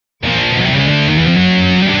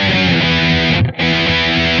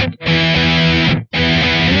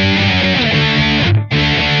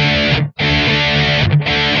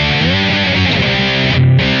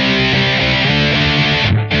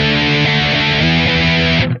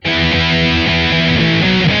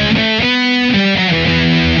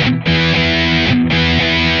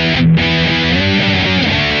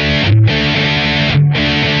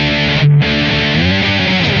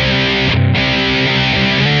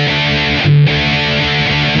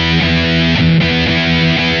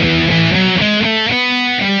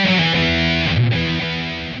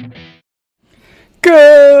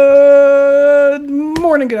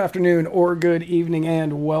morning, good afternoon, or good evening,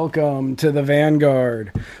 and welcome to the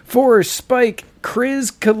Vanguard. For Spike,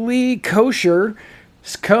 Chris, Kali, Kosher,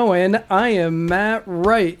 Cohen, I am Matt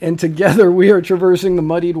Wright, and together we are traversing the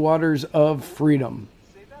muddied waters of freedom.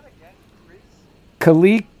 Say that again, Chris.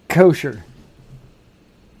 Kali, Kosher.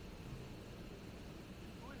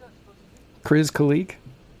 Who is that supposed to be? Chris, Kalik.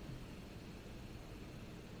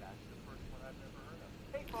 That's the first one I've never heard of.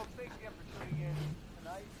 Hey folks, thanks again for tuning in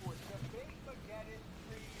tonight for Debate Mageddon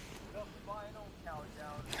 3, the final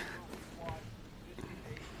countdown where we watch this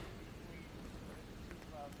debate between the two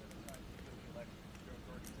clouds that are trying to win the election, Joe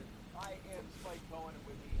Jorgensen. I am Spike Cohen, and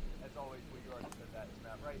with me, as always, well, you already said that, is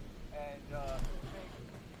Matt Wright. And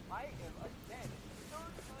I am again,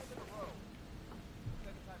 third time in a row,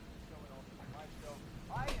 second time in the show and also my show.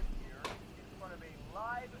 I am here in front of a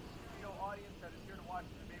live studio audience that is here to watch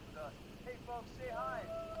the debate with us. Hey folks, say hi.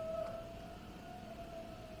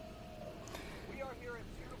 We are here in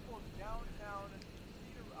beautiful downtown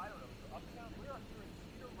Cedar, I don't know, uptown. We are here in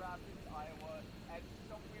Cedar Rapids, Iowa, and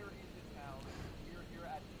somewhere in the town. We are here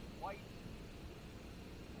at the White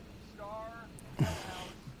Star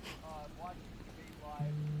House, watching the debate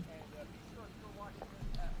live. And be sure if you're watching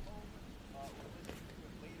this at home or listening to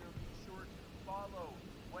it later, be sure to follow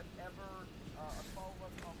follow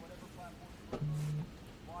us on whatever platform you're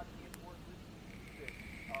watching it or listening to this.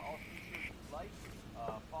 Also be sure to like,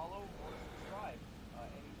 follow, or subscribe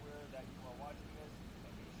anywhere that you are watching this, and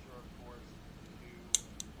be sure, of course, to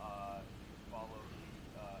follow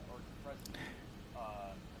or to press the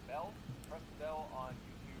bell. Press the bell on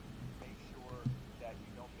YouTube to make sure that you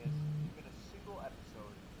don't miss even a single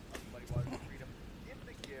episode of Muddy Waters of Freedom. Give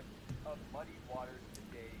the gift of Muddy Waters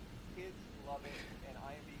today. Kids love it, and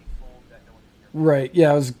I am being told that no one can hear me. Right.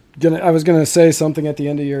 Yeah, I was gonna say something at the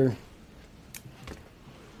end of your. No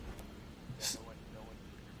one can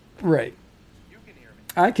hear me. Right. You can hear me.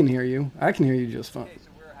 I can hear you. I can hear you just fine. Okay, so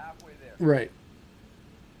we're halfway there. Right.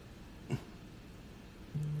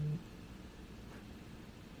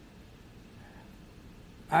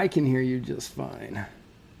 I can hear you just fine.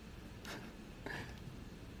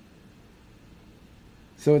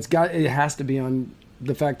 So it has to be on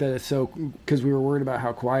the fact that it's so, because we were worried about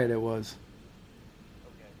how quiet it was.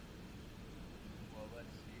 Okay. Well, let's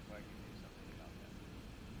see if I can do something about that.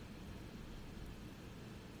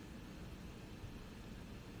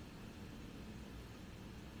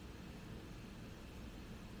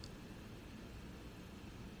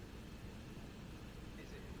 Is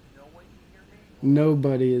it no one can hear me?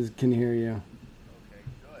 Nobody can hear you. Okay,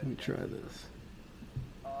 good. Let me try this.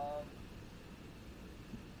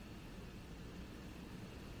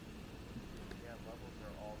 Yeah, levels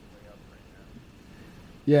are all the way up right now.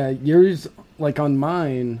 Yeah, yours, like on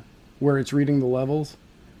mine, where it's reading the levels,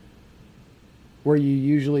 where you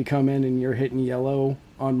usually come in and you're hitting yellow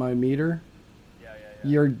on my meter, Yeah.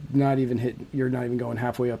 you're not even going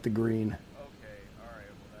halfway up the green. Okay, alright,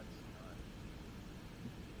 well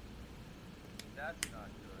that's not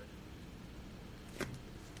good.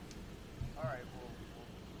 Alright, oh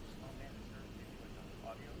man, is there maybe like an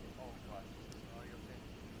audio? Oh gosh, is this an audio thing?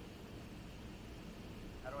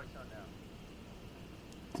 How do I sound now?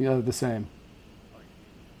 Yeah, the same. Oh, you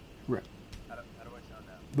can. Right. How do I sound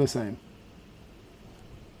now? The same. No,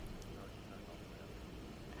 it's not all the way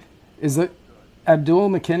up. Is that Good. Abdul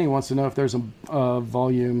McKinney wants to know if there's a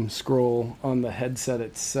volume scroll on the headset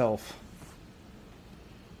itself.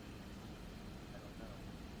 I don't know.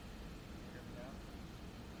 Can you hear me now?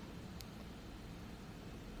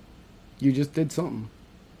 You just did something.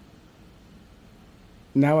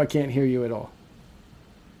 Now I can't hear you at all.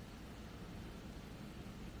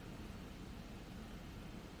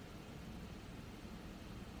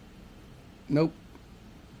 Nope.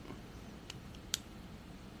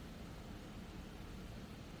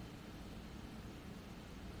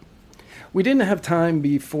 We didn't have time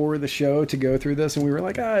before the show to go through this, and we were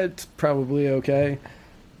like, it's probably okay.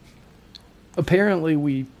 Apparently,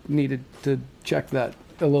 we needed to check that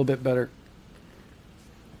a little bit better.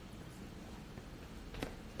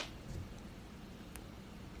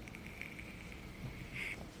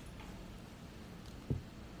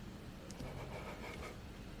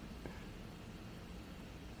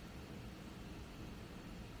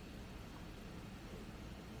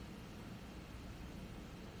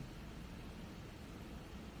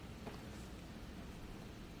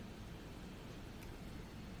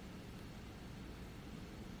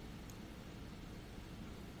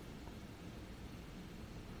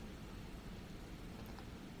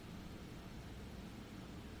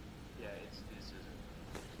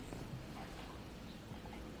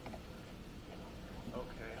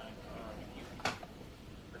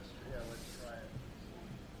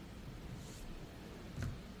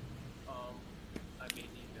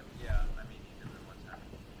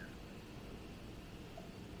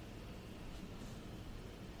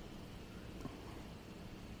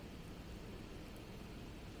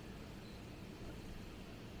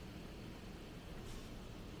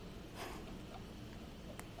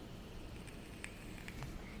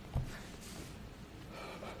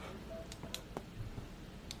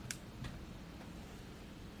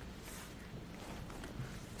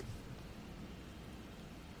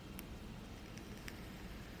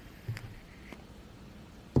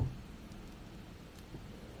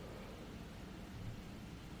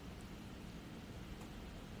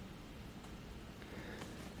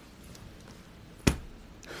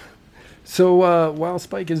 So while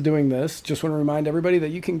Spike is doing this, just want to remind everybody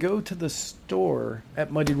that you can go to the store at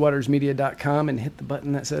muddiedwatersmedia.com and hit the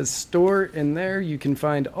button that says store. In there, you can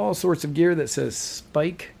find all sorts of gear that says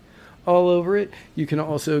Spike all over it. You can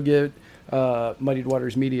also get Muddied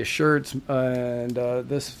Waters Media shirts and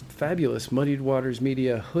this fabulous Muddied Waters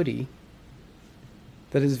Media hoodie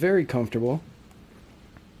that is very comfortable.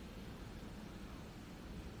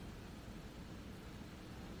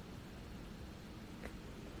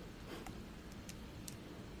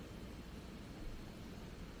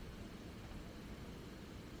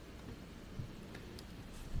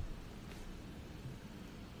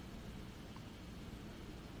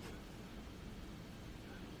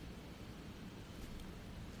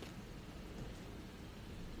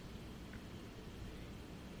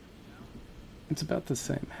 It's about the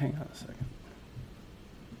same. Hang on a second.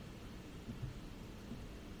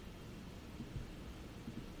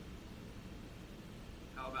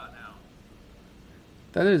 How about now?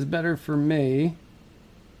 That is better for me.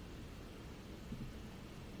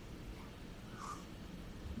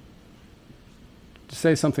 Just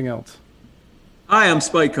say something else. Hi, I'm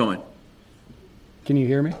Spike Cohen. Can you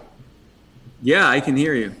hear me? Yeah, I can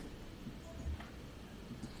hear you.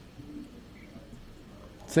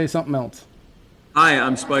 Say something else. Hi,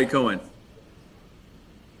 I'm Spike Cohen.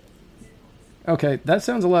 Okay, that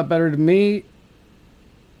sounds a lot better to me.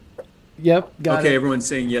 Yep, got it. Okay, everyone's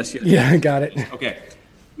saying yes, yes. Yeah, got it. Okay.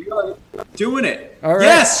 We are doing it. All right.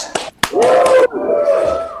 Yes!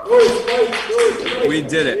 We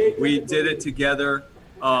did it. We did it together.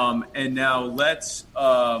 And now let's,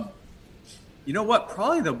 you know what?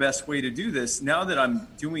 Probably the best way to do this, now that I'm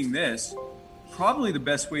doing this, probably the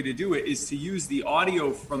best way to do it is to use the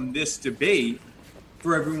audio from this debate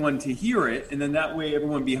for everyone to hear it. And then that way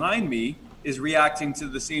everyone behind me is reacting to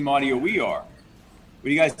the same audio we are. What do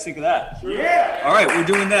you guys think of that? Yeah. All right, we're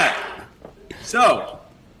doing that. So,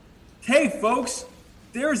 hey folks,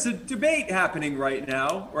 there's a debate happening right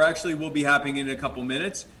now, or actually will be happening in a couple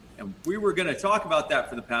minutes. And we were going to talk about that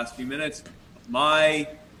for the past few minutes. My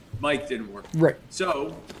mic didn't work. Right.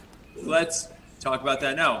 So let's talk about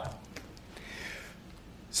that now.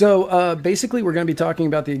 So basically, we're going to be talking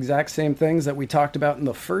about the exact same things that we talked about in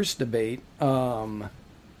the first debate. I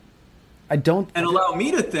don't. And allow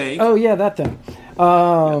me to thank. Oh yeah, that thing.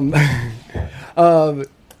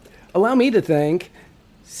 Allow me to thank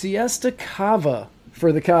Siesta Cava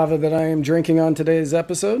for the cava that I am drinking on today's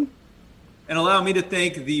episode. And allow me to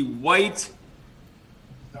thank the White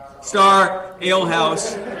Star Ale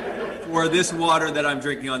House for this water that I'm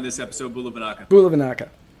drinking on this episode, Bula Vinaka. Bula Vinaka.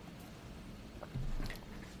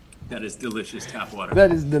 That is delicious tap water.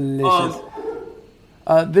 That is delicious.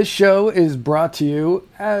 This show is brought to you,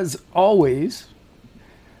 as always,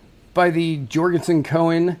 by the Jorgensen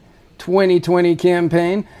Cohen 2020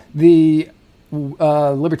 campaign, the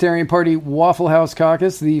Libertarian Party Waffle House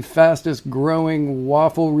Caucus, the fastest growing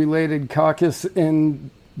waffle-related caucus in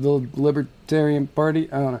the Libertarian Party.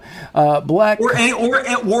 I don't know. Black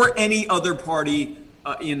or any other party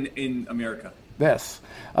in America. Yes.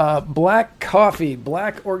 Black coffee,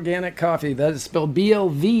 black organic coffee. That is spelled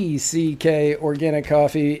BLVCK organic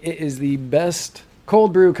coffee. It is the best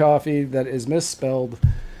cold brew coffee that is misspelled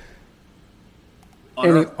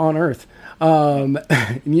on Earth. And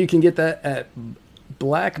you can get that at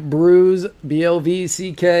Black Brews,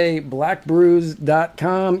 BLVCK,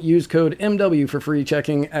 blackbrews.com. Use code MW for free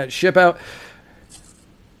checking at shipout.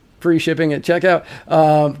 Free shipping at checkout.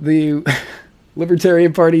 The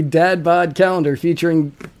Libertarian Party Dad Bod calendar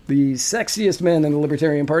featuring the sexiest men in the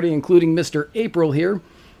Libertarian Party, including Mr. April here,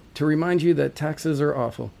 to remind you that taxes are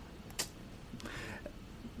awful.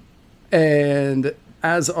 And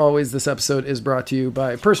as always, this episode is brought to you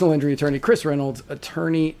by personal injury attorney Chris Reynolds,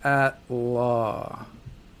 attorney at law.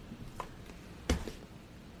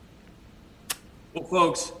 Well,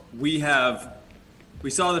 folks, we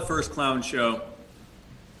saw the first clown show,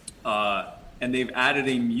 and they've added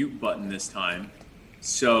a mute button this time.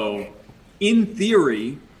 So, in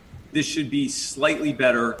theory, this should be slightly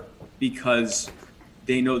better because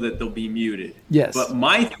they know that they'll be muted. Yes. But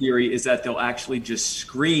my theory is that they'll actually just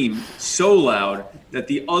scream so loud that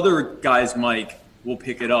the other guy's mic will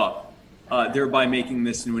pick it up, thereby making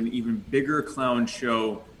this into an even bigger clown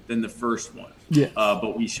show than the first one. Yeah.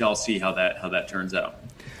 But we shall see how that turns out.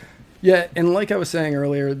 Yeah, and like I was saying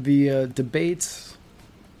earlier, the debates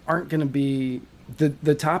aren't going to be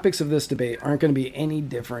the topics of this debate aren't going to be any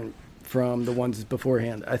different from the ones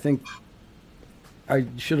beforehand. I think I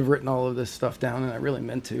should have written all of this stuff down, and I really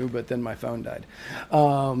meant to, but then my phone died.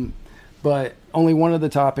 but only one of the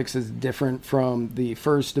topics is different from the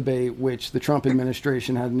first debate, which the Trump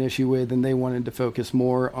administration had an issue with, and they wanted to focus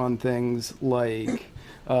more on things like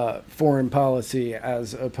foreign policy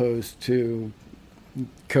as opposed to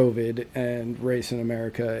COVID and race in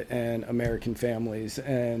America and American families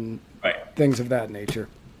and things of that nature.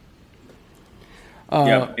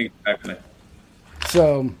 Yeah, exactly.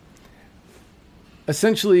 So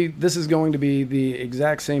essentially, this is going to be the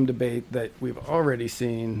exact same debate that we've already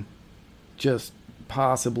seen, just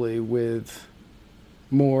possibly with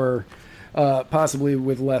more, possibly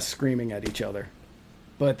with less screaming at each other.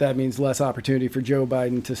 But that means less opportunity for Joe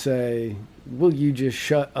Biden to say, "Will you just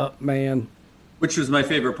shut up, man?" Which was my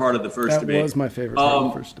favorite part of the first debate. That was my favorite part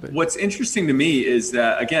of the first debate. What's interesting to me is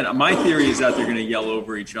that, again, my theory is that they're going to yell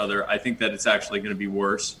over each other. I think that it's actually going to be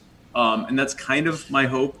worse. And that's kind of my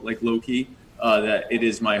hope, like low-key, that it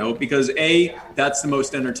is my hope. Because A, that's the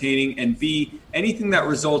most entertaining. And B, anything that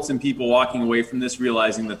results in people walking away from this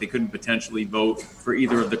realizing that they couldn't potentially vote for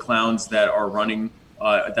either of the clowns that are running,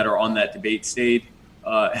 that are on that debate stage,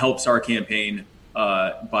 helps our campaign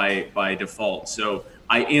by default. So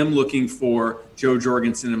I am looking for Joe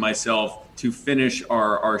Jorgensen and myself to finish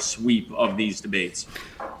our sweep of these debates.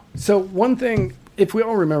 So one thing, if we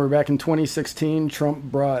all remember back in 2016, Trump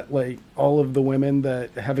brought like all of the women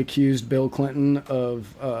that have accused Bill Clinton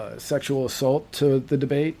of sexual assault to the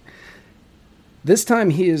debate. This time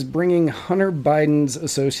he is bringing Hunter Biden's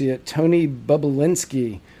associate, Tony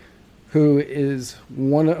Bobulinski, who is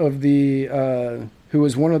one of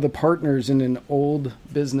the partners in an old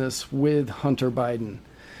business with Hunter Biden.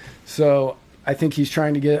 So I think he's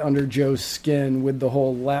trying to get under Joe's skin with the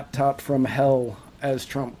whole laptop from hell, as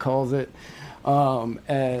Trump calls it,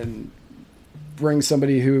 and bring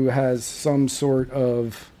somebody who has some sort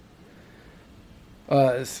of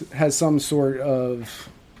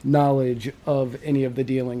knowledge of any of the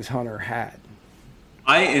dealings Hunter had.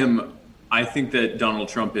 I think that Donald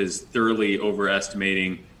Trump is thoroughly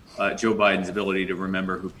overestimating Joe Biden's ability to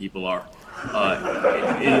remember who people are,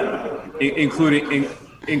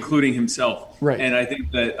 including himself. Right. And I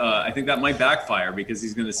think that might backfire because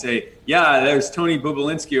he's going to say, "Yeah, there's Tony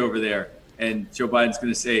Bobulinski over there," and Joe Biden's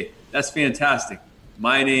going to say, "That's fantastic.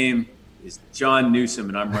 My name is John Newsom,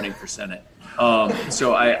 and I'm running for Senate."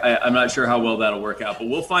 So I'm not sure how well that'll work out, but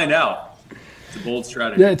we'll find out. It's a bold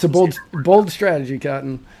strategy. Yeah, it's a bold strategy,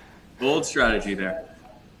 Cotton. Bold strategy there.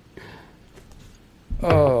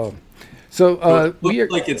 Oh, so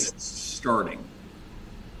looks like it's starting.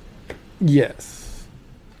 Yes,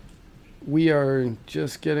 we are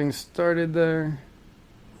just getting started there.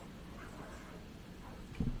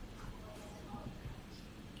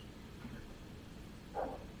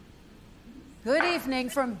 Good evening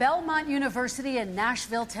from Belmont University in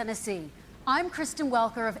Nashville, Tennessee. I'm Kristen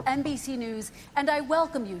Welker of NBC News, and I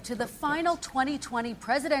welcome you to the final 2020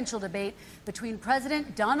 presidential debate between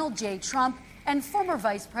President Donald J. Trump and former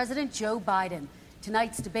Vice President Joe Biden.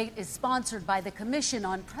 Tonight's debate is sponsored by the Commission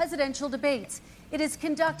on Presidential Debates. It is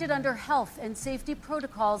conducted under health and safety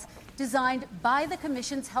protocols designed by the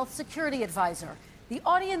Commission's health security advisor. The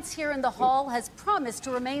audience here in the hall has promised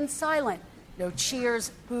to remain silent. No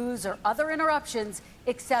cheers, boos, or other interruptions,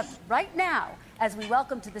 except right now, as we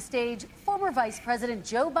welcome to the stage former Vice President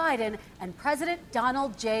Joe Biden and President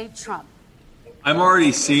Donald J. Trump. I'm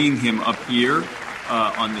already seeing him up here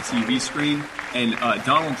on the TV screen, and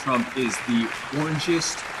Donald Trump is the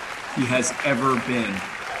orangest he has ever been.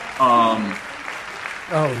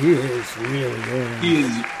 He is really orange. He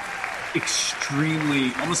is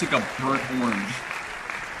extremely, almost like a burnt orange.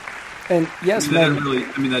 And yes,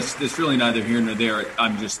 that's really neither here nor there.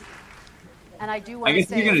 And I do want I guess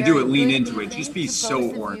to if say you're going to do it, lean good into it. evening Just be to so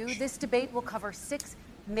both of orange. you. This debate will cover 6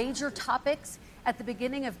 major topics. At the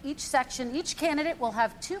beginning of each section, each candidate will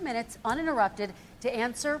have 2 minutes uninterrupted to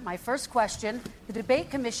answer my first question. The debate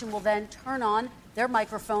commission will then turn on their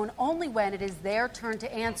microphone only when it is their turn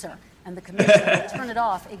to answer. And the commission will turn it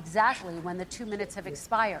off exactly when the 2 minutes have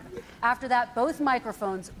expired. After that, both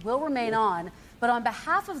microphones will remain on. But on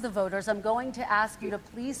behalf of the voters, I'm going to ask you to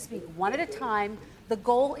please speak one at a time. The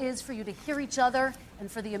goal is for you to hear each other and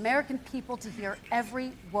for the American people to hear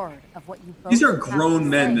every word of what you both These are have to grown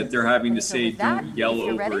men say. that they're having to And so say with that, don't yell if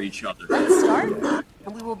you're over ready, each other. Let's start.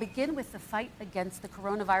 And we will begin with the fight against the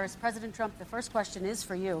coronavirus. President Trump, the first question is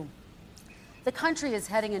for you. The country is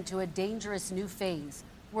heading into a dangerous new phase.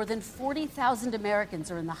 More than 40,000 Americans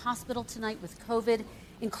are in the hospital tonight with COVID,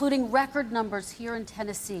 including record numbers here in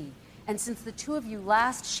Tennessee. And since the two of you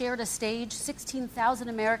last shared a stage, 16,000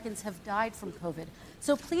 Americans have died from COVID.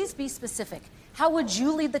 So please be specific. How would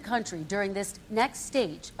you lead the country during this next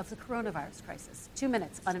stage of the coronavirus crisis? 2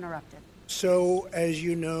 minutes, uninterrupted. So, as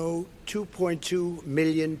you know, 2.2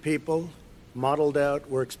 million people modeled out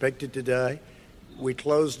were expected to die. We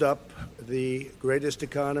closed up the greatest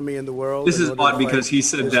economy in the world. This is odd because he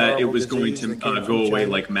said that it was going to go away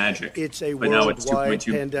like magic. It's a but now it's worldwide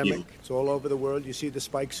 2.2 pandemic. million. It's all over the world. You see the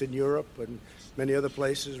spikes in Europe and many other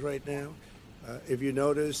places right now. If you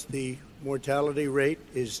notice, the mortality rate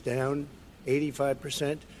is down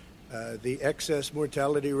 85%. The excess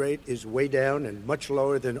mortality rate is way down and much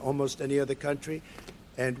lower than almost any other country.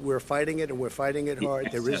 And we're fighting it, and we're fighting it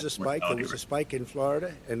hard. There is a spike. There was a spike in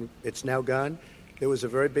Florida, and it's now gone. There was a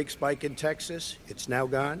very big spike in Texas. It's now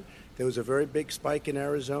gone. There was a very big spike in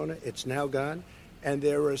Arizona. It's now gone. And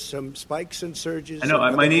there are some spikes and surges. I know.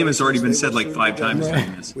 My name has already been said like 5 times.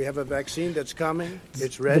 Right. We have a vaccine that's coming.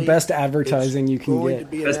 It's ready. The best advertising you can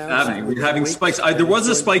get. Best advertising. We're having spikes. There was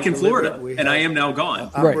a spike in Florida, and I am now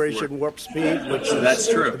gone. Operation Warp Speed, which that's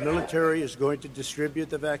true. The military is going to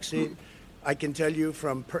distribute the vaccine. I can tell you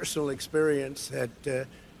from personal experience that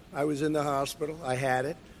I was in the hospital. I had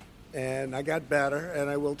it, and I got better.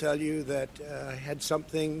 And I will tell you that I had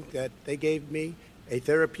something that they gave me, a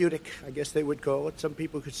therapeutic, I guess they would call it. Some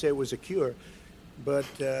people could say it was a cure. But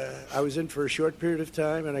I was in for a short period of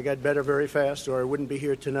time, and I got better very fast, or I wouldn't be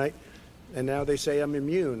here tonight. And now they say I'm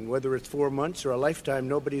immune. Whether it's 4 months or a lifetime,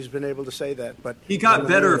 nobody's been able to say that. But he got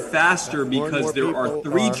better faster because there are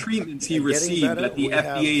 3 treatments he received that the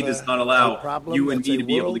FDA does not allow you and me to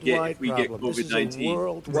be able to get if we get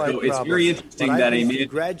COVID-19. So it's very interesting that a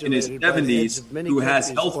man in his 70s who has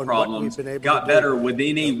health problems got better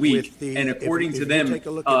within a week, and according to them,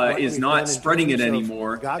 is not spreading it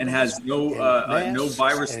anymore and has no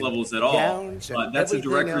virus levels at all. That's a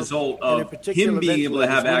direct result of him being able to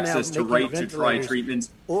have access to to try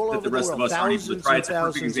treatments that the rest of us aren't able to try. It's a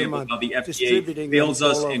perfect example of how the FDA fails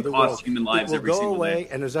us and costs human lives every single day.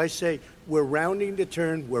 And as I say, we're rounding the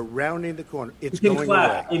turn. We're rounding the corner. It's you can going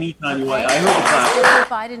clap away. Anytime you want. I heard the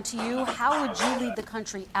clap. Biden, to you, how would you lead the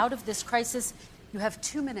country out of this crisis? You have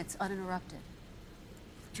 2 minutes uninterrupted.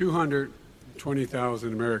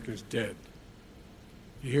 220,000 Americans dead.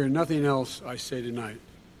 You hear nothing else I say tonight.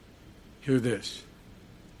 Hear this.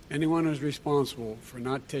 Anyone who's responsible for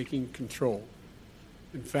not taking control,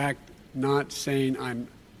 in fact, not saying I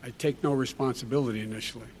take no responsibility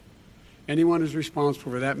initially, anyone who's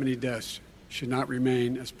responsible for that many deaths should not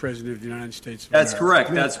remain as president of the United States of That's America.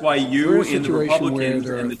 correct. That's why you and the Republicans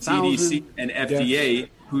and the CDC and FDA,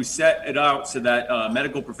 who set it out so that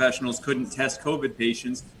medical professionals couldn't test COVID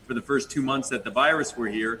patients for the first 2 months that the virus were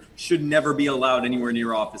here, should never be allowed anywhere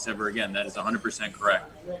near office ever again. That is 100%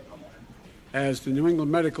 correct. As the New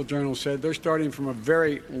England Medical Journal said, they're starting from a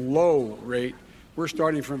very low rate. We're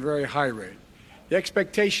starting from a very high rate. The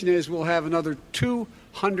expectation is we'll have another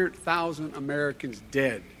 200,000 Americans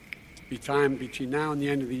dead between now and the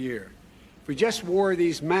end of the year. If we just wore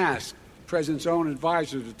these masks, the president's own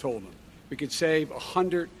advisors have told him, we could save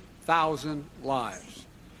 100,000 lives.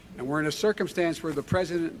 And we're in a circumstance where the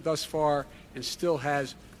president thus far and still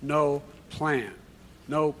has no plan,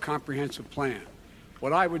 no comprehensive plan.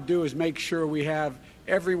 What I would do is make sure we have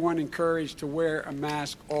everyone encouraged to wear a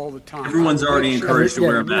mask all the time. Everyone's already encouraged to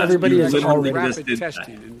wear a mask. Everybody is already rapid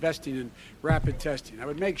testing, investing in rapid testing. I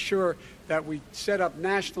would make sure that we set up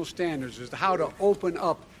national standards as to how to open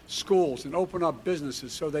up schools and open up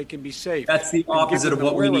businesses so they can be safe. That's the opposite of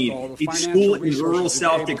what we need. Each school in rural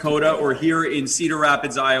South Dakota or here in Cedar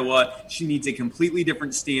Rapids, Iowa, she needs a completely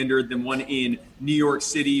different standard than one in New York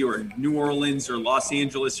City or New Orleans or Los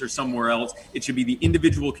Angeles or somewhere else. It should be the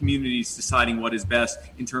individual communities deciding what is best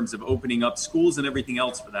in terms of opening up schools and everything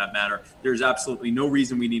else for that matter. There's absolutely no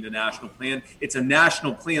reason we need a national plan. It's a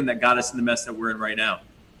national plan that got us in the mess that we're in right now.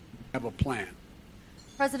 Have a plan.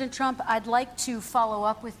 President Trump, I'd like to follow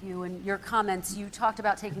up with you in your comments. You talked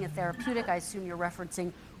about taking a therapeutic. I assume you're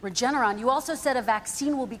referencing Regeneron. You also said a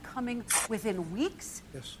vaccine will be coming within weeks.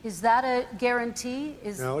 Yes. Is that a guarantee?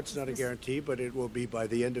 No, it's not a guarantee, but it will be by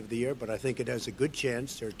the end of the year. But I think it has a good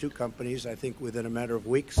chance. There are 2 companies, I think, within a matter of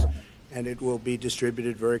weeks, and it will be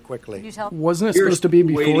distributed very quickly. Can you tell? Wasn't it supposed to be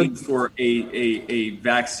before? Waiting for a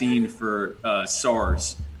vaccine for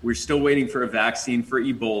SARS. We're still waiting for a vaccine for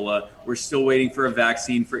Ebola. We're still waiting for a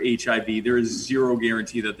vaccine for HIV. There is zero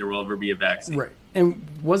guarantee that there will ever be a vaccine. Right. And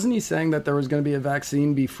wasn't he saying that there was going to be a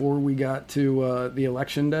vaccine before we got to the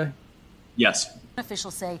election day? Yes.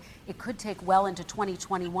 Officials say it could take well into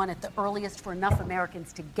 2021 at the earliest for enough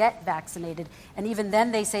Americans to get vaccinated. And even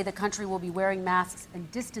then, they say the country will be wearing masks and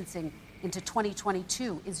distancing into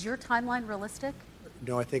 2022. Is your timeline realistic?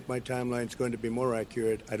 No, I think my timeline is going to be more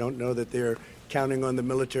accurate. I don't know that they're counting on the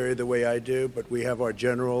military the way I do, but we have our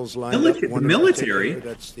generals lined up. The military?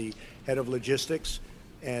 That's the head of logistics.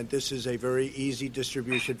 And this is a very easy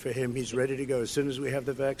distribution for him. He's ready to go as soon as we have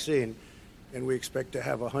the vaccine. And we expect to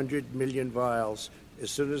have 100 million vials.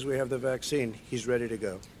 As soon as we have the vaccine, he's ready to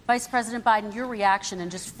go. Vice President Biden, your reaction and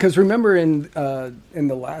just... Because remember in the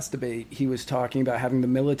last debate, he was talking about having the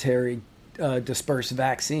military disperse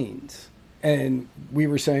vaccines. And we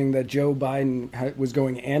were saying that Joe Biden was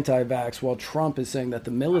going anti-vax, while Trump is saying that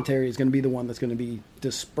the military is going to be the one that's going to be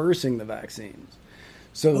dispersing the vaccines.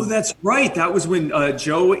 So, that's right. That was when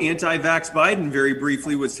Joe anti-vax Biden very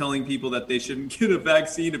briefly was telling people that they shouldn't get a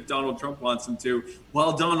vaccine if Donald Trump wants them to,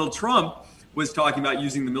 while Donald Trump was talking about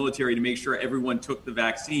using the military to make sure everyone took the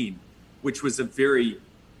vaccine, which was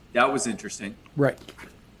that was interesting. Right.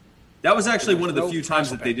 That was actually one of the few times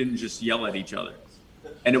that they didn't just yell at each other.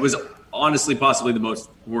 And it was honestly possibly the most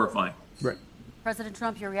horrifying. Right. President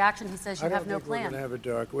Trump, your reaction, he says you have no I don't think we're plan. going to have a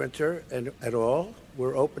dark winter at all.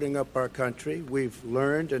 We're opening up our country. We've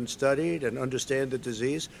learned and studied and understand the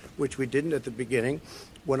disease, which we didn't at the beginning.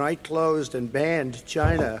 When I closed and banned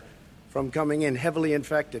China from coming in heavily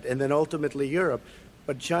infected, and then ultimately Europe,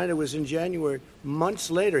 but China was in January.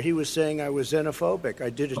 Months later, he was saying I was xenophobic. I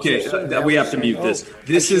did it. Okay, we have to mute this.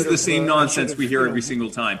 This is the same nonsense we hear every single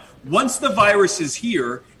time. Once the virus is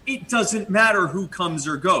here, it doesn't matter who comes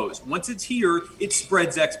or goes. Once it's here, it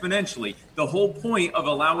spreads exponentially. The whole point of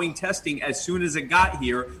allowing testing as soon as it got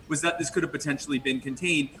here was that this could have potentially been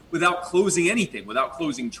contained without closing anything, without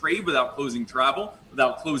closing trade, without closing travel,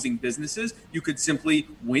 without closing businesses. You could simply,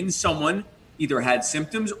 when someone either had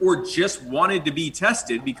symptoms or just wanted to be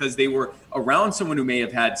tested because they were around someone who may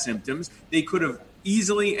have had symptoms, they could have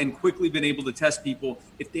easily and quickly been able to test people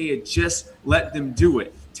if they had just let them do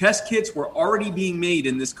it. Test kits were already being made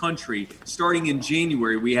in this country. Starting in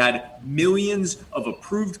January, we had millions of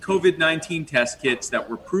approved COVID-19 test kits that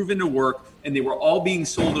were proven to work, and they were all being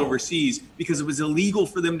sold overseas because it was illegal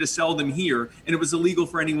for them to sell them here, and it was illegal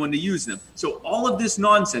for anyone to use them. So all of this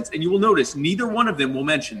nonsense, and you will notice neither one of them will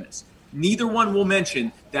mention this. Neither one will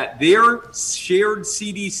mention that their shared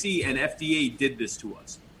CDC and FDA did this to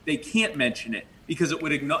us. They can't mention it because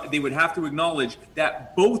they would have to acknowledge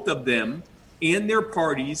that both of them and their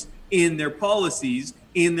parties and their policies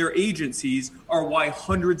and their agencies are why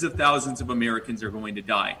hundreds of thousands of Americans are going to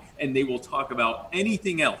die. And they will talk about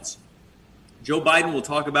anything else. Joe Biden will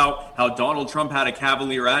talk about how Donald Trump had a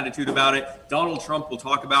cavalier attitude about it. Donald Trump will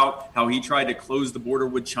talk about how he tried to close the border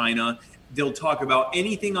with China. They'll talk about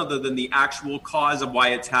anything other than the actual cause of why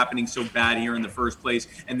it's happening so bad here in the first place.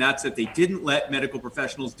 And that's that they didn't let medical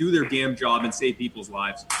professionals do their damn job and save people's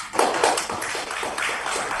lives.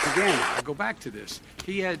 Again, I go back to this.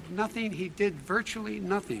 He had nothing. He did virtually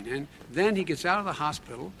nothing. And then he gets out of the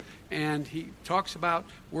hospital and he talks about,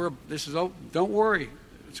 don't worry,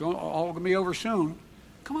 it's all going to be over soon.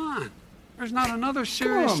 Come on. There's not another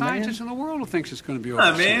serious scientist in the world who thinks it's going to be over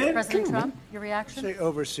soon. President Trump, your reaction? I say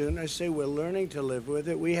over soon. I say we're learning to live with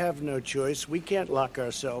it. We have no choice. We can't lock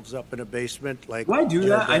ourselves up in a basement like. Do I do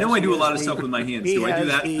that? I know I do a lot of stuff with my hands. Do I do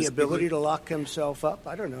that? He has the ability to lock himself up.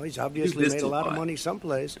 I don't know. He's obviously made a lot of money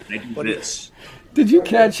someplace. I do this. Did you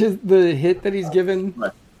catch the hit that he's given?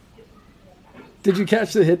 Did you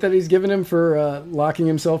catch the hit that he's given him for locking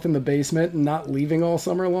himself in the basement and not leaving all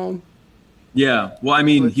summer long? Yeah. Well, I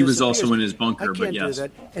mean, he was also in his bunker, but yes. I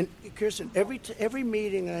can't do that. And Kirsten, every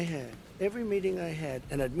meeting I had,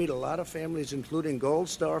 and I'd meet a lot of families, including Gold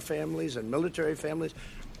Star families and military families.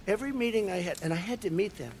 Every meeting I had, and I had to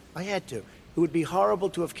meet them. I had to. It would be horrible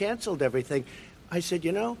to have canceled everything. I said,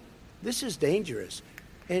 this is dangerous.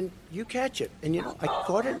 And you catch it. And, I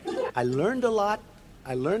caught it. I learned a lot.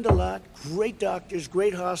 Great doctors,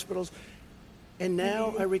 great hospitals. And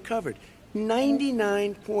now I recovered.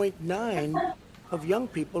 99.9% of young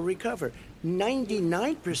people recover.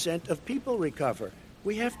 99% of people recover.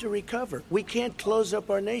 We have to recover. We can't close up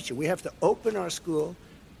our nation. We have to open our school,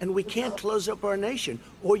 and we can't close up our nation,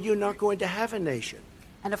 or you're not going to have a nation.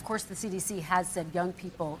 And of course, the CDC has said young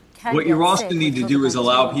people can. What you also need to do is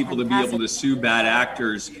allow people to be able to sue bad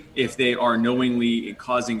actors if they are knowingly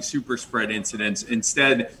causing super spread incidents.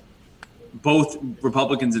 Instead, both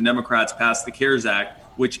Republicans and Democrats passed the CARES Act,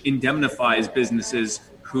 which indemnifies businesses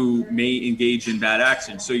who may engage in bad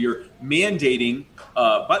actions. So you're mandating,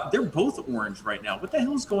 but they're both orange right now. What the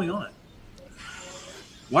hell is going on?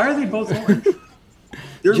 Why are they both orange?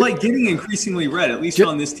 They're like getting increasingly red, at least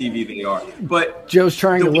on this TV they are. But Joe's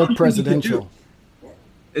trying to look presidential.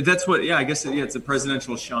 That's what, I guess, it's a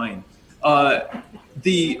presidential shine. The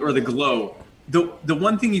glow. The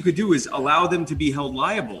one thing you could do is allow them to be held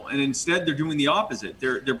liable, and instead they're doing the opposite.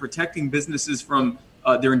 They're protecting businesses from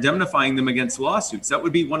they're indemnifying them against lawsuits. That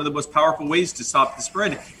would be one of the most powerful ways to stop the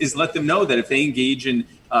spread, is let them know that if they engage in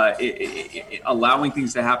allowing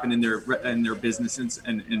things to happen in their businesses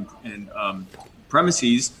and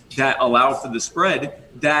premises that allow for the spread,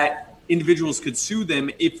 that individuals could sue them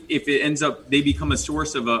if it ends up they become a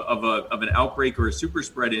source of an outbreak or a super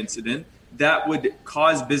spread incident that would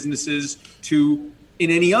cause businesses to, in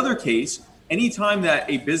any other case, anytime that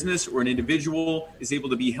a business or an individual is able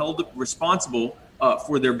to be held responsible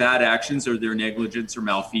for their bad actions or their negligence or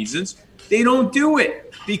malfeasance, they don't do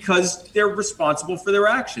it because they're responsible for their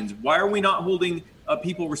actions. Why are we not holding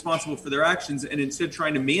people responsible for their actions and instead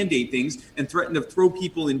trying to mandate things and threaten to throw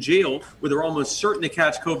people in jail where they're almost certain to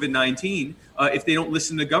catch COVID-19 if they don't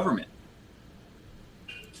listen to government?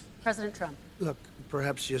 President Trump. Look,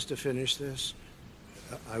 perhaps just to finish this,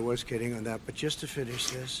 I was kidding on that, but just to finish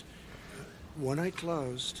this, when I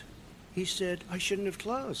closed, he said I shouldn't have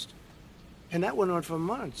closed. And that went on for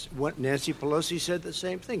months. Nancy Pelosi said the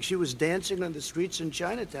same thing. She was dancing on the streets in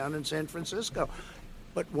Chinatown in San Francisco.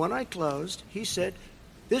 But when I closed, he said,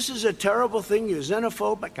 this is a terrible thing, you're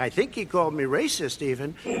xenophobic. I think he called me racist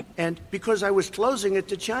even, and because I was closing it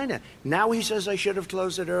to China. Now he says I should have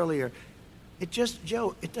closed it earlier. It just,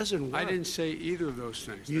 Joe, it doesn't work. I didn't say either of those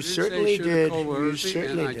things. You certainly did. You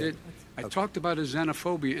certainly did. I talked about a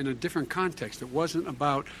xenophobia in a different context. It wasn't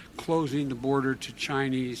about closing the border to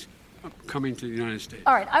Chinese coming to the United States.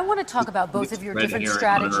 All right, I want to talk about both of your different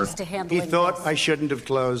strategies to handling He thought this. I shouldn't have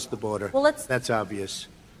closed the border. Well, that's obvious.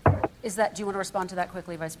 Do you want to respond to that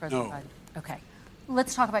quickly, Vice President No. Biden? Okay.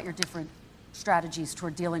 Let's talk about your different strategies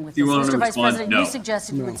toward dealing with You this. want to Mr. Vice respond? President, No. you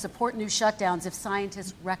suggested you would support new shutdowns if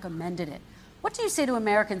scientists recommended it. What do you say to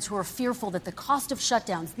Americans who are fearful that the cost of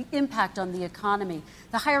shutdowns, the impact on the economy,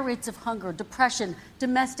 the higher rates of hunger, depression,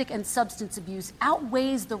 domestic and substance abuse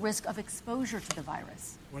outweighs the risk of exposure to the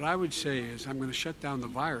virus? What I would say is I'm going to shut down the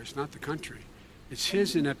virus, not the country. It's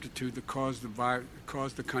his ineptitude that caused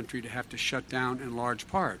the country to have to shut down in large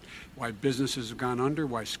part. Why businesses have gone under,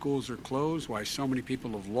 why schools are closed, why so many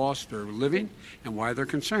people have lost their living, and why they're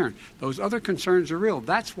concerned. Those other concerns are real.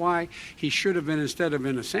 That's why he should have been, instead of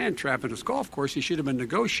in a sand trap at his golf course, he should have been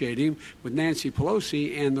negotiating with Nancy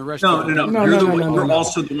Pelosi and the rest of the You're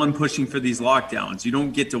also the one pushing for these lockdowns. You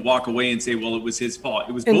don't get to walk away and say, well, it was his fault.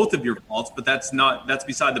 It was both of your faults, but that's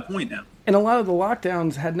beside the point now. And a lot of the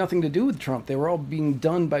lockdowns had nothing to do with Trump. They were all being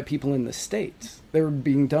done by people in the states. They were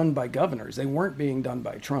being done by governors. They weren't being done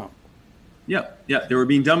by Trump. Yeah. They were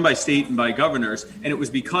being done by state and by governors. And it was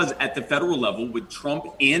because at the federal level with Trump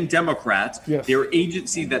and Democrats, their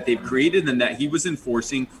agency that they've created and that he was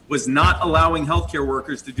enforcing was not allowing healthcare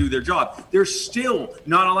workers to do their job. They're still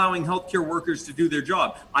not allowing healthcare workers to do their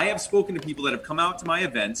job. I have spoken to people that have come out to my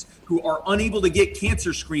events who are unable to get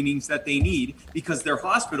cancer screenings that they need because their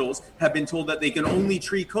hospitals have been told that they can only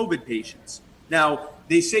treat COVID patients. Now,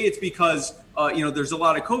 they say it's because there's a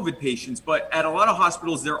lot of COVID patients, but at a lot of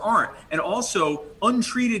hospitals there aren't. And also,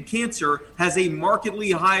 untreated cancer has a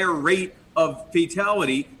markedly higher rate of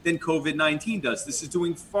fatality than COVID-19 does. This is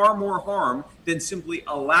doing far more harm than simply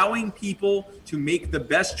allowing people to make the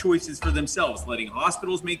best choices for themselves, letting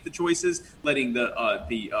hospitals make the choices, letting the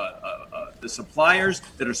suppliers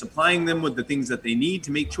that are supplying them with the things that they need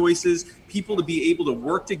to make choices, people to be able to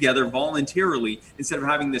work together voluntarily instead of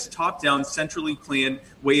having this top-down, centrally planned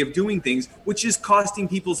way of doing things, which is costing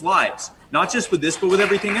people's lives, not just with this, but with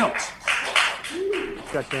everything else.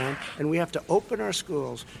 Shut down, and we have to open our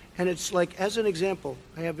schools. And it's like, as an example,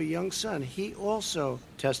 I have a young son. He also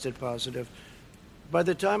tested positive. By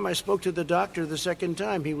the time I spoke to the doctor the second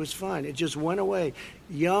time, he was fine. It just went away.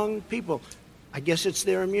 Young people, I guess it's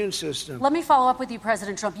their immune system. Let me follow up with you,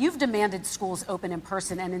 President Trump. You've demanded schools open in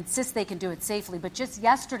person and insist they can do it safely. But just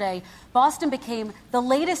yesterday, Boston became the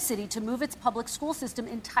latest city to move its public school system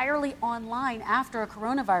entirely online after a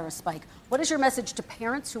coronavirus spike. What is your message to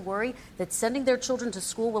parents who worry that sending their children to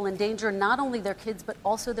school will endanger not only their kids, but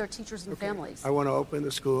also their teachers and families? I want to open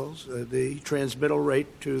the schools. The transmittal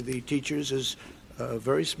rate to the teachers is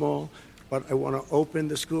very small, but I want to open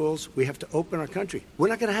the schools. We have to open our country. We're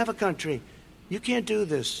not going to have a country. You can't do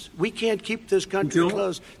this. We can't keep this country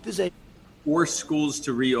closed. Force schools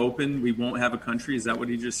to reopen, we won't have a country. Is that what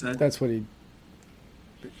he just said? That's what he,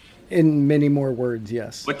 in many more words,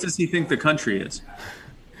 yes. What does he think the country is?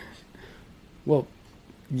 Well,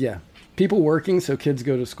 yeah. People working so kids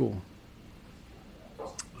go to school.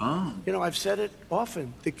 Oh. I've said it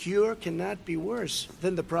often. The cure cannot be worse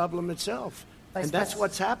than the problem itself. And that's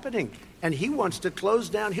what's happening. And he wants to close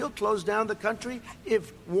down. He'll close down the country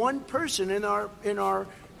if one person in our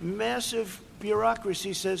massive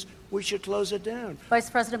bureaucracy says we should close it down. Vice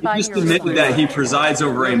President He Biden, just your admitted response. that he presides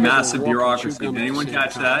over a massive bureaucracy. Did Walking anyone through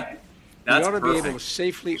catch that? We That's ought to be able to perfect.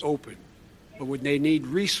 safely open, but would they need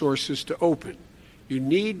resources to open? You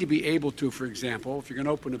need to be able to, for example, if you're going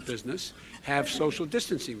to open a business, have social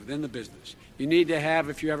distancing within the business. You need to have,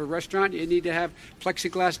 if you have a restaurant, you need to have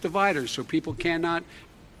plexiglass dividers so people cannot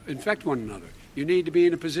infect one another. You need to be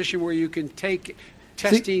in a position where you can take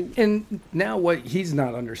testing. See, and now what he's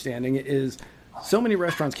not understanding is so many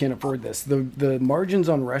restaurants can't afford this. The margins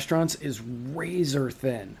on restaurants is razor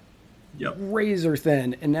thin. Yep. Razor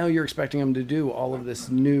thin, and now you're expecting them to do all of these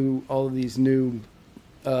new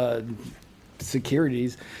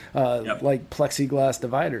securities, Yep. like plexiglass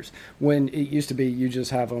dividers. When it used to be, you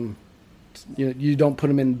just have them. You don't put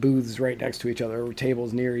them in booths right next to each other or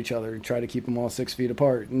tables near each other. Try to keep them all 6 feet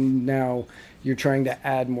apart. And now you're trying to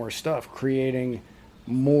add more stuff, creating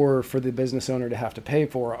more for the business owner to have to pay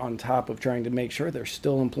for, on top of trying to make sure they're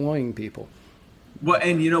still employing people. Well,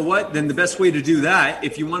 and you know what? Then the best way to do that,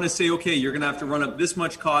 if you want to say, okay, you're going to have to run up this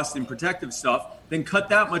much cost in protective stuff, then cut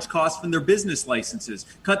that much cost from their business licenses,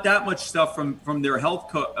 cut that much stuff from their health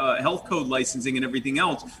code licensing and everything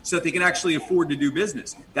else, so that they can actually afford to do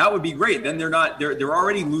business. That would be great. Then they're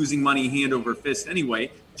already losing money hand over fist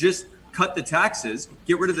anyway. Just cut the taxes,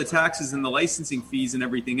 get rid of the taxes and the licensing fees and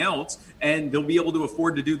everything else, and they'll be able to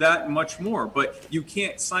afford to do that and much more. But you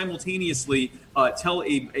can't simultaneously tell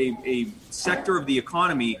a sector of the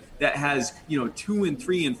economy that has 2 and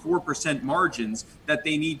 3 and 4% margins that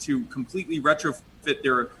they need to completely retrofit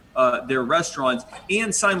their restaurants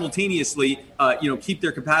and simultaneously keep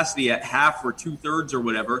their capacity at half or 2/3 or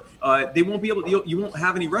whatever. They won't be able to, you won't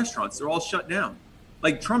have any restaurants. They're all shut down.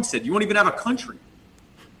 Like Trump said, you won't even have a country.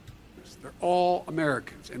 They're all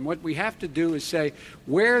Americans. And what we have to do is say,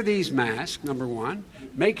 wear these masks, number one.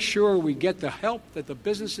 Make sure we get the help that the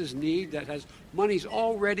businesses need, that has money's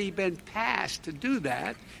already been passed to do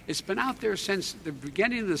that. It's been out there since the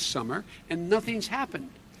beginning of the summer, and nothing's happened.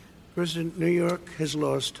 President, New York has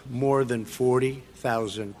lost more than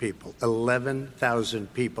 40,000 people,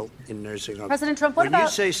 11,000 people in nursing homes. President Trump, what when about... you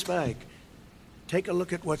say spike, take a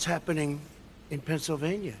look at what's happening in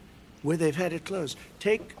Pennsylvania, where they've had it closed.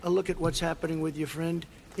 Take a look at what's happening with your friend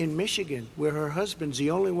in Michigan, where her husband's the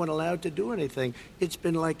only one allowed to do anything. It's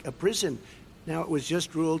been like a prison. Now it was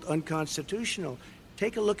just ruled unconstitutional.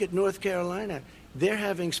 Take a look at North Carolina. They're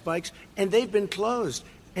having spikes, and they've been closed,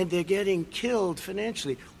 and they're getting killed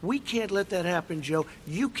financially. We can't let that happen, Joe.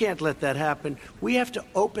 You can't let that happen. We have to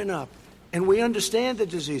open up. And we understand the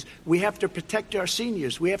disease. We have to protect our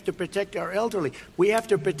seniors. We have to protect our elderly. We have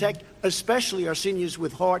to protect especially our seniors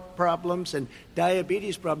with heart problems and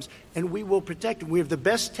diabetes problems. And we will protect them. We have the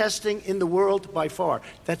best testing in the world by far.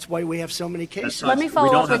 That's why we have so many cases. Let me We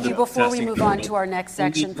follow don't up have with you the before we testing move in the on world. to our next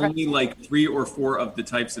section. Only like 3 or 4 of the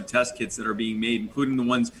types of test kits that are being made, including the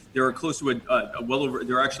ones, there are close to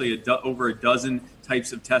there are actually over a dozen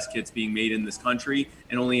types of test kits being made in this country,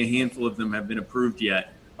 and only a handful of them have been approved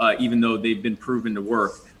yet. Even though they've been proven to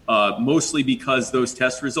work, mostly because those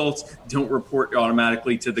test results don't report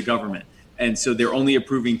automatically to the government. And so they're only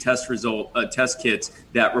approving test kits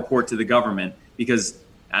that report to the government, because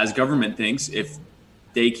as government thinks, if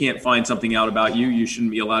they can't find something out about you, you shouldn't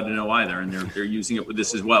be allowed to know either. And they're using it with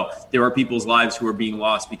this as well. There are people's lives who are being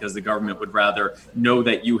lost because the government would rather know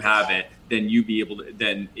that you have it than you be able to,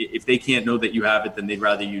 then if they can't know that you have it, then they'd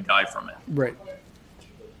rather you die from it. Right.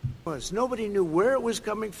 Nobody knew where it was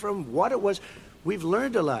coming from, what it was. We've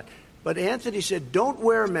learned a lot. But Anthony said, don't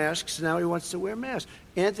wear masks. Now he wants to wear masks.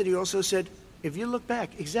 Anthony also said, if you look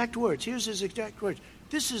back, exact words, here's his exact words.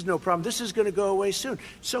 This is no problem. This is going to go away soon.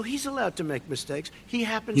 So he's allowed to make mistakes. He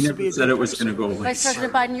happens He to never be a said good it was person. going to go away. Vice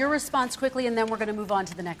President Biden, your response quickly, and then we're going to move on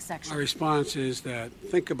to the next My section. response is that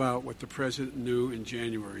think about what the president knew in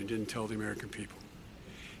January and didn't tell the American people.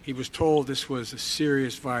 He was told this was a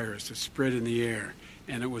serious virus that spread in the air,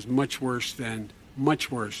 and it was much worse than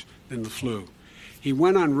the flu. He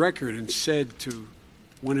went on record and said to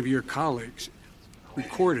one of your colleagues,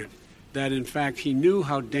 recorded, that in fact he knew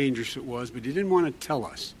how dangerous it was, but he didn't want to tell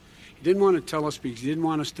us. He didn't want to tell us because he didn't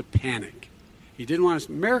want us to panic. He didn't want us.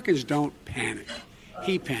 Americans don't panic.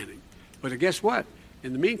 He panicked. But guess what?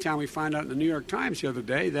 In the meantime, we found out in the New York Times the other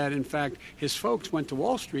day that in fact his folks went to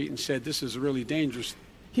Wall Street and said this is really dangerous.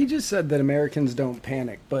 He just said that Americans don't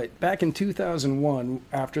panic, but back in 2001,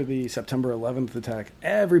 after the September 11th attack,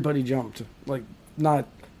 everybody jumped. Like, not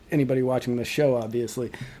anybody watching the show, obviously,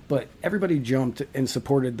 but everybody jumped and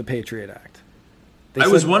supported the Patriot Act. I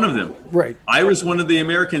was one of them. Right. I was one of the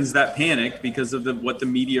Americans that panicked because of what the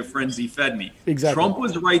media frenzy fed me. Exactly. Trump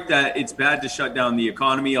was right that it's bad to shut down the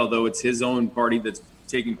economy, although it's his own party that's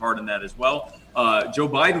taking part in that as well. Joe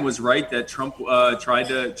Biden was right that Trump tried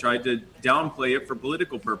to downplay it for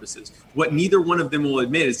political purposes. What neither one of them will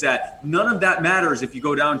admit is that none of that matters if you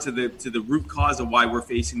go down to the root cause of why we're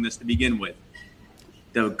facing this to begin with.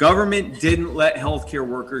 The government didn't let healthcare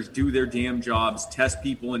workers do their damn jobs, test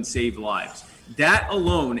people, and save lives. That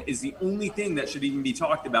alone is the only thing that should even be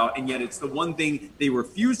talked about, and yet it's the one thing they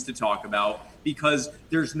refuse to talk about because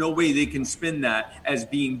there's no way they can spin that as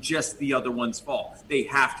being just the other one's fault. They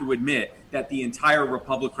have to admit that the entire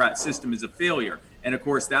Republican system is a failure. And of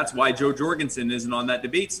course, that's why Jo Jorgensen isn't on that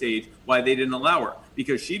debate stage, why they didn't allow her,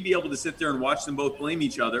 because she'd be able to sit there and watch them both blame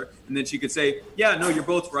each other. And then she could say, yeah, no, you're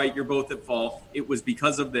both right. You're both at fault. It was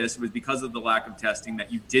because of this. It was because of the lack of testing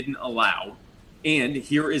that you didn't allow. And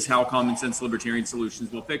here is how common sense libertarian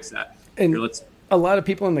solutions will fix that. And here, a lot of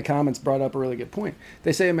people in the comments brought up a really good point.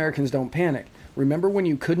 They say Americans don't panic. Remember when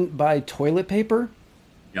you couldn't buy toilet paper?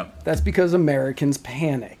 Yep. That's because Americans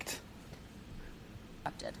panicked.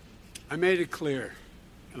 I made it clear,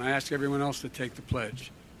 and I ask everyone else to take the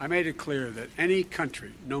pledge. I made it clear that any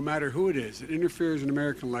country, no matter who it is, that interferes in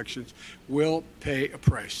American elections will pay a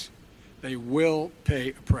price. They will pay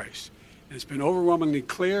a price. And it's been overwhelmingly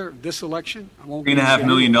clear this election. I won't $3.5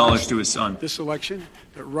 million to his son. This election,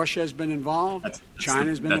 that Russia has been involved, that's China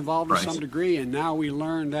has been involved price. to some degree, and now we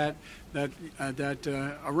learn that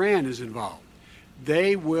Iran is involved.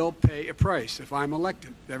 They will pay a price if I'm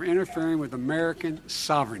elected. They're interfering with American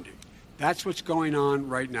sovereignty. That's what's going on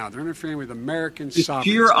right now. They're interfering with American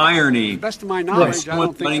sovereignty. Pure irony. To the best of my knowledge, I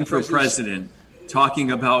don't think running for president,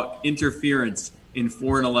 talking about interference in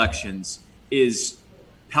foreign elections is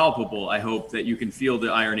palpable. I hope that you can feel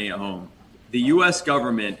the irony at home. The U.S.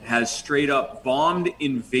 government has straight up bombed,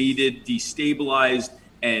 invaded, destabilized,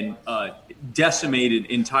 and decimated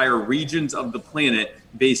entire regions of the planet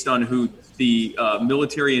based on who the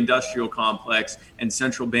military-industrial complex and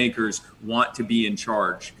central bankers want to be in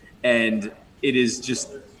charge. And it is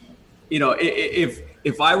just,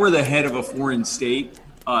 if I were the head of a foreign state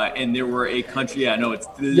and there were a country, it's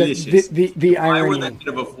delicious. The irony. If I were the head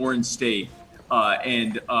of a foreign state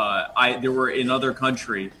and there were another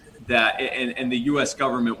country that, and the U.S.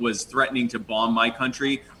 government was threatening to bomb my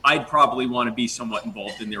country, I'd probably want to be somewhat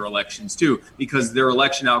involved in their elections too, because their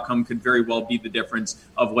election outcome could very well be the difference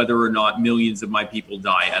of whether or not millions of my people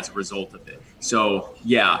die as a result of it. So,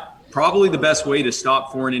 yeah. Probably the best way to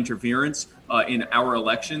stop foreign interference in our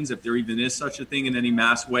elections, if there even is such a thing in any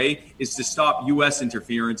mass way, is to stop U.S.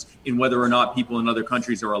 interference in whether or not people in other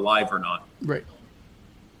countries are alive or not. Right.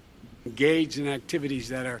 Engaged in activities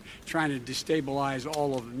that are trying to destabilize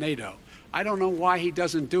all of NATO. I don't know why he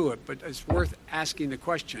doesn't do it, but it's worth asking the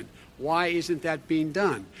question. Why isn't that being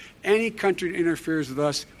done? Any country that interferes with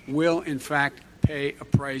us will, in fact, pay a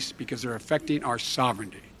price because they're affecting our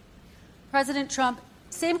sovereignty. President Trump,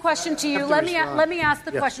 same question to you. Let me ask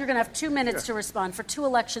the question. You're going to have 2 minutes to respond. For 2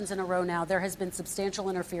 elections in a row now, there has been substantial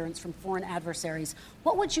interference from foreign adversaries.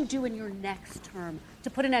 What would you do in your next term to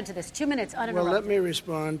put an end to this? 2 minutes uninterrupted. Well, let me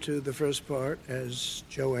respond to the first part as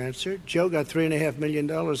Joe answered. Joe got $3.5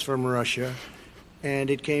 million from Russia, and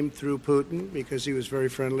it came through Putin because he was very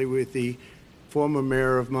friendly with the former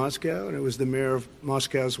mayor of Moscow, and it was the mayor of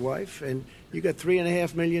Moscow's wife. And you got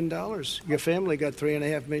 $3.5 million. Your family got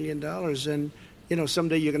 $3.5 million, and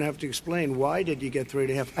someday you're going to have to explain why did you get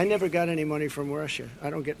 3.5. I never got any money from Russia. I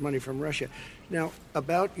don't get money from Russia. Now,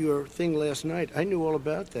 about your thing last night, I knew all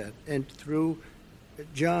about that. And through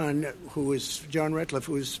John Ratcliffe,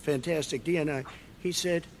 who is fantastic, DNI, he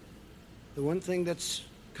said the one thing that's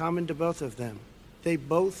common to both of them, they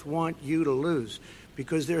both want you to lose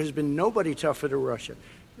because there has been nobody tougher to Russia.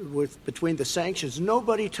 Between the sanctions,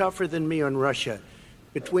 nobody tougher than me on Russia.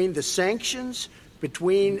 Between the sanctions,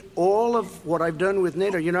 between all of what I've done with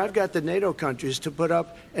NATO, I've got the NATO countries to put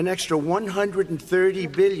up an extra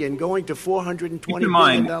 $130 billion, going to $420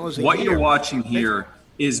 billion a year. What you're watching here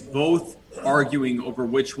is both arguing over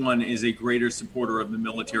which one is a greater supporter of the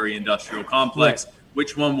military-industrial complex,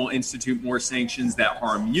 which one will institute more sanctions that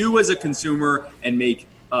harm you as a consumer and make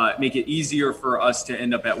it easier for us to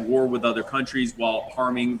end up at war with other countries while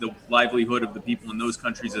harming the livelihood of the people in those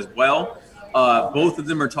countries as well. Both of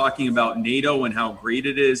them are talking about NATO and how great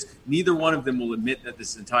it is. Neither one of them will admit that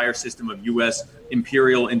this entire system of U.S.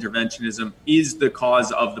 imperial interventionism is the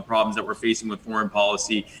cause of the problems that we're facing with foreign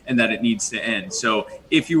policy and that it needs to end. So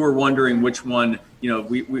if you were wondering which one,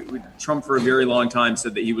 Trump for a very long time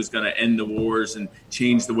said that he was going to end the wars and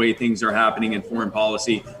change the way things are happening in foreign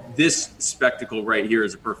policy. This spectacle right here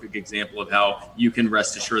is a perfect example of how you can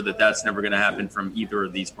rest assured that that's never going to happen from either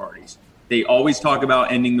of these parties. They always talk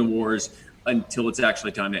about ending the wars until it's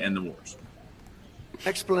actually time to end the wars.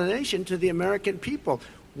 explanation to the American people.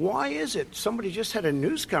 Why is it? Somebody just had a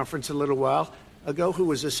news conference a little while ago who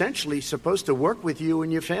was essentially supposed to work with you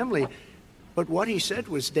and your family, but what he said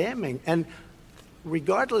was damning. And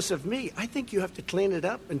regardless of me, I think you have to clean it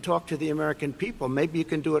up and talk to the American people. Maybe you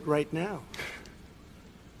can do it right now.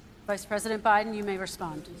 Vice President Biden, you may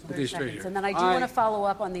respond. And then I do I- want to follow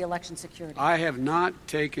up on the election security. I have not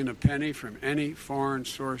taken a penny from any foreign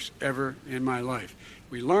source ever in my life.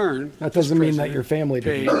 We learned That doesn't this mean that your family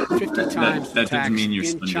paid did. 50 times the that doesn't tax mean you're in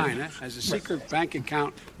spending. China, has a secret bank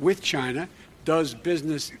account with China, does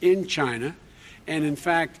business in China, and in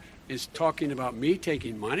fact is talking about me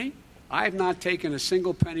taking money. I have not taken a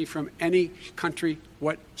single penny from any country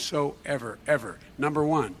whatsoever, ever. Number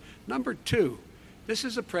one. Number two, this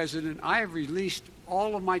is a president. I have released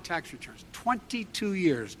all of my tax returns. 22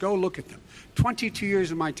 years. Go look at them. 22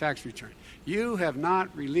 years of my tax return. You have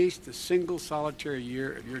not released a single solitary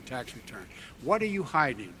year of your tax return. What are you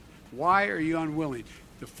hiding? Why are you unwilling?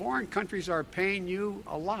 The foreign countries are paying you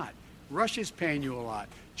a lot. Russia's paying you a lot.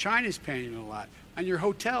 China's paying you a lot. And your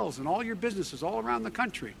hotels and all your businesses all around the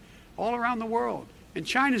country, all around the world. And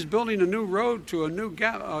China's building a new road to a new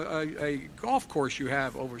a golf course you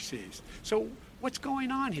have overseas. So what's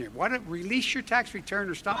going on here? Why don't release your tax return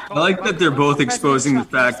or stop talking I like about that they're it? both exposing the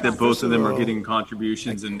Trump, fact that both of them are getting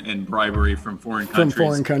contributions and bribery from foreign countries.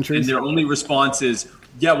 foreign countries. And their only response is,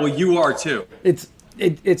 yeah, well, you are too. It's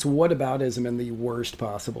whataboutism in the worst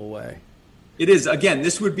possible way. It is. Again,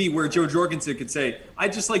 this would be where Joe Jorgensen could say,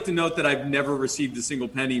 I'd just like to note that I've never received a single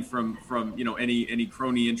penny from any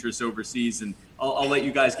crony interests overseas, and I'll let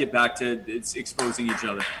you guys get back to exposing each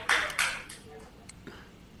other.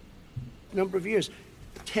 Number of years,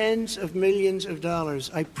 tens of millions of dollars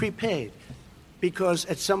I prepaid because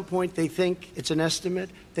at some point they think it's an estimate.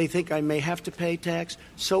 They think I may have to pay tax.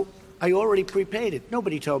 So I already prepaid it.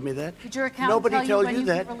 Nobody told me that. Did your accountant Nobody tell you told when you you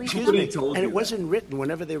that. could release Excuse it? me. Nobody told And you it wasn't written.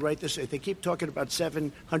 Whenever they write this, they keep talking about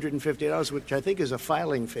 $750, which I think is a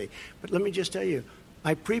filing fee. But let me just tell you,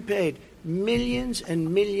 I prepaid millions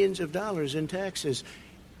and millions of dollars in taxes.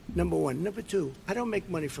 Number one. Number two, I don't make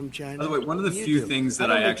money from China. By the way, one of the You few do. things that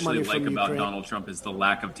don't I make actually money like from about Ukraine. Donald Trump is the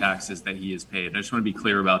lack of taxes that he has paid. I just want to be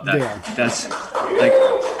clear about that. Yeah. That's like,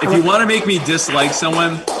 if you want to make me dislike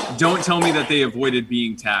someone, don't tell me that they avoided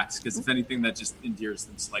being taxed, because if anything, that just endears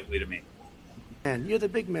them slightly to me. Man, you're the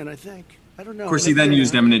big man, I think. I don't know. Of course, he then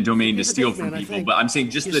used eminent domain to You're the steal big from man, I people, think. but I'm saying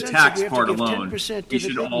just You the said tax we have to part give alone, 10% to we the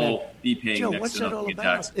should big all man. be paying Joe, next what's to that nothing all in about?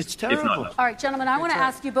 taxes. It's if not terrible. less. All right, gentlemen, I want to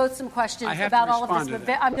ask you both some questions I have to about all of respond this. to But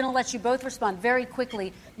that. I'm going to let you both respond very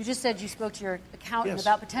quickly. You just said you spoke to your accountant Yes.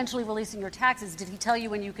 about potentially releasing your taxes. Did he tell you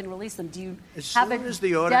when you can release them? Do you As have soon a as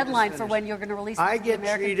the audit is deadline for finished. when you're going to release them I to the get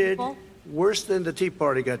American treated people? worse than the Tea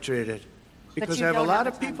Party got treated. Because you I have a don't lot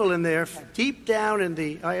have of a time. people in there, deep down in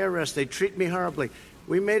the IRS, they treat me horribly.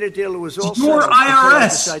 We made a deal. It was all Your settled until I IRS.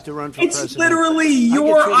 decide to run for It's president. literally I get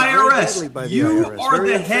your treated very badly IRS. by the You IRS, are very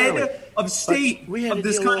the unfairly. head of state But we had of a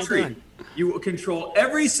this deal all country. done. You control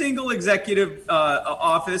every single executive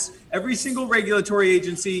office, every single regulatory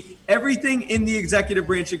agency, everything in the executive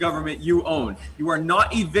branch of government you own. You are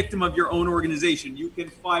not a victim of your own organization. You can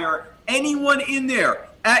fire anyone in there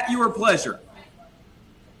at your pleasure.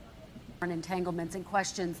 Entanglements and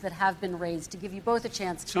questions that have been raised to give you both a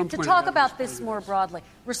chance Some to point talk about about this this more broadly.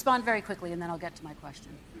 Respond very quickly, and then I'll get to my question.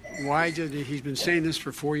 Why did he's been saying this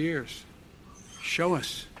for 4 years? Show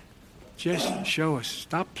us. Just show us.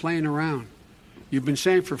 Stop playing around. You've been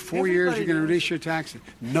saying for 4 years Everybody you're going to knows. release your taxes.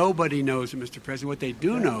 Nobody knows it, Mr. President. What they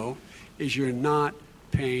do know is you're not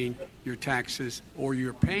paying your taxes, or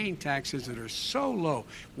you're paying taxes that are so low.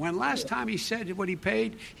 When last time he said what he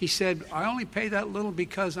paid, he said, I only pay that little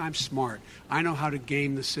because I'm smart. I know how to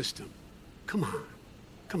game the system. Come on.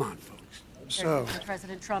 Come on, folks. So,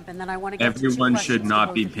 President Trump, and then I want to get to two Everyone should questions not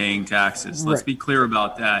to be both of you. paying taxes. Let's Right. be clear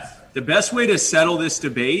about that. The best way to settle this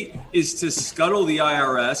debate is to scuttle the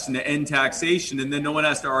IRS and to end taxation, and then no one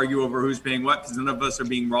has to argue over who's paying what, because none of us are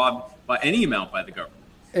being robbed by any amount by the government.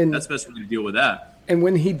 And That's the best way to deal with that. And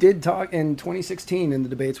when he did talk in 2016 in the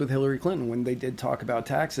debates with Hillary Clinton, when they did talk about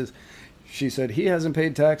taxes, she said he hasn't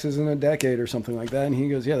paid taxes in a decade or something like that. And he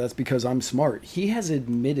goes, yeah, that's because I'm smart. He has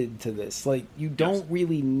admitted to this. Like, you don't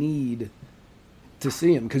really need to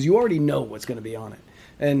see him because you already know what's going to be on it.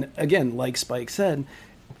 And again, like Spike said,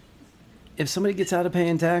 if somebody gets out of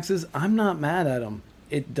paying taxes, I'm not mad at them.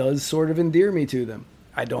 It does sort of endear me to them.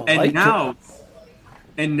 I don't And like now,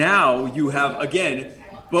 and now you have, again,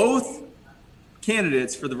 both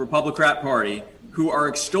candidates for the Republican Party who are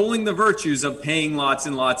extolling the virtues of paying lots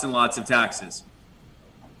and lots and lots of taxes.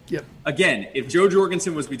 Yep. Again, if Joe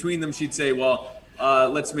Jorgensen was between them, she'd say, well,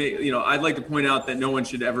 let's make, I'd like to point out that no one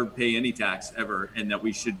should ever pay any tax ever, and that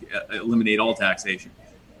we should eliminate all taxation.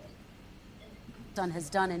 Has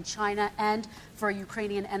done in China and for a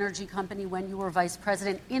Ukrainian energy company when you were vice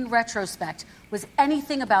president. In retrospect, was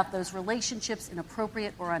anything about those relationships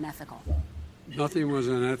inappropriate or unethical? Nothing was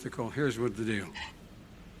unethical. Here's what the deal.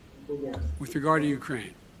 With regard to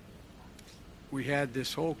Ukraine, we had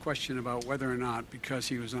this whole question about whether or not, because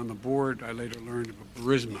he was on the board, I later learned of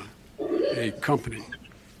Burisma, a company,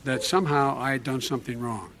 that somehow I had done something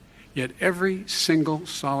wrong. Yet every single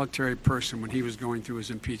solitary person, when he was going through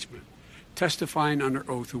his impeachment, testifying under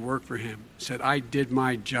oath who worked for him, said, I did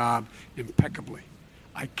my job impeccably.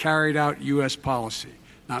 I carried out U.S. policy.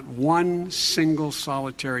 Not one single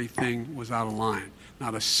solitary thing was out of line.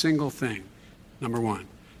 Not a single thing, number one.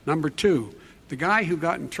 Number two, the guy who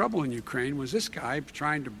got in trouble in Ukraine was this guy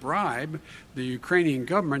trying to bribe the Ukrainian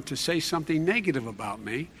government to say something negative about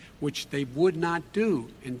me, which they would not do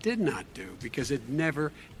and did not do because it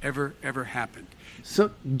never, ever, ever happened.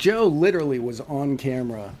 So Joe literally was on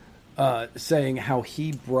camera saying how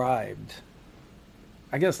he bribed.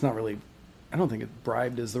 I guess not really. I don't think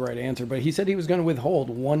bribed is the right answer, but he said he was going to withhold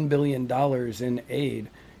 $1 billion in aid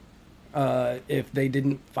if they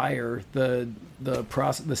didn't fire the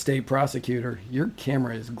state prosecutor. Your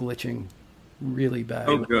camera is glitching really bad.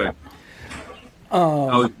 Oh, good.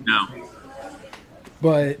 No.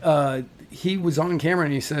 But he was on camera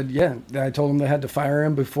and he said, yeah, I told him they had to fire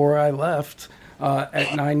him before I left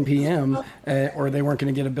at 9 p.m. Or they weren't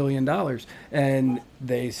going to get $1 billion. And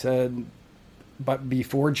they said, but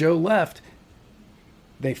before Joe left,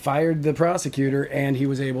 they fired the prosecutor and he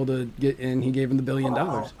was able to get in. He gave him the $1 billion.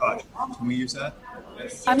 Can we use that?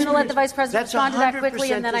 I'm going to let the vice president That's respond to that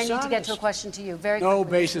quickly, and then I need to get dishonest. to a question to you. Very No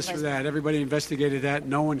quickly, basis for that. Everybody investigated that.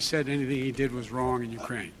 No one said anything he did was wrong in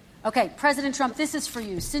Ukraine. Okay, President Trump, this is for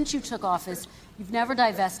you. Since you took office, you've never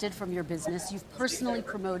divested from your business. You've personally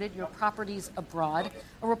promoted your properties abroad.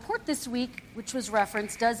 A report this week, which was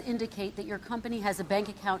referenced, does indicate that your company has a bank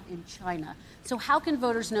account in China. So how can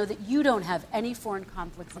voters know that you don't have any foreign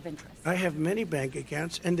conflicts of interest? I have many bank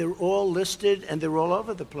accounts, and they're all listed, and they're all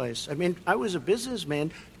over the place. I mean, I was a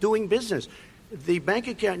businessman doing business. The bank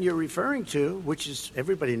account you're referring to, which is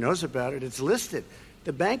everybody knows about it, it's listed.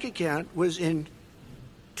 The bank account was in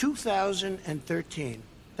 2013.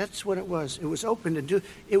 That's what it was. It was opened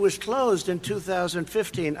it was closed in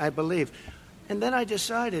 2015, I believe. And then I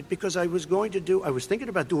decided, because I was thinking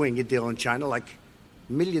about doing a deal in China like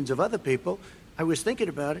millions of other people. I was thinking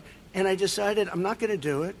about it, and I decided I'm not going to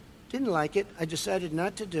do it. Didn't like it. I decided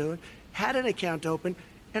not to do it. Had an account open,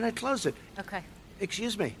 and I closed it. Okay.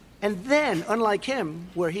 Excuse me. And then, unlike him,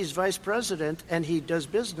 where he's vice president and he does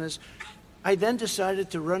business, I then decided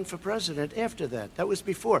to run for president after that. That was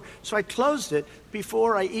before. So I closed it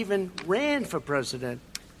before I even ran for president,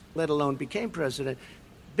 let alone became president.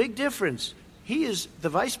 Big difference. He is the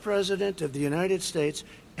vice president of the United States,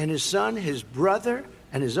 and his son, his brother,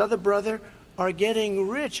 and his other brother are getting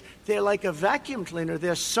rich. They're like a vacuum cleaner.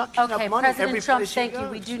 They're sucking up money President every Trump, place thank he you.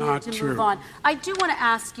 goes. We do Not need to true. move on. I do want to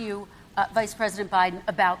ask you, Vice President Biden,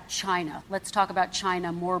 about China. Let's talk about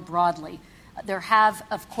China more broadly.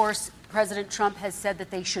 Of course, President Trump has said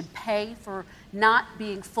that they should pay for not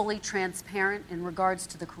being fully transparent in regards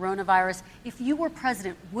to the coronavirus. If you were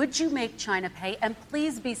president, would you make China pay? And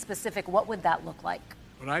please be specific. What would that look like?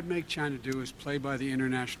 What I'd make China do is play by the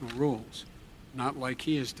international rules, not like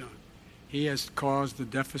he has done. He has caused the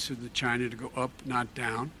deficit of China to go up, not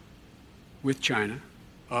down, with China,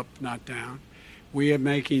 up, not down. We are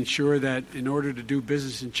making sure that in order to do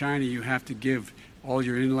business in China, you have to give all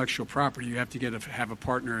your intellectual property. You have to have a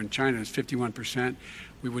partner in China. It's 51%.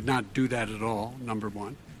 We would not do that at all, number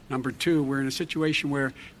one. Number two, we're in a situation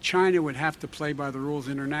where China would have to play by the rules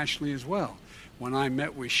internationally as well. When I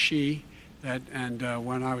met with Xi,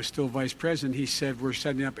 when I was still vice president, he said we're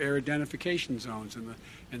setting up air identification zones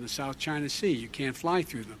in the South China Sea. You can't fly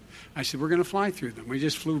through them. I said we're going to fly through them. We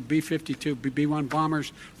just flew B-52, B-1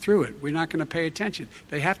 bombers through it. We're not going to pay attention.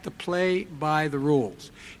 They have to play by the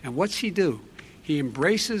rules. And what's he do? He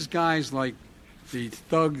embraces guys like the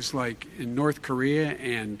thugs like in North Korea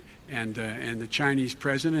and the Chinese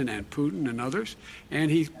president and Putin and others, and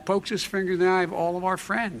he pokes his finger in the eye of all of our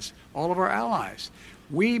friends, all of our allies.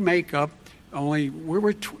 We make up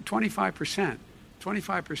we're 25%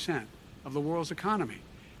 of the world's economy.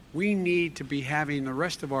 We need to be having the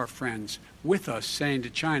rest of our friends with us saying to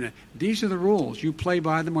China, these are the rules. You play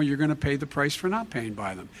by them or you're going to pay the price for not paying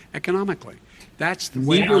by them economically. That's the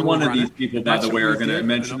way Neither one of these people, by the way, are going to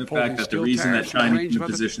mention the fact that the reason that China's in the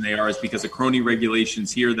position they are is because of crony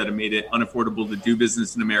regulations here that have made it unaffordable to do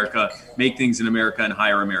business in America, make things in America, and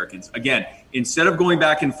hire Americans. Again, instead of going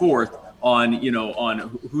back and forth on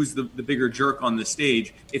who's the bigger jerk on the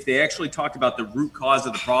stage, if they actually talked about the root cause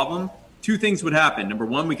of the problem, two things would happen. Number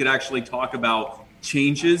one, we could actually talk about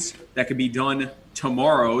changes that could be done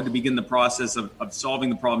tomorrow to begin the process of solving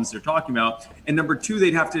the problems they're talking about. And number two,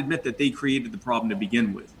 they'd have to admit that they created the problem to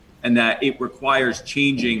begin with, and that it requires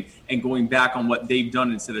changing and going back on what they've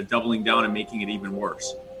done instead of doubling down and making it even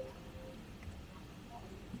worse.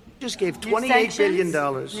 Just gave $28 billion.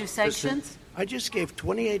 New sanctions? I just gave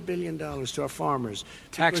 $28 billion to our farmers.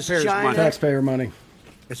 Taxpayers' China, money. Taxpayer money.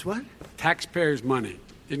 It's what? Taxpayers' money.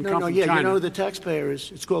 Didn't come No, from yeah, China. you know who the taxpayer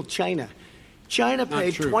is? It's called China. China Not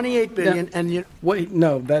paid true. $28 billion, Yeah. and Wait,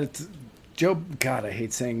 no, that's Joe. God, I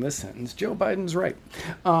hate saying this sentence. Joe Biden's right,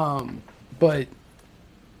 but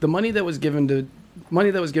the money that was given to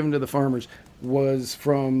the farmers was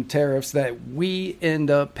from tariffs that we end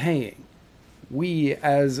up paying. We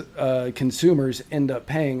as consumers end up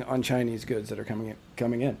paying on Chinese goods that are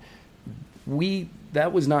coming in.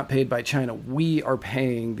 That was not paid by China. We are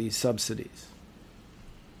paying these subsidies.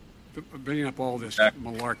 Bringing up all this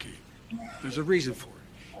malarkey. There's a reason for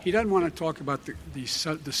it. He doesn't want to talk about the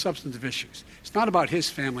substantive issues. It's not about his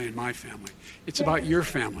family and my family. It's about your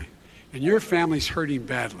family. And your family's hurting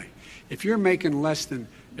badly. If you're making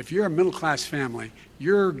if you're a middle-class family,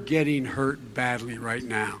 you're getting hurt badly right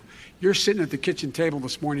now. You're sitting at the kitchen table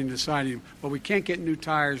this morning deciding, well, we can't get new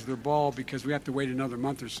tires, they're bald because we have to wait another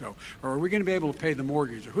month or so. Or are we going to be able to pay the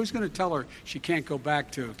mortgage? Or who's going to tell her she can't go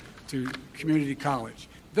back to community college?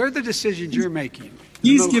 They're the decisions you're making.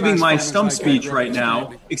 He's giving my stump speech right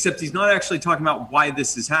now, except he's not actually talking about why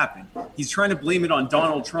this has happened. He's trying to blame it on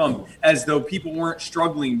Donald Trump as though people weren't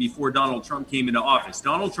struggling before Donald Trump came into office.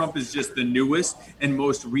 Donald Trump is just the newest and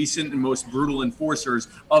most recent and most brutal enforcers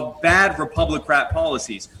of bad Republican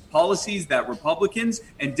policies that Republicans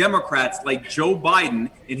and Democrats like Joe Biden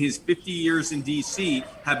in his 50 years in D.C.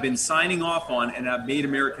 have been signing off on and have made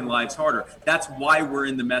American lives harder. That's why we're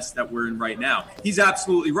in the mess that we're in right now. He's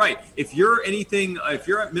absolutely right. If you're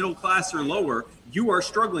at middle class or lower, you are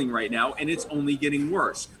struggling right now, and it's only getting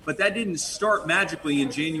worse. But that didn't start magically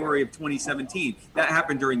in January of 2017. That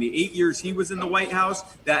happened during the 8 years he was in the White House.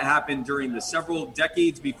 That happened during the several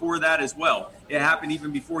decades before that as well. It happened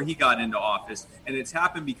even before he got into office. And it's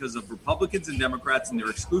happened because of Republicans and Democrats and their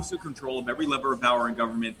exclusive control of every lever of power in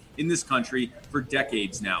government in this country for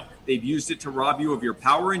decades now. They've used it to rob you of your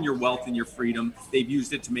power and your wealth and your freedom. They've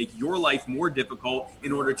used it to make your life more difficult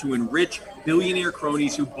in order to enrich billionaire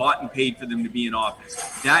cronies who bought and paid for them to be in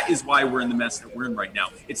office. That is why we're in the mess that we're in right now.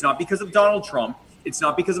 It's not because of Donald Trump. It's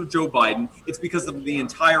not because of Joe Biden. It's because of the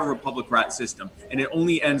entire Republican system. And it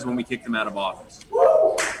only ends when we kick them out of office.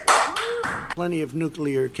 plenty of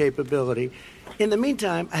nuclear capability. In the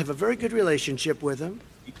meantime, I have a very good relationship with him.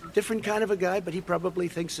 Different kind of a guy, but he probably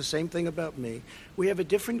thinks the same thing about me. We have a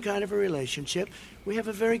different kind of a relationship. We have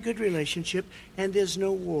a very good relationship, and there's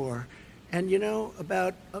no war. And, you know,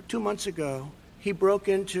 about 2 months ago, he broke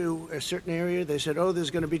into a certain area. They said, oh, there's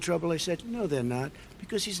going to be trouble. I said, no, they're not,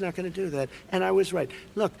 because he's not going to do that. And I was right.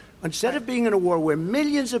 Look, instead of being in a war where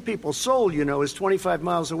millions of people, Seoul, you know, is 25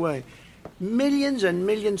 miles away, millions and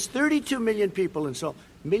millions, 32 million people in Seoul,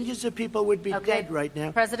 millions of people would be dead right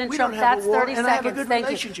now. President we Trump, don't have that's a war, 30 and seconds. I have a good Thank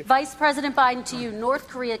relationship. you. Vice President Biden, to you. North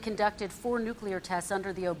Korea conducted 4 nuclear tests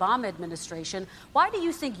under the Obama administration. Why do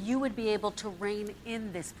you think you would be able to rein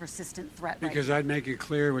in this persistent threat? Because I'd make it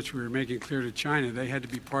clear, which we were making clear to China, they had to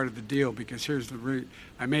be part of the deal. Because here's the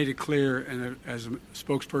I made it clear, and as a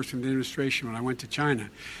spokesperson of the administration when I went to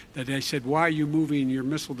China, that they said, why are you moving your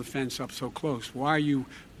missile defense up so close? Why are you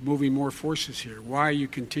moving more forces here? Why are you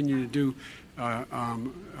continuing to do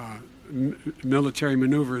military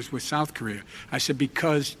maneuvers with South Korea? I said,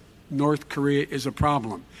 because North Korea is a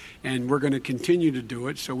problem, and we're going to continue to do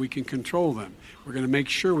it so we can control them. We're going to make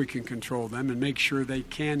sure we can control them and make sure they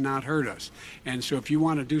cannot hurt us. And so if you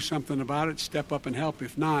want to do something about it, step up and help.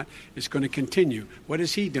 If not, it's going to continue. What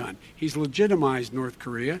has he done? He's legitimized North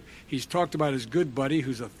Korea. He's talked about his good buddy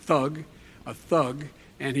who's a thug,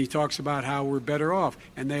 and he talks about how we're better off,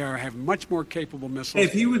 and they have much more capable missiles.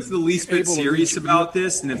 If he was the least bit serious about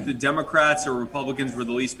this, and if the Democrats or Republicans were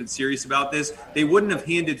the least bit serious about this, they wouldn't have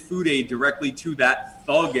handed food aid directly to that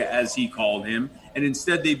thug, as he called him, and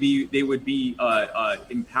instead they would be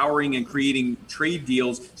empowering and creating trade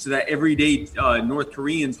deals so that everyday North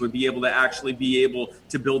Koreans would be able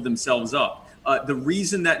to build themselves up. The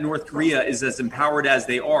reason that North Korea is as empowered as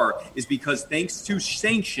they are is because thanks to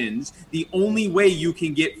sanctions, the only way you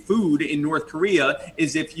can get food in North Korea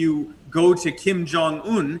is if you go to Kim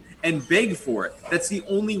Jong-un and beg for it. That's the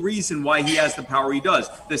only reason why he has the power he does.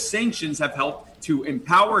 The sanctions have helped to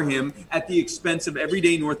empower him at the expense of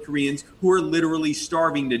everyday North Koreans who are literally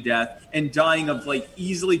starving to death and dying of like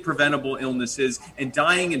easily preventable illnesses and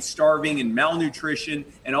dying and starving and malnutrition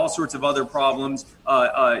and all sorts of other problems.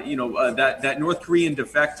 That North Korean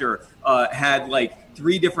defector had like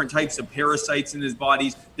 3 different types of parasites in his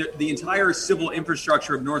bodies. The entire civil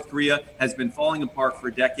infrastructure of North Korea has been falling apart for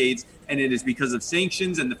decades, and it is because of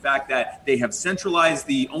sanctions and the fact that they have centralized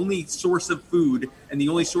the only source of food and the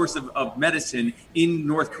only source of medicine in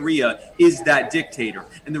North Korea is that dictator.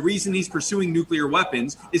 And the reason he's pursuing nuclear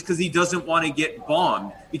weapons is because he doesn't want to get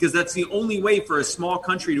bombed, because that's the only way for a small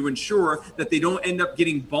country to ensure that they don't end up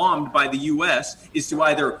getting bombed by the U.S. is to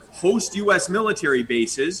either host U.S. military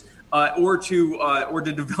bases or to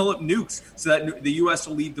develop nukes so that the U.S.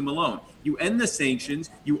 will leave them alone. You end the sanctions,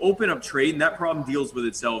 you open up trade, and that problem deals with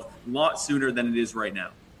itself a lot sooner than it is right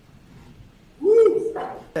now.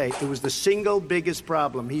 It was the single biggest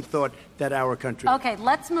problem he thought that our country. Okay,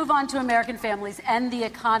 let's move on to American families and the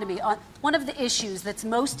economy. One of the issues that's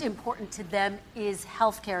most important to them is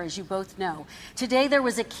health care, as you both know. Today, there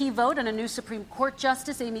was a key vote on a new Supreme Court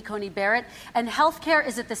Justice, Amy Coney Barrett, and health care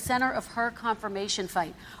is at the center of her confirmation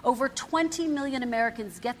fight. Over 20 million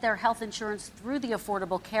Americans get their health insurance through the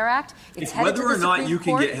Affordable Care Act. It's whether or not you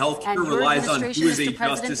can get health care relies on who is a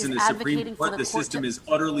justice in the Supreme Court. The system is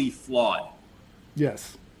utterly flawed.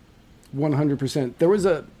 Yes, 100%. There was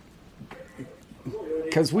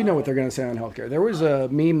because we know what they're going to say on healthcare. There was a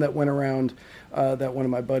meme that went around that one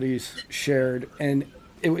of my buddies shared, and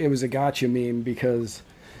it was a gotcha meme because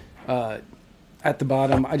at the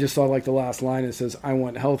bottom, I just saw like the last line. It says, "I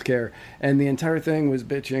want healthcare," and the entire thing was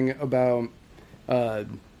bitching about I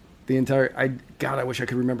wish I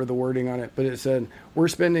could remember the wording on it, but it said, we're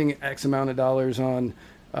spending X amount of dollars on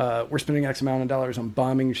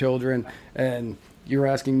bombing children, and you're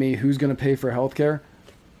asking me who's going to pay for healthcare?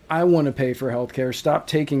 I want to pay for healthcare. Stop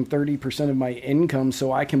taking 30% of my income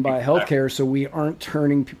so I can buy healthcare so we aren't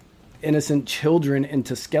turning innocent children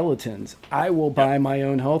into skeletons. I will buy my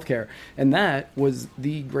own healthcare. And that was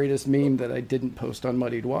the greatest meme that I didn't post on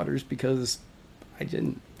Muddied Waters because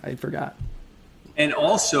I forgot. And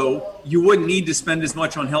also, you wouldn't need to spend as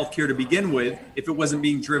much on healthcare to begin with if it wasn't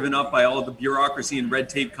being driven up by all of the bureaucracy and red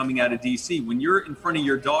tape coming out of DC. When you're in front of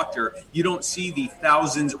your doctor, you don't see the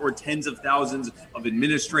thousands or tens of thousands of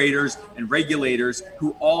administrators and regulators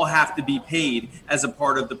who all have to be paid as a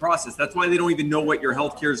part of the process. That's why they don't even know what your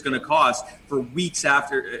healthcare is going to cost for weeks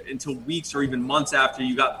until weeks or even months after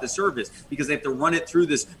you got the service, because they have to run it through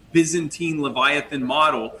this Byzantine Leviathan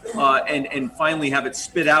model and finally have it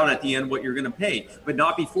spit out at the end what you're going to pay. But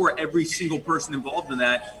not before every single person involved in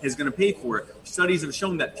that is going to pay for it. Studies have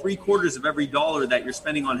shown that 3/4 of every dollar that you're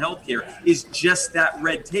spending on healthcare is just that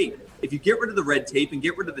red tape. If you get rid of the red tape and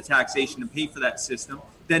get rid of the taxation and pay for that system,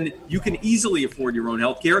 then you can easily afford your own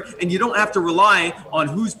healthcare, and you don't have to rely on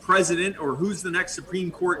who's president or who's the next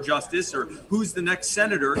Supreme Court justice or who's the next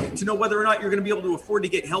senator to know whether or not you're going to be able to afford to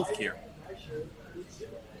get healthcare.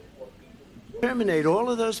 Terminate all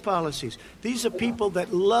of those policies. These are people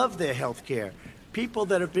that love their health care, people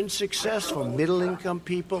that have been successful, middle-income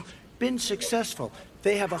people, been successful.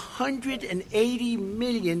 They have 180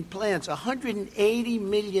 million plans, 180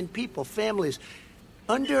 million people, families,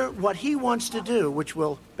 under what he wants to do, which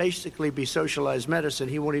will basically be socialized medicine.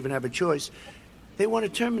 He won't even have a choice. They want to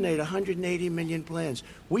terminate 180 million plans.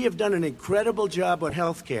 We have done an incredible job on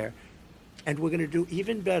health care, and we're going to do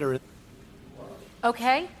even better.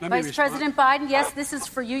 Okay, Vice President Biden, yes, this is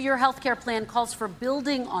for you. Your health care plan calls for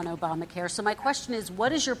building on Obamacare. So my question is,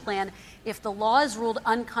 what is your plan if the law is ruled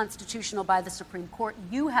unconstitutional by the Supreme Court?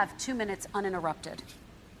 You have 2 minutes uninterrupted.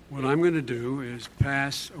 What I'm going to do is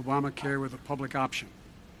pass Obamacare with a public option,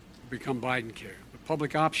 become Biden care. The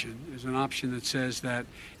public option is an option that says that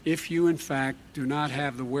if you, in fact, do not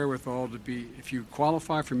have the wherewithal if you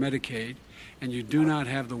qualify for Medicaid and you do not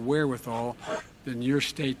have the wherewithal in your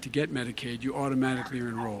state to get Medicaid, you automatically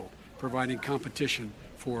enroll, providing competition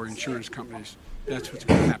for insurance companies. That's what's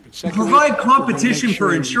going to happen. Secondly, provide competition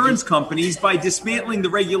for insurance companies by dismantling the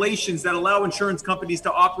regulations that allow insurance companies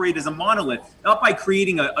to operate as a monolith, not by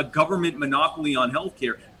creating a government monopoly on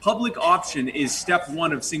healthcare. Public option is step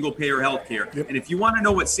one of single-payer healthcare. Yep. And if you want to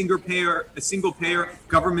know what single-payer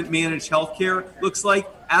government-managed healthcare looks like,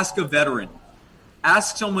 ask a veteran.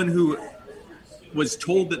 Ask someone who was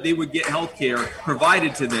told that they would get health care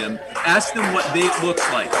provided to them. Ask them what they looks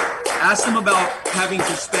like. Ask them about having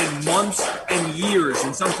to spend months and years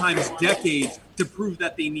and sometimes decades to prove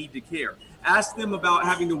that they need to care. Ask them about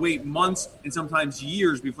having to wait months and sometimes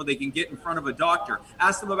years before they can get in front of a doctor.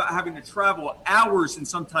 Ask them about having to travel hours and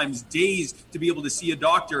sometimes days to be able to see a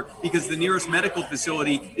doctor because the nearest medical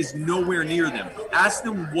facility is nowhere near them. Ask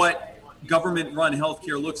them what government-run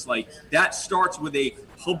healthcare looks like. That starts with a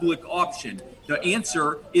public option. The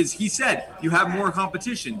answer is, he said, you have more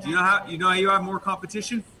competition. Do you know how you have more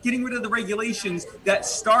competition? Getting rid of the regulations that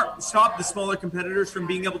stop the smaller competitors from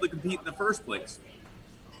being able to compete in the first place.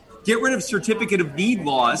 Get rid of certificate of need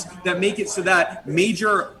laws that make it so that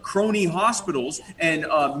major crony hospitals and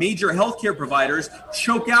major healthcare providers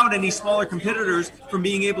choke out any smaller competitors from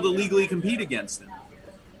being able to legally compete against them.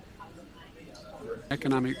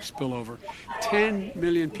 Economic spillover. 10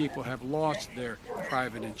 million people have lost their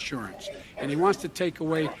private insurance. And he wants to take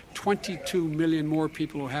away 22 million more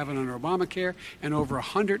people who have it under Obamacare and over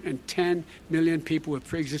 110 million people with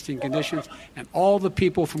pre-existing conditions. And all the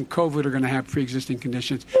people from COVID are going to have pre-existing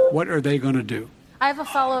conditions. What are they going to do? I have a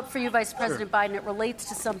follow-up for you, Vice President Biden. It relates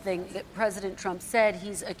to something that President Trump said.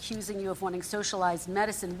 He's accusing you of wanting socialized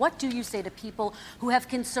medicine. What do you say to people who have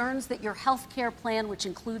concerns that your health care plan, which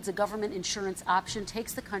includes a government insurance option,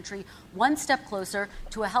 takes the country one step closer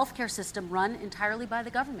to a health care system run entirely by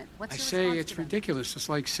the government? What's your response I say it's to them? ridiculous. It's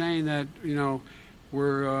like saying that,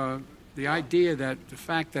 we're the idea that the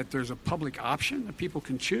fact that there's a public option that people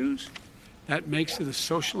can choose, that makes it a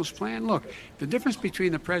socialist plan. Look, the difference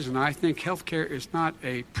between the president, I think health care is not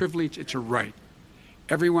a privilege, it's a right.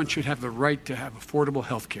 Everyone should have the right to have affordable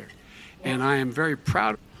health care. And I am very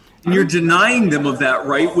proud. And you're denying them of that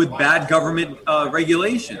right with bad government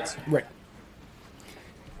regulations. Right.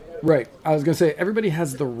 Right. I was going to say, everybody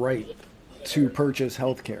has the right to purchase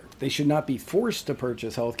health care. They should not be forced to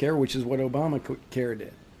purchase health care, which is what Obamacare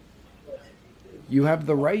did. You have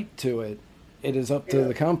the right to it. It is up to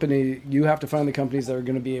the company. You have to find the companies that are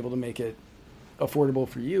going to be able to make it affordable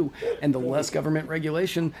for you. And the less government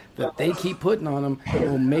regulation that they keep putting on them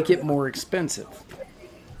will make it more expensive.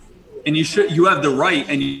 And you have the right,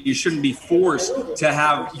 and you shouldn't be forced to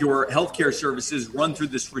have your healthcare services run through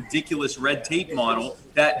this ridiculous red tape model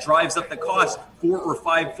that drives up the cost 4 or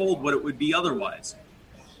 5-fold what it would be otherwise.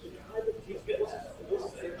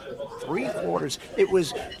 Three-quarters. It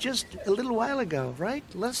was just a little while ago, right?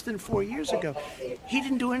 Less than 4 years ago. He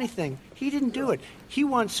didn't do anything. He didn't do it. He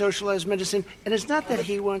wants socialized medicine, and it's not that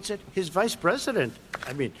he wants it. His vice president,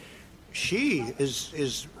 she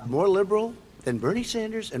is more liberal than Bernie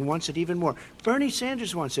Sanders and wants it even more. Bernie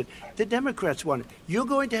Sanders wants it. The Democrats want it. You're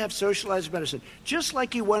going to have socialized medicine, just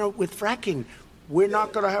like you want it with fracking. We're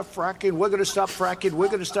not going to have fracking. We're going to stop fracking. We're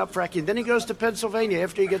going to stop fracking. Then he goes to Pennsylvania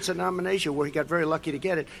after he gets a nomination, where he got very lucky to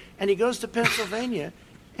get it. And he goes to Pennsylvania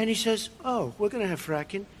and he says, oh, we're going to have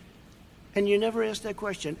fracking. And you never ask that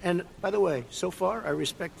question. And by the way, so far, I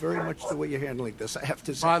respect very much the way you're handling this, I have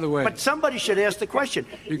to say. By the way, but somebody should ask the question.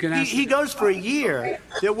 You can ask he goes for a year.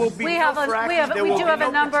 There will be We no have fracking.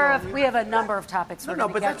 we have a number of topics we're No,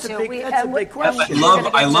 going but to get that's to. a big question.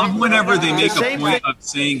 I love whenever they make a Same point thing. of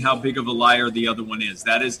saying how big of a liar the other one is.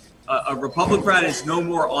 That is, a Republican is no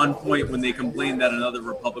more on point when they complain that another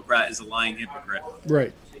Republican is a lying hypocrite.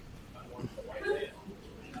 Right.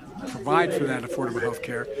 Provide for that affordable health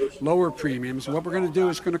care, lower premiums. What we're going to do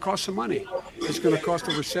is going to cost some money. It's going to cost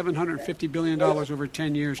over $750 billion over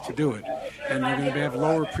 10 years to do it. And you're going to have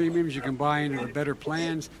lower premiums. You can buy into the better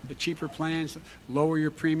plans, the cheaper plans, lower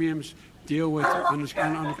your premiums, deal with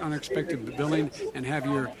unexpected billing, and have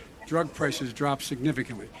your drug prices drop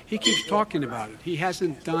significantly. He keeps talking about it. He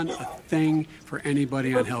hasn't done a thing for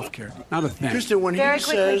anybody on health care. Not a thing. Kristen, when Very he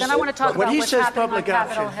quickly, says, then I want to talk when about he what's says happening public on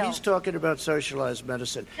Capitol option, Hill. he's talking about socialized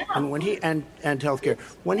medicine, and when he and healthcare.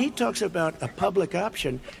 When he talks about a public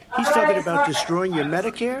option, he's talking about destroying your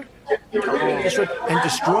Medicare and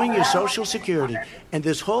destroying your Social Security, and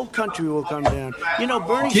this whole country will come down.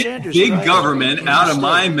 Bernie Sanders. Big tried government it. out of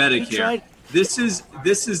my He Medicare. tried- This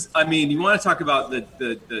is. I mean, you want to talk about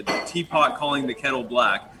the teapot calling the kettle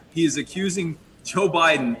black? He is accusing Joe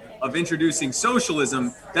Biden of introducing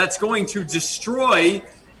socialism that's going to destroy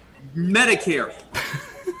Medicare.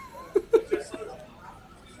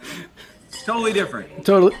 Totally different.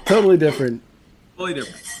 Totally different. Totally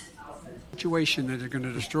different. Situation that they're going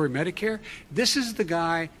to destroy Medicare. This is the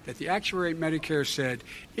guy that the actuary at Medicare said,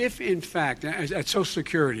 if in fact, at Social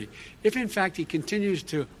Security, if in fact he continues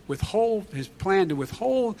to withhold his plan to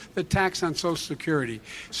withhold the tax on Social Security,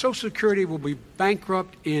 Social Security will be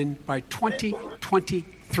bankrupt by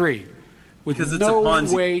 2023. With Because it's no a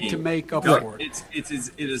Ponzi way scheme. to make up No, for it. It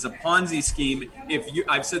is a Ponzi scheme.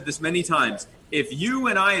 I've said this many times. If you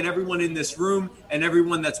and I and everyone in this room and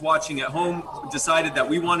everyone that's watching at home decided that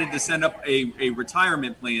we wanted to send up a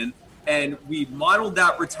retirement plan and we modeled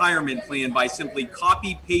that retirement plan by simply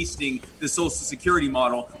copy pasting the Social Security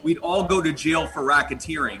model, we'd all go to jail for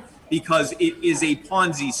racketeering, because it is a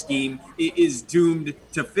Ponzi scheme. It is doomed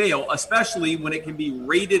to fail, especially when it can be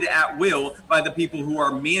raided at will by the people who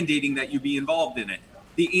are mandating that you be involved in it.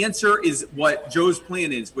 The answer is what Joe's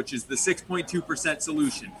plan is, which is the 6.2%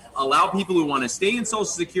 solution. Allow people who want to stay in Social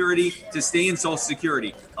Security to stay in Social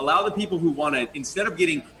Security. Allow the people who want to, instead of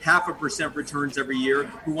getting 0.5% returns every year,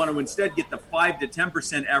 who want to instead get the 5 to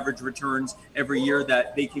 10% average returns every year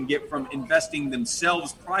that they can get from investing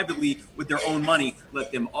themselves privately with their own money.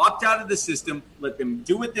 Let them opt out of the system, let them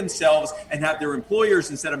do it themselves, and have their employers,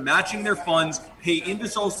 instead of matching their funds, pay into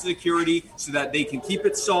Social Security so that they can keep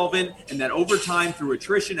it solvent, and that over time, through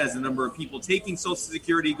attrition, as the number of people taking Social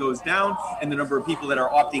Security goes down and the number of people that are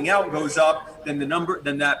opting out goes up, then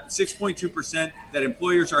that 6.2% that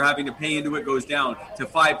employers are having to pay into it goes down to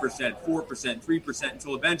 5%, 4%, 3%,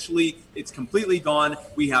 until eventually it's completely gone.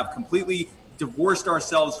 We have completely divorced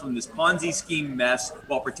ourselves from this Ponzi scheme mess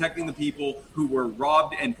while protecting the people who were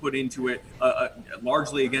robbed and put into it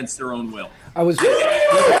largely against their own will. I was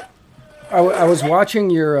watching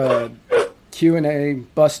your Q&A,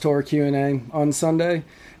 bus tour Q&A on Sunday,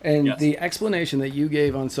 and Yes. the explanation that you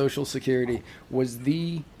gave on Social Security was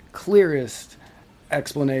the clearest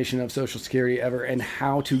explanation of Social Security ever and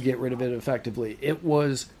how to get rid of it effectively. It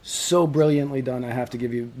was so brilliantly done. I have to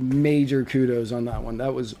give you major kudos on that one.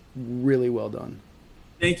 That was really well done.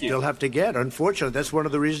 Thank you. They'll have to get. Unfortunately, that's one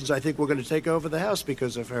of the reasons I think we're going to take over the House,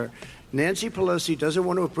 because of her. Nancy Pelosi doesn't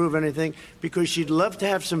want to approve anything because she'd love to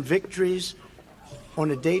have some victories on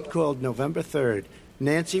a date called November 3rd.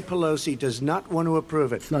 Nancy Pelosi does not want to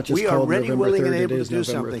approve it. not just we are called ready, November willing, 3rd, and it able to is do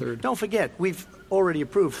November something. 3rd. Don't forget, we've already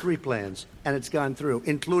approved 3 plans, and it's gone through,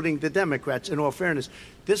 including the Democrats, in all fairness.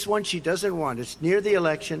 This one she doesn't want. It's near the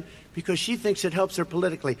election because she thinks it helps her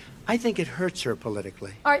politically. I think it hurts her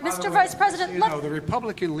politically. All right, Mr. Vice President, The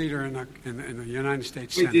Republican leader in the United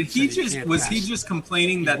States Wait, Senate did he said just can't was pass he it. just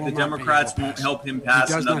complaining He that will the not be able to Democrats won't pass it. help him He pass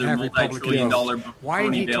does not another have multi-trillion dollar Why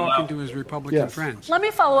isn't he bailout? talking to his Republican Yes. friends? let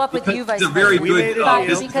me follow up with you, Vice It's a very President. good Biden,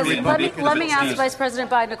 business Because plan. let me ask Vice President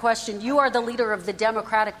Biden a question. You are the leader of the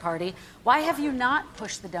Democratic Party. Why have you not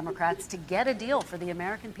pushed the Democrats to get a deal for the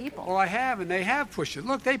American people? Well, I have, and they have pushed it.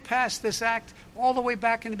 Look, they passed this act all the way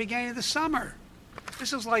back in the beginning of the summer.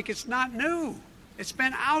 This is like it's not new. It's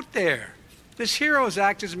been out there. This HEROES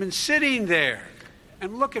Act has been sitting there.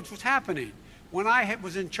 And look at what's happening. When I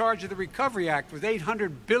was in charge of the Recovery Act with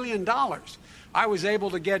 $800 billion, I was able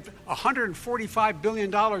to get $145 billion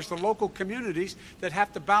to local communities that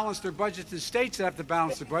have to balance their budgets, and states that have to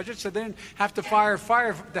balance their budgets, and then have to fire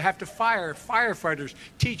firefighters,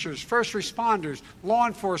 teachers, first responders, law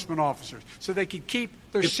enforcement officers, so they could keep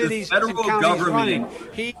their If the cities and federal counties government running.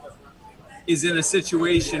 is in a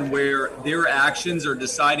situation where their actions are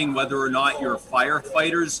deciding whether or not your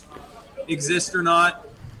firefighters exist or not,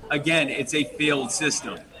 again, it's a failed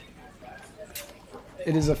system.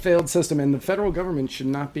 It is a failed system, and the federal government should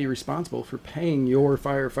not be responsible for paying your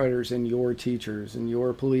firefighters and your teachers and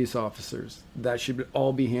your police officers. That should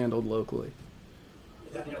all be handled locally.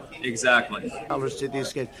 Exactly. Dollars to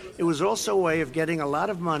these kids. It was also a way of getting a lot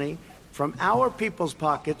of money from our people's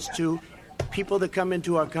pockets to people that come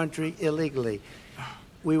into our country illegally.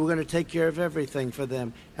 We were going to take care of everything for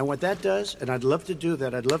them. And what that does, and I'd love to do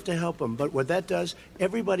that, I'd love to help them, but what that does,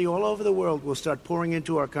 everybody all over the world will start pouring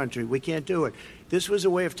into our country. We can't do it. This was a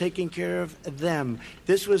way of taking care of them.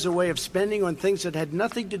 This was a way of spending on things that had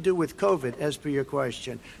nothing to do with COVID, as per your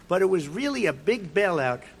question. But it was really a big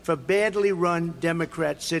bailout for badly run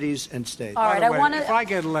Democrat cities and states. All right, By the I way, want if to. I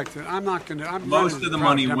get elected, I'm not going to. Most of the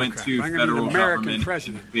money went to I'm gonna be federal an American government,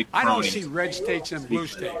 president. big I don't cronies. see red states and blue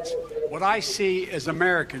states. What I see is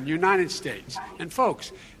American, United States. And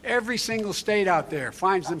folks, every single state out there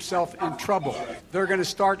finds themselves in trouble. They're going to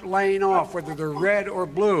start laying off, whether they're red or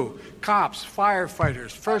blue, cops,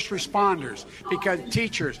 firefighters, first responders,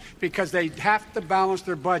 because they have to balance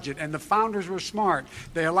their budget. And the founders were smart.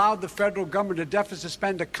 They allowed the federal government to deficit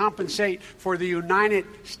spend to compensate for the United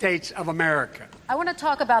States of America. I want to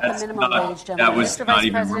talk about the minimum wage, gentlemen. That was Mr. not Vice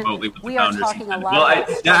even President, remotely what the we are founders talking a intended. lot Well,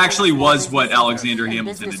 about that actually was what business Alexander and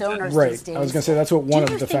Hamilton business intended. owners Right. these days. I was going to say that's what one Do of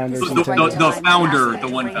you the think founders this is intended. right The time founder, to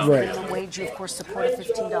the one raise founder. Right. minimum wage? You, of course, support a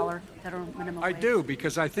 $15 federal minimum I wage. do,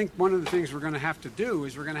 because I think one of the things we're going to have to do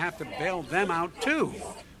is we're going to have to bail them out too.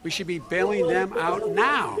 We should be bailing them out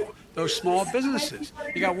now, those small businesses.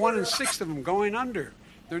 You got 1 in 6 of them going under.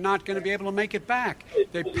 they're not going to be able to make it back.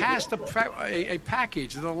 They passed a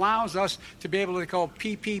package that allows us to be able to call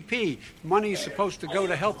PPP. Money is supposed to go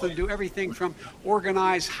to help them do everything from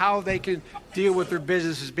organize how they can deal with their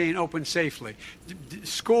businesses being open safely.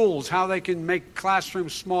 Schools, how they can make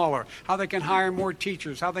classrooms smaller, how they can hire more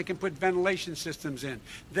teachers, how they can put ventilation systems in.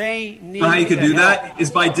 They need How you can do help. that is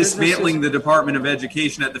by dismantling the Department of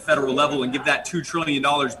Education at the federal level and give that $2 trillion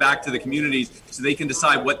back to the communities so they can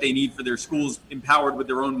decide what they need for their schools, empowered with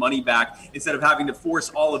their own money back, instead of having to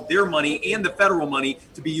force all of their money and the federal money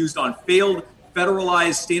to be used on failed,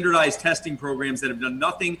 federalized, standardized testing programs that have done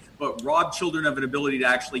nothing but rob children of an ability to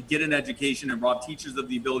actually get an education and rob teachers of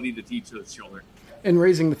the ability to teach those children. And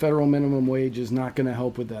raising the federal minimum wage is not going to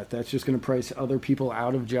help with that. That's just going to price other people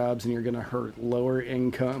out of jobs, and you're going to hurt lower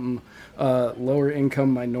income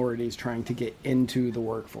minorities trying to get into the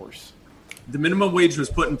workforce. The minimum wage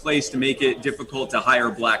was put in place to make it difficult to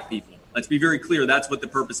hire black people. Let's be very clear. That's what the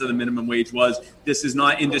purpose of the minimum wage was. This is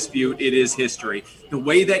not in dispute. It is history. The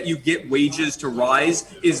way that you get wages to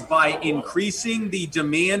rise is by increasing the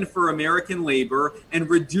demand for American labor and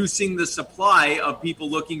reducing the supply of people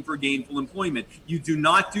looking for gainful employment. You do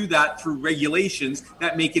not do that through regulations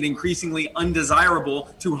that make it increasingly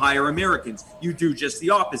undesirable to hire Americans. You do just the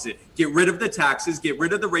opposite. Get rid of the taxes, get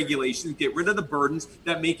rid of the regulations, get rid of the burdens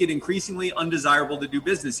that make it increasingly undesirable to do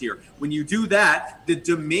business here. When you do that, the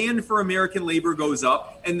demand for American labor goes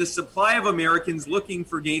up and the supply of Americans looking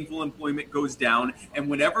for gainful employment goes down. And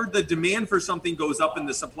whenever the demand for something goes up and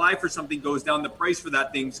the supply for something goes down, the price for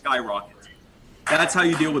that thing skyrockets. That's how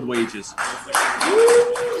you deal with wages.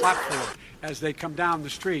 Clap for it as they come down the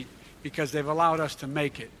street because they've allowed us to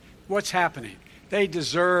make it. What's happening? They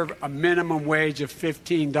deserve a minimum wage of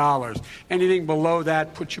 $15. Anything below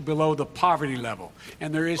that puts you below the poverty level.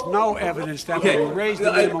 And there is no evidence that when we raise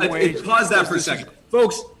the minimum wage... Pause that for a second.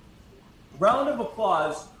 Folks, round of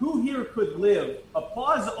applause. Who here could live,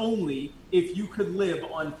 applause only, if you could live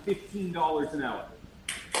on $15 an hour?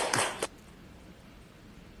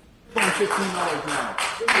 On $15 an hour.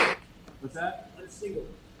 What's that? I'm single.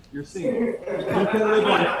 You're single. You can live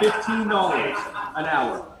on $15 an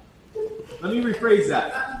hour. Let me rephrase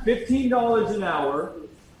that. $15 an hour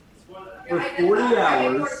for 40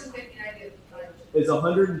 hours is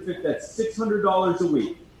 $150. That's $600 a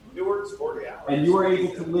week. It works 40 hours. And you are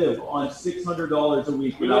able to live on $600 a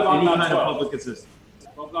week without any kind of public assistance.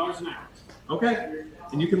 $12 an hour. Okay?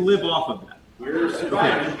 And you can live off of that.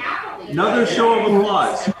 Okay. Another show of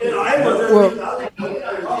applause. Well,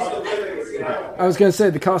 I was going to say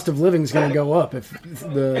the cost of living is going to go up if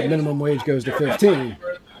the minimum wage goes to 15.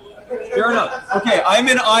 Fair enough. Okay, I'm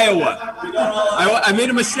in Iowa. I made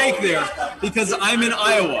a mistake there because I'm in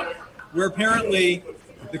Iowa, where apparently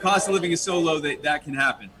the cost of living is so low that that can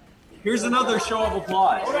happen. Here's another show of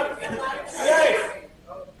applause.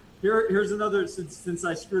 Here's another, since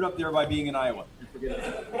I screwed up there by being in Iowa.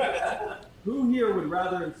 Who here would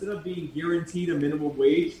rather, instead of being guaranteed a minimum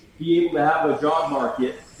wage, be able to have a job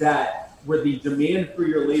market where the demand for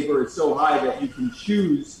your labor is so high that you can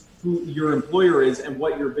choose who your employer is and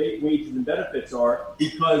what your wages and benefits are,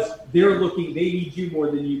 because they need you more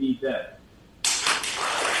than you need them?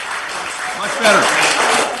 Much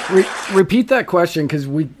better. Repeat that question, because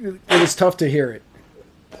it was tough to hear it.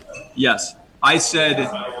 Yes. I said,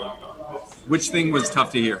 which thing was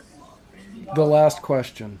tough to hear? The last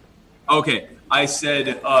question. Okay. I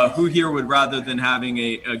said, who here would, rather than having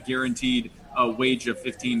a guaranteed wage of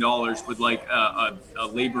 $15, would like a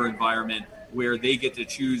labor environment where they get to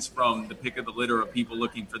choose from the pick of the litter of people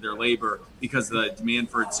looking for their labor because the demand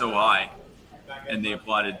for it's so high? And they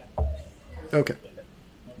applauded. Okay.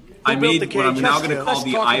 I made what I'm now going to call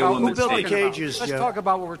the Iowa mistake. Let's talk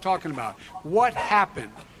about what we're talking about. What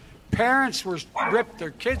happened? Parents were ripped,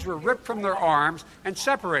 their kids were ripped from their arms and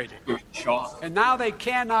separated. And now they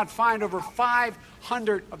cannot find over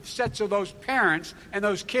 500 sets of those parents, and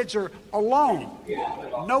those kids are alone.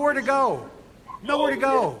 Nowhere to go. Nowhere to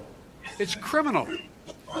go. It's criminal.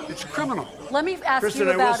 It's criminal. Let me ask Kristen,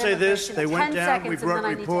 you about I will say this. They went 10 down. We seconds, brought and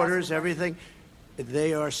then I need to reporters, ask- everything.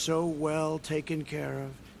 They are so well taken care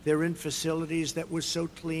of. They're in facilities that were so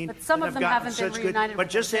clean. But some and of have them gotten haven't been such reunited But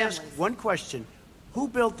with their just ask families. one question. Who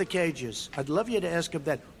built the cages? I'd love you to ask him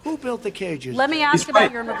that. Who built the cages? Let me ask He's about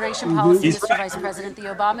right. your immigration policy, He's Mr. right. Vice President. The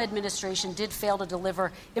Obama administration did fail to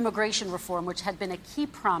deliver immigration reform, which had been a key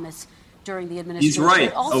promise during the administration. He's right.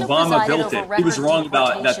 It also Obama presided built over it. He was record wrong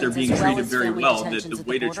about that they're deportations being as treated as very family well. detentions The at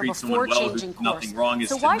way to border treat someone before well who's changing nothing course. wrong is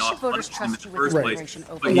So to why not should voters punish them in the trust you with first place. immigration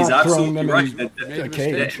But oversight? he's Not throwing absolutely them right. in that a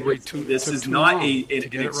cage. This is not an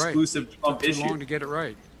exclusive Trump Too long issue. to get it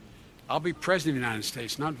right. I'll be president of the United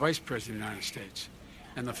States, not vice president of the United States.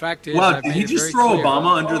 And the fact is, Wow, I've did made he it just very throw clear.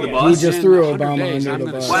 Obama under the He bus? just In threw 100 Obama days, under I'm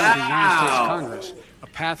the going to bus. send the United States Wow. Congress a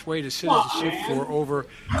pathway to citizenship for over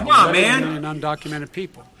Come on, 11 man. million undocumented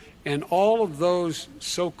people. And all of those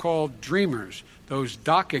so-called dreamers, those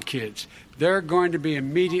DACA kids, they're going to be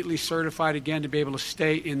immediately certified again to be able to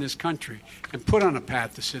stay in this country and put on a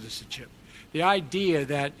path to citizenship. The idea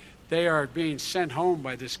that they are being sent home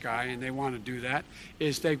by this guy and they want to do that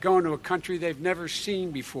is they're going to a country they've never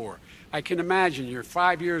seen before. I can imagine you're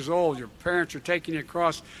 5 years old, your parents are taking you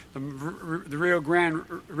across the Rio Grande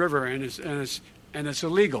River and it's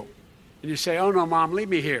illegal. And you say, oh no, Mom, leave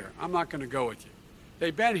me here. I'm not going to go with you.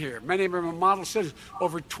 They've been here. Many of them are model citizens.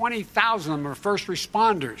 Over 20,000 of them are first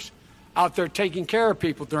responders out there taking care of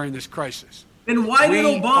people during this crisis. Then why did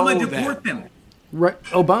We Obama owe deport them. them? Right.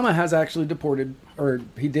 Obama has actually deported, or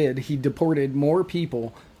he did. He deported more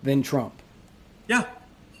people than Trump. Yeah.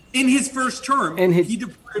 In his first term, And he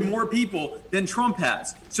deported more people than Trump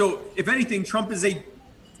has. So, if anything, Trump is a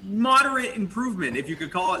moderate improvement, if you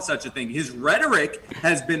could call it such a thing. His rhetoric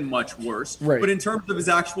has been much worse, Right. but in terms of his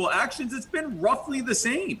actual actions, it's been roughly the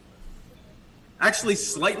same. Actually, it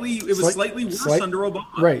was slightly worse under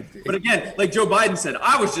Obama. Right. But again, like Joe Biden said,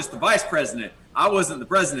 I was just the vice president. I wasn't the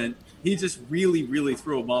president. He just really, really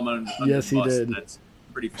threw Obama under Yes, the he bus. did. That's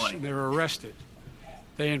pretty funny. They were arrested.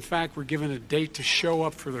 They, in fact, were given a date to show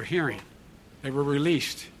up for their hearing. They were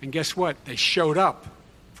released. And guess what? They showed up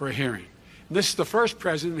for a hearing. And this is the first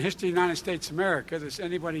president in the history of the United States of America that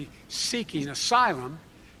anybody seeking asylum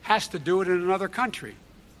has to do it in another country.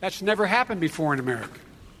 That's never happened before in America.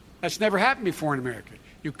 That's never happened before in America.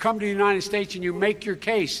 You come to the United States and you make your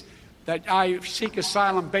case that I seek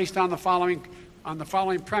asylum based on the following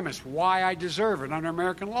premise, why I deserve it under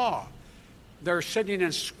American law. They're sitting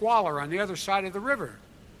in squalor on the other side of the river.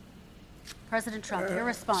 President Trump, your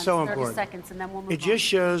response, so 30 important. seconds, and then we'll move It just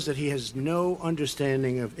shows that he has no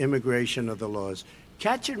understanding of immigration or the laws.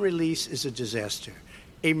 Catch and release is a disaster.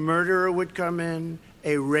 A murderer would come in,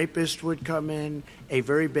 a rapist would come in, a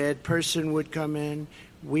very bad person would come in.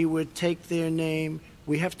 We would take their name.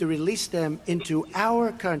 We have to release them into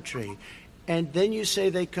our country. And then you say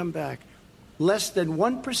they come back. Less than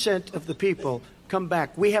 1% of the people come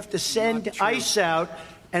back. We have to send ICE out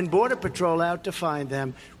and Border Patrol out to find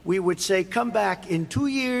them. We would say, come back in 2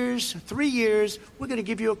 years, 3 years. We're going to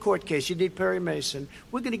give you a court case. You need Perry Mason.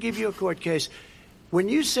 We're going to give you a court case. When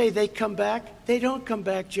you say they come back, they don't come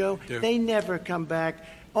back, Joe. Yeah. They never come back.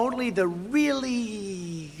 Only the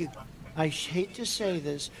really, I hate to say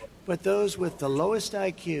this, but those with the lowest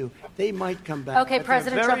IQ, they might come back. Okay, But they're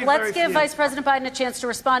President very, Trump, let's very give few. Vice President Biden a chance to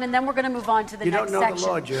respond, and then we're going to move on to the You next don't know section. the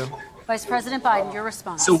law, Joe. Vice President Biden, your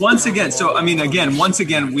response. So once again,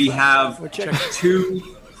 we have two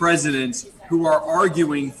presidents who are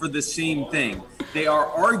arguing for the same thing. They are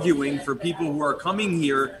arguing for people who are coming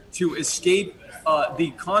here to escape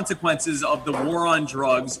the consequences of the war on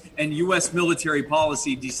drugs and U.S. military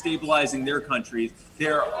policy destabilizing their countries.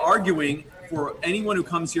 They're arguing for anyone who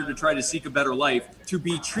comes here to try to seek a better life to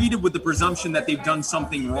be treated with the presumption that they've done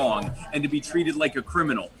something wrong and to be treated like a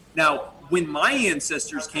criminal. Now, when my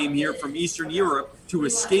ancestors came here from Eastern Europe to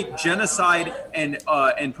escape genocide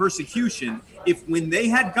and persecution, when they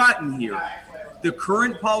had gotten here, the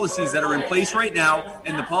current policies that are in place right now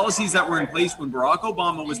and the policies that were in place when Barack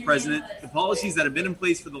Obama was president, the policies that have been in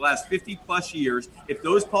place for the last 50 plus years, if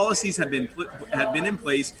those policies had been in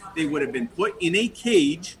place, they would have been put in a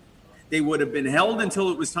cage. They would have been held until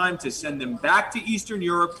it was time to send them back to Eastern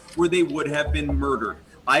Europe, where they would have been murdered.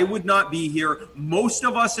 I would not be here. Most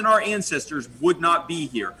of us and our ancestors would not be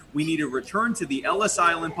here. We need to return to the Ellis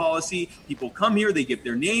Island policy. People come here, they give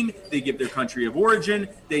their name, they give their country of origin,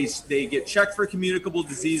 they get checked for communicable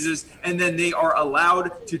diseases, and then they are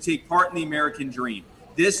allowed to take part in the American dream.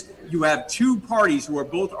 You have two parties who are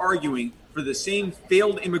both arguing for the same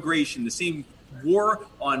failed immigration, the same war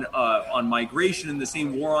on migration, and the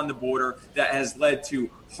same war on the border that has led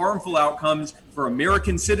to harmful outcomes for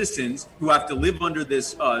American citizens who have to live under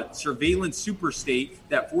this surveillance super state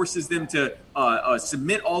that forces them to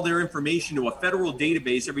submit all their information to a federal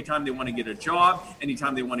database every time they want to get a job,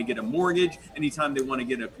 anytime they want to get a mortgage, anytime they want to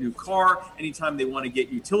get a new car, anytime they want to get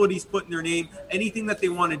utilities put in their name, anything that they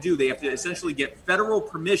want to do, they have to essentially get federal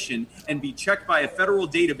permission and be checked by a federal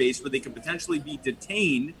database where they could potentially be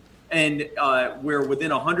detained. And we're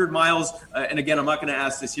within 100 miles, and again, I'm not going to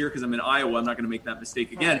ask this here because I'm in Iowa. I'm not going to make that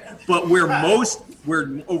mistake again. But where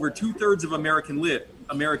over 2/3 of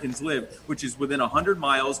Americans live, which is within 100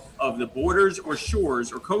 miles of the borders or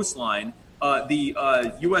shores or coastline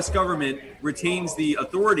the U.S. government retains the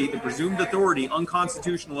authority, the presumed authority,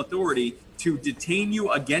 unconstitutional authority, to detain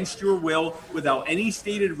you against your will without any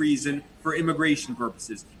stated reason for immigration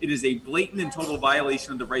purposes. It is a blatant and total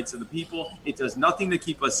violation of the rights of the people. It does nothing to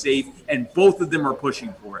keep us safe, and both of them are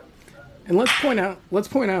pushing for it. And let's point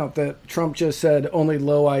out that Trump just said only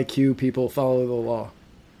low IQ people follow the law.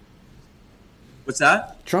 What's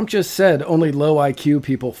that? Trump just said only low IQ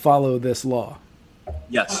people follow this law.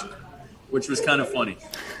 Yes, which was kind of funny.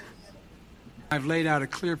 I've laid out a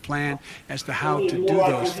clear plan as to how to do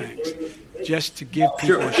those things, just to give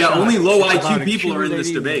people a shot. Yeah, only low It's IQ about people are in this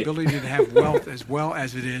accumulating debate. the ability to have wealth as well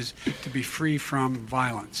as it is to be free from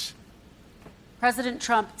violence. President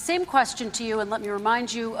Trump, same question to you, and let me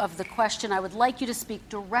remind you of the question. I would like you to speak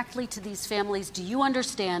directly to these families. Do you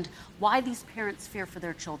understand why these parents fear for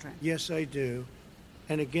their children? Yes, I do.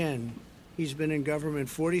 And again, he's been in government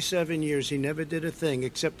 47 years. He never did a thing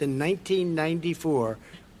except in 1994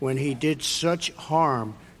 when he did such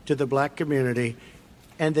harm to the black community.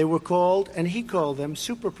 And they were called, and he called them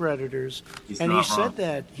super predators. And he said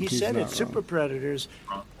that. He said it, super predators.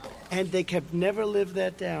 And they have never lived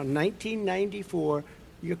that down. 1994,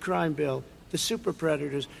 your crime bill, the super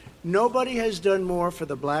predators. Nobody has done more for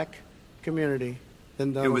the black community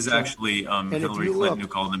than Donald It was Trump. actually And if Hillary you Clinton look, who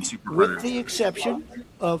called them super with predators. the exception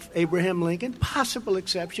of Abraham Lincoln, possible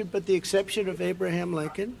exception, but the exception of Abraham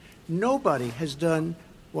Lincoln, nobody has done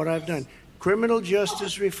what I've done. Criminal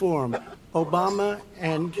justice reform. Obama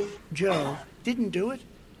and Joe didn't do it.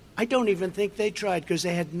 I don't even think they tried because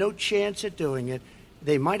they had no chance at doing it.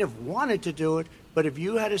 They might have wanted to do it, but if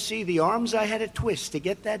you had to see the arms I had to twist to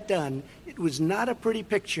get that done, it was not a pretty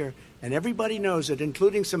picture, and everybody knows it,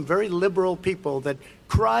 including some very liberal people that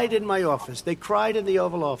cried in my office. They cried in the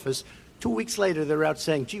Oval Office. 2 weeks later, they're out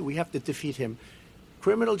saying, gee, we have to defeat him.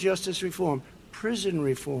 Criminal justice reform, prison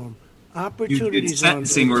reform, You opportunity did zones.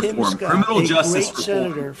 sentencing Tim reform. Scott, Criminal a justice great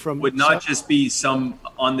senator reform from would not just be some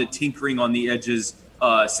on the tinkering on the edges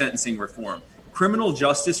sentencing reform. Criminal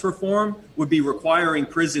justice reform would be requiring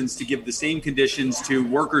prisons to give the same conditions to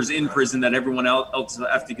workers in prison that everyone else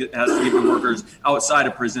has to give to workers outside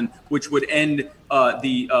of prison, which would end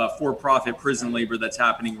the for-profit prison labor that's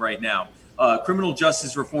happening right now. Criminal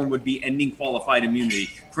justice reform would be ending qualified immunity.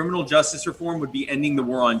 Criminal justice reform would be ending the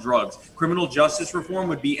war on drugs. Criminal justice reform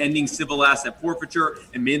would be ending civil asset forfeiture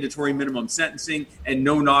and mandatory minimum sentencing and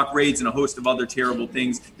no-knock raids and a host of other terrible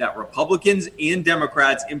things that Republicans and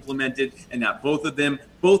Democrats implemented, and that both of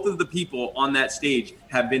the people on that stage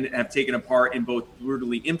have taken a part in both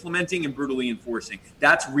brutally implementing and brutally enforcing.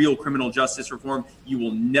 That's real criminal justice reform. You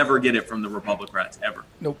will never get it from the Republicans, ever.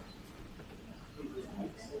 Nope.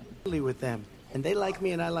 with them, and they like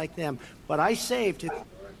me and I like them, but I saved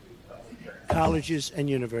colleges and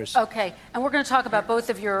universities. Okay, and we're going to talk about both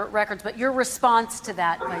of your records, but your response to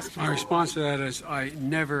that, Vice President. My response to that is I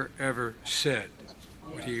never, ever said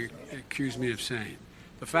what he accused me of saying.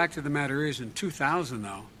 The fact of the matter is, in 2000,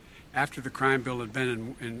 though, after the crime bill had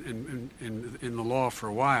been in the law for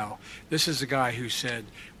a while, this is a guy who said,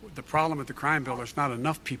 the problem with the crime bill, there's not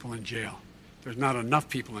enough people in jail. There's not enough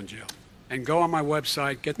people in jail. And go on my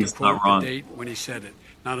website, get the quote, the date when he said it.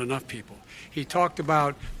 Not enough people. He talked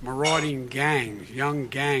about marauding gangs, young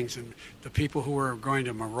gangs, and the people who are going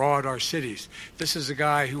to maraud our cities. This is a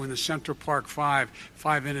guy who in the Central Park five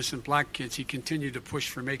innocent black kids, he continued to push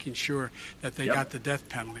for making sure that they got the death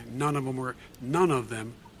penalty. None of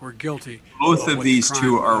them were guilty. Both of these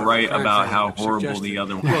two are right about how horrible the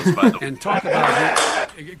other one was, by the way. And talk about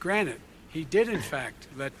it. Granted, he did in fact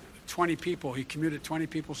let 20 people, he commuted 20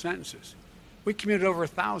 people sentences. We commuted over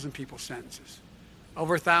 1,000 people sentences.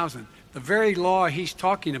 Over 1,000. The very law he's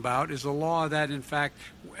talking about is a law that, in fact,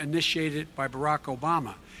 initiated by Barack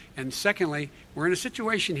Obama. And secondly, we're in a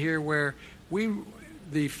situation here where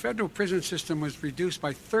the federal prison system was reduced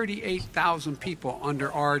by 38,000 people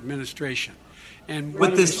under our administration.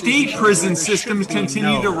 But the state prison systems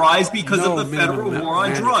continue to rise because of the federal war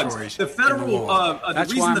on drugs. The federal, the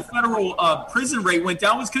reason the federal prison rate went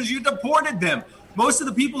down was because you deported them. Most of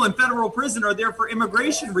the people in federal prison are there for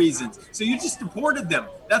immigration reasons. So you just deported them.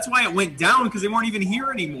 That's why it went down, because they weren't even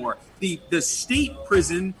here anymore. The state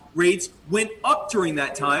prison rates went up during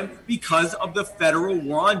that time because of the federal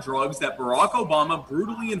war on drugs that Barack Obama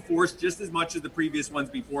brutally enforced just as much as the previous ones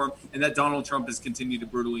before him, and that Donald Trump has continued to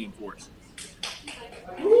brutally enforce.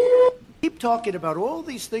 Keep talking about all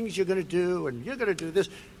these things you're going to do, and you're going to do this.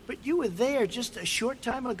 But you were there just a short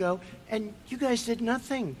time ago, and you guys did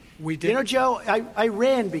nothing. We did. You know, Joe, I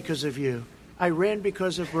ran because of you. I ran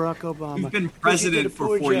because of Barack Obama. You've been president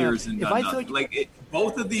for 4 years and done nothing.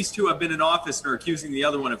 Both of these two have been in office and are accusing the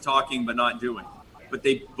other one of talking but not doing. But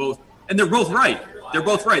they both And they're both right. They're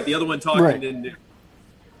both right. The other one talking Right. didn't do.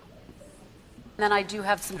 Then I do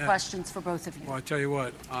have some questions for both of you. Well, I tell you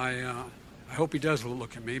what, I hope he does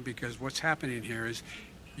look at me, because what's happening here is,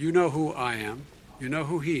 you know who I am, you know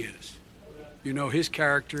who he is, you know his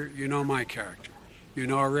character, you know my character, you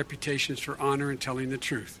know our reputations for honor and telling the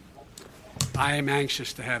truth. I am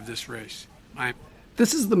anxious to have this race.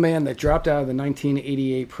 This is the man that dropped out of the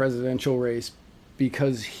 1988 presidential race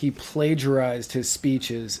because he plagiarized his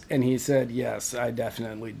speeches, and he said, yes, I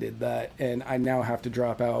definitely did that, and I now have to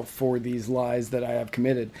drop out for these lies that I have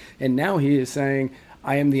committed. And now he is saying,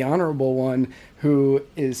 I am the honorable one who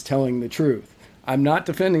is telling the truth. I'm not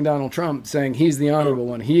defending Donald Trump, saying he's the honorable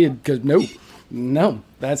one. Because no,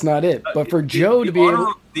 that's not it. But for Joe to be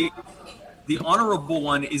able... The honorable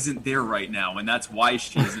one isn't there right now, and that's why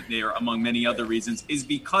she isn't there, among many other reasons, is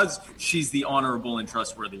because she's the honorable and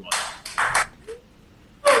trustworthy one.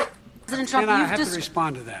 President Trump, And I have to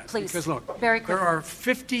respond to that. Please, Because look, very there quickly. are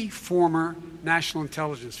 50 former national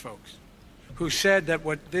intelligence folks who said that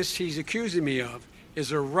what he's accusing me of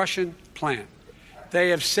is a Russian plan. They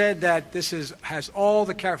have said that this has all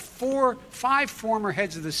the 5 former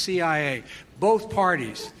heads of the CIA, both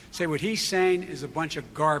parties, say what he's saying is a bunch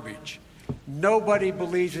of garbage. Nobody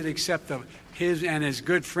believes it except his and his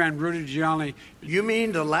good friend Rudy Giuliani. You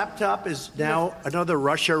mean the laptop is now another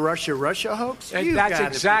Russia hoax? And You that's gotta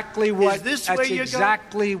exactly be- what. Is this that's where you're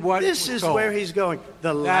exactly going? what. This was is told. where he's going.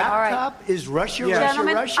 The That- laptop is Russia, Yeah.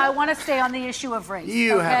 Gentlemen, Russia. I want to stay on the issue of race.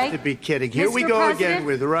 You okay? have to be kidding. Here we Mr. go President, again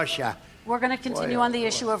with Russia. We're going to continue Boy, on the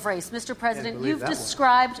issue of race. Mr. President, believe you've that one.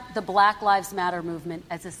 described the Black Lives Matter movement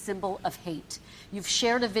as a symbol of hate. You've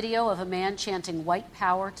shared a video of a man chanting white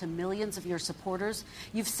power to millions of your supporters.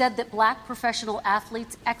 You've said that black professional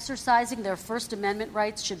athletes exercising their First Amendment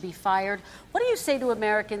rights should be fired. What do you say to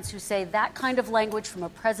Americans who say that kind of language from a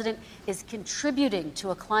president is contributing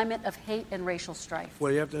to a climate of hate and racial strife?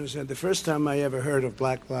 Well, you have to understand, the first time I ever heard of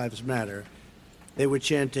Black Lives Matter, they were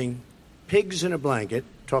chanting pigs in a blanket,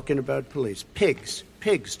 talking about police. Pigs,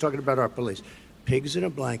 talking about our police. Pigs in a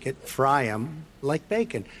blanket, fry them like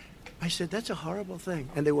bacon. I said, that's a horrible thing.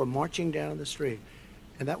 And they were marching down the street.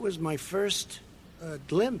 And that was my first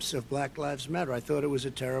glimpse of Black Lives Matter. I thought it was a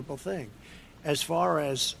terrible thing. As far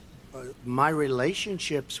as my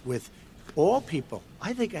relationships with all people,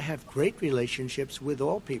 I think I have great relationships with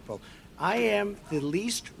all people. I am the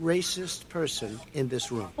least racist person in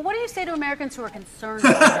this room. But what do you say to Americans who are concerned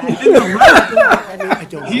about that? I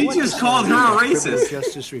don't He know what just to called say. her a Criminal racist.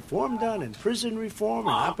 Justice reform done, and prison reform,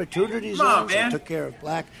 and opportunity Come on, zones. man. I took care of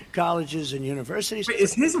black colleges and universities. Wait,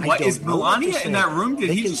 is his I wife- don't is know what to Melania in say. that room? Did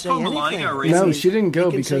They he can just say call Melania anything. a racist? No, she didn't go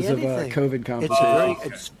They can say because of anything. COVID It's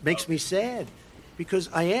complications. it makes me sad because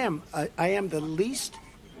I am the least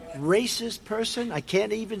racist person. I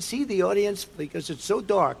can't even see the audience because it's so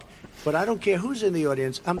dark. But I don't care who's in the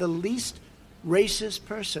audience. I'm the least racist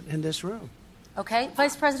person in this room. Okay,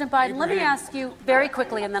 Vice President Biden, let me ask you very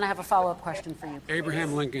quickly, and then I have a follow-up question for you.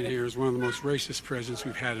 Abraham Lincoln here is one of the most racist presidents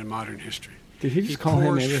we've had in modern history. Did he just call him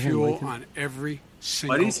pours Abraham fuel Lincoln? on every What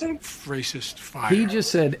single did he say? racist fire. He just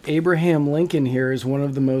said Abraham Lincoln here is one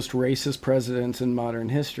of the most racist presidents in modern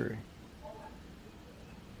history.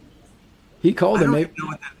 He called I him. don't even know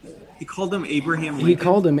what that. He called him Abraham Lincoln. He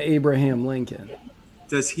called him Abraham Lincoln.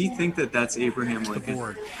 Does he think that that's Abraham Lincoln?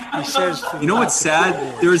 board. He says to You know what's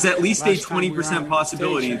sad? There is at least a Last time we were 20% on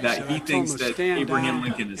possibility stage, that said, he I told thinks him to that stand Abraham down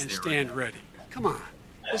Lincoln is and there. stand ready. Come on.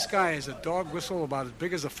 This guy is a dog whistle about as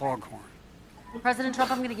big as a foghorn. President Trump,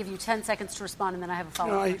 I'm going to give you 10 seconds to respond, and then I have a You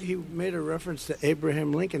follow-up. know, he made a reference to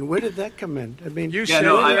Abraham Lincoln. Where did that come in? I mean, You Yeah, said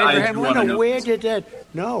no, I Abraham do no, wanna Lincoln. no, know. where did that?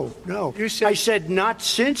 No. You said- I said not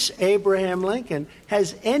since Abraham Lincoln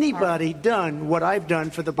has anybody done what I've done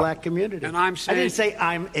for the black community. And I'm I saying- didn't say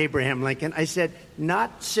I'm Abraham Lincoln. I said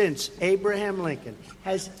not since Abraham Lincoln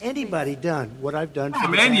has anybody done what I've done for the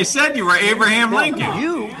Man, black you said you were Abraham No, Lincoln.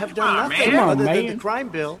 You have done Come on, nothing man. Come on, other than man. the crime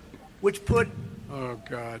bill, which put Oh,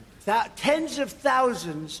 God. tens of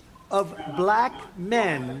thousands of black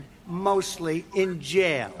men mostly in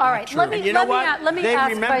jail. All right, let me- And you know let me what? a- let me they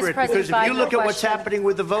ask remember Vice it President because if you Biden look a at what's question. happening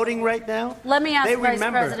with the voting right now, Let me ask they Vice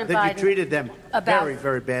remember President that Biden you treated them about- very,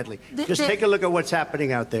 very badly. The- Just the- take a look at what's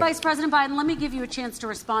happening out there. Vice President Biden, let me give you a chance to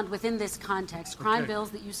respond within this context. Crime Okay.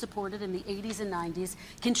 bills that you supported in the 80s and 90s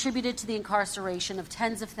contributed to the incarceration of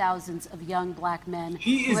tens of thousands of young black men.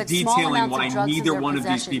 He who is had small detailing amounts why of drugs in neither their one of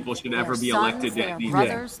these possession. people should Their ever be sons, elected Their to these-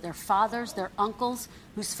 brothers, their fathers, their uncles,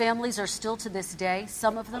 whose families are still to this day,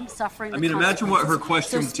 some of them suffering. I mean, imagine what her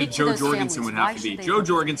question to Joe Jorgensen would have to be. Joe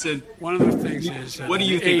Jorgensen, one of the things is, what do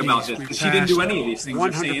you think about this? Because she didn't do any of these things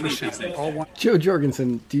or say any of these things. Joe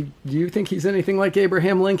Jorgensen, do you think he's anything like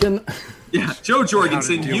Abraham Lincoln? Yeah, Joe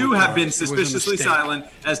Jorgensen, you have been suspiciously silent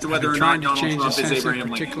as to whether or not Donald Trump is Abraham Lincoln.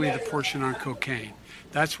 Particularly the portion on cocaine.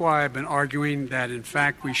 That's why I've been arguing that, in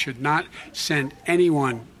fact, we should not send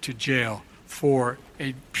anyone to jail for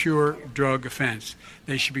a pure drug offense.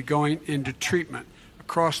 They should be going into treatment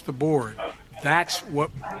across the board. That's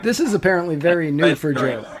what. This is apparently very new for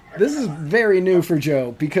Joe. This is very new for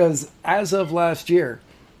Joe because as of last year,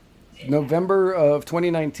 November of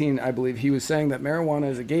 2019, I believe, he was saying that marijuana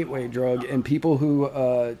is a gateway drug and people who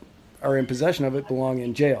are in possession of it belong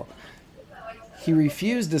in jail. He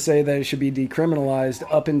refused to say that it should be decriminalized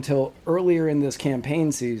up until earlier in this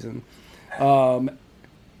campaign season.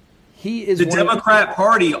 He is the Democrat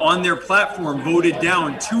Party on their platform voted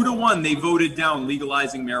down 2-1. They voted down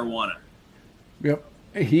legalizing marijuana. Yep.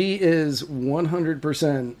 He is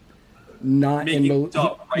 100% not making in. it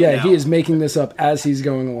up right yeah, now. he is making this up as he's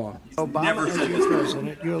going along. Obama, never as said your this.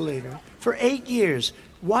 president, your leader, for 8 years.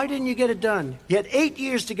 Why didn't you get it done? You had 8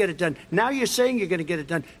 years to get it done. Now you're saying you're going to get it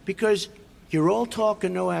done because you're all talk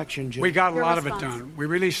and no action, Jim. We got a Your lot of it response. done. We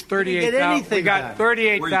released didn't get 38,000. anything We got done.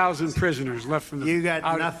 38,000 prisoners left from the. You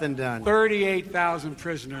got nothing done. 38,000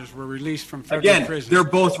 prisoners were released from federal Again, prisons. they're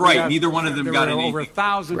both We right. Neither one of them there got were anything. over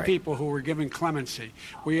 1,000 Right. people who were given clemency.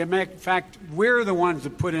 In fact, we're the ones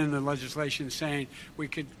that put in the legislation saying we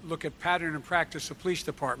could look at pattern and practice of police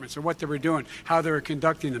departments and what they were doing, how they were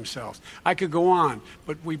conducting themselves. I could go on,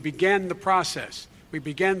 but we began the process.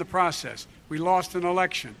 We lost an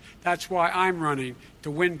election. That's why I'm running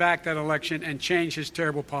to win back that election and change his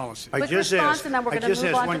terrible policy. I Quick just response, asked, and then we're I gonna just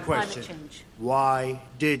move asked on one to climate question. change. Why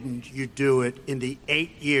didn't you do it in the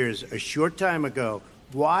 8 years, a short time ago?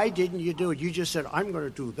 Why didn't you do it? You just said, I'm going to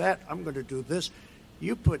do that, I'm going to do this.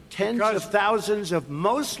 You put tens of thousands of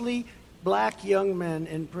mostly black young men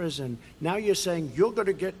in prison. Now you're saying you're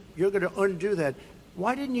going to undo that.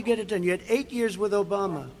 Why didn't you get it done? You had 8 years with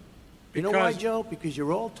Obama. You know why, Because- Joe? Because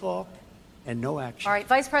you're all talk and no action. All right,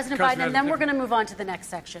 Vice President Because Biden, and then we're going to move on to the next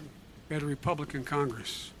section. We had a Republican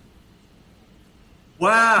Congress.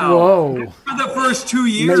 Wow. Whoa. For the first 2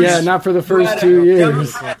 years. Yeah, not for the first we had 2 a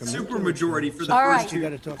years. Democrat supermajority for the All first right. You got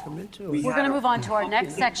to talk them into it. We're going to move on to our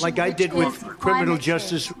next section. Like I which did with is criminal climate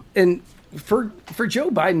justice. change. And for Joe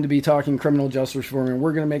Biden to be talking criminal justice reform and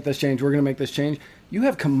we're going to make this change, you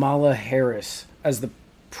have Kamala Harris as the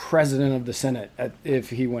president of the Senate if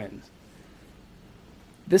he wins.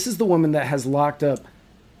 This is the woman that has locked up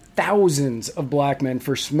thousands of black men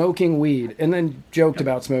for smoking weed and then joked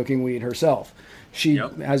about smoking weed herself. She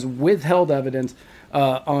has withheld evidence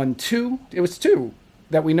on two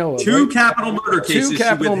that we know of. Two right? capital murder cases. Two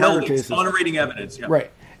capital she withheld murder cases. exonerating evidence. Yeah.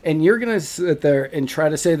 Right. And you're going to sit there and try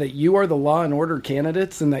to say that you are the law and order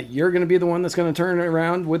candidates and that you're going to be the one that's going to turn it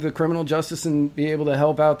around with the criminal justice and be able to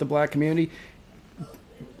help out the black community.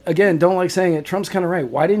 Again, don't like saying it. Trump's kind of right.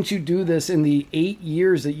 Why didn't you do this in the 8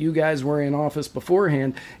 years that you guys were in office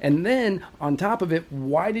beforehand? And then on top of it,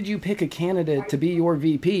 why did you pick a candidate to be your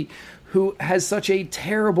VP who has such a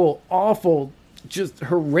terrible, awful, just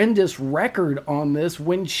horrendous record on this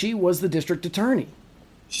when she was the district attorney?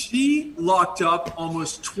 She locked up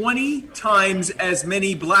almost 20 times as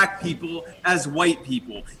many black people as white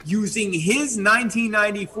people, using his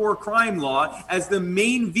 1994 crime law as the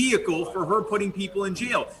main vehicle for her putting people in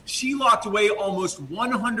jail. She locked away almost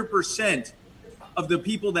 100% of the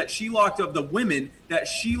people that she locked up, the women that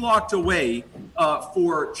she locked away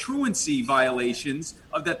for truancy violations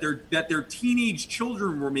of that their teenage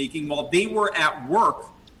children were making while they were at work.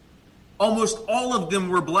 Almost all of them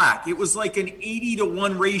were black. It was like an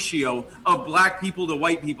 80-to-1 ratio of black people to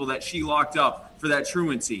white people that she locked up for that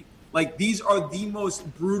truancy. Like, these are the most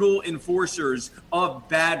brutal enforcers of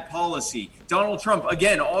bad policy. Donald Trump,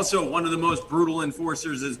 again, also one of the most brutal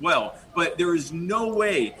enforcers as well. But there is no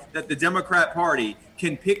way that the Democrat Party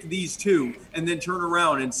can pick these two and then turn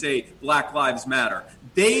around and say Black Lives Matter.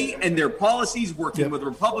 They and their policies, working with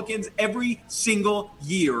Republicans every single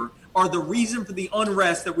year, are the reason for the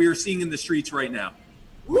unrest that we are seeing in the streets right now.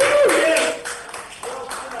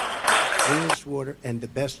 Cleanest water and the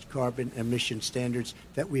best carbon emission standards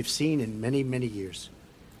that we've seen in many, many years.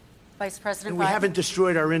 Vice President And we Biden. haven't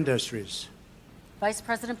destroyed our industries. Vice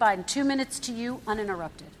President Biden, 2 minutes to you,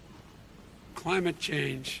 uninterrupted. Climate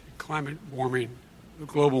change, climate warming,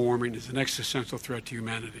 global warming is an existential threat to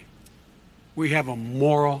humanity. We have a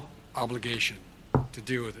moral obligation to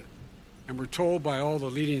deal with it. And we're told by all the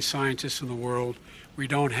leading scientists in the world we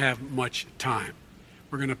don't have much time.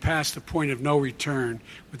 We're going to pass the point of no return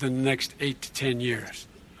within the next 8 to 10 years.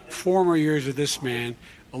 4 more years of this man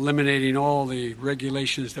eliminating all the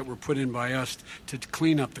regulations that were put in by us to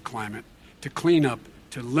clean up the climate, to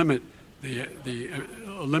limit the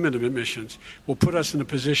limit of emissions, will put us in a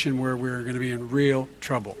position where we're going to be in real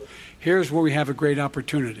trouble. Here's where we have a great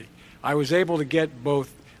opportunity. I was able to get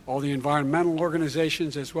both all the environmental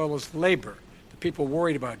organizations as well as labor, the people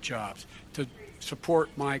worried about jobs, to support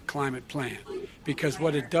my climate plan. Because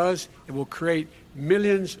what it does, it will create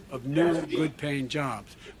millions of new good-paying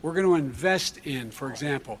jobs. We're going to invest in, for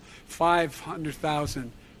example,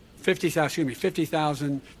 50,000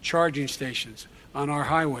 charging stations on our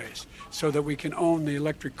highways so that we can own the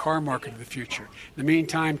electric car market of the future. In the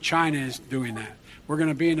meantime, China is doing that. We're going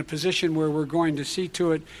to be in a position where we're going to see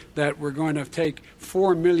to it that we're going to take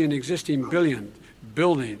 4 million existing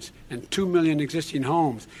buildings and 2 million existing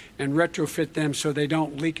homes and retrofit them so they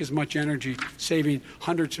don't leak as much energy, saving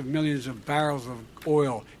hundreds of millions of barrels of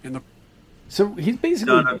oil in the. So he's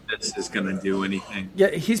basically None of this is going to do anything.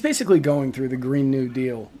 Yeah, he's basically going through the Green New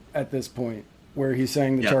Deal at this point, where he's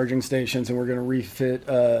saying the charging stations and we're going to refit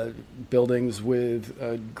buildings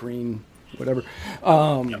with green whatever.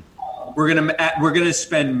 We're gonna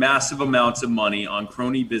spend massive amounts of money on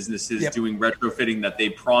crony businesses doing retrofitting that they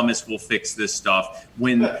promise will fix this stuff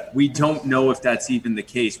when we don't know if that's even the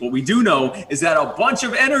case. What we do know is that a bunch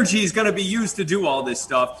of energy is going to be used to do all this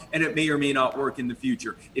stuff, and it may or may not work in the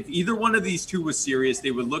future. If either one of these two was serious,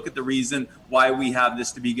 they would look at the reason why we have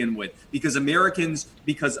this to begin with. Because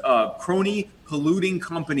crony polluting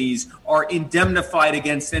companies are indemnified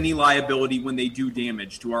against any liability when they do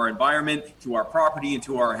damage to our environment, to our property, and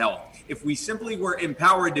to our health. If we simply were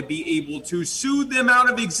empowered to be able to sue them out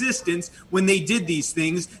of existence when they did these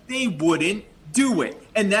things, they wouldn't do it.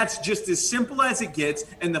 And that's just as simple as it gets.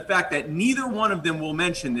 And the fact that neither one of them will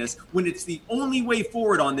mention this when it's the only way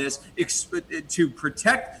forward on this to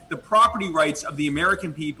protect the property rights of the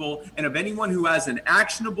American people and of anyone who has an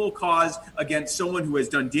actionable cause against someone who has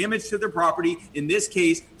done damage to their property, in this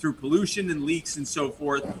case, through pollution and leaks and so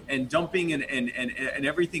forth, and dumping and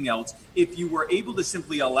everything else. If you were able to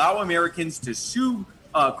simply allow Americans to sue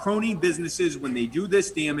crony businesses when they do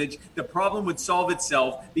this damage, the problem would solve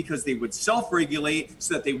itself because they would self-regulate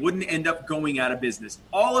so that they wouldn't end up going out of business.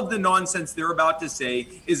 All of the nonsense they're about to say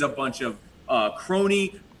is a bunch of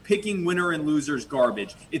crony picking winner and losers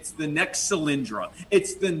garbage. It's the next Solyndra.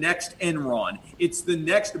 It's the next Enron. It's the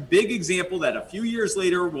next big example that a few years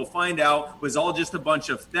later we'll find out was all just a bunch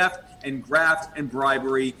of theft and graft and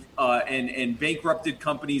bribery and bankrupted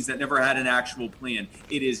companies that never had an actual plan.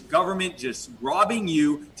 It is government just robbing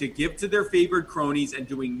you to give to their favored cronies and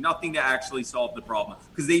doing nothing to actually solve the problem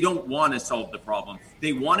because they don't want to solve the problem.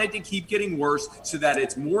 They want it to keep getting worse so that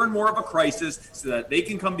it's more and more of a crisis so that they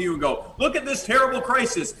can come to you and go, look at this terrible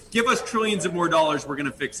crisis. Give us trillions of more dollars. We're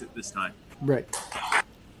going to fix it this time. Right.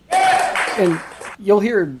 And you'll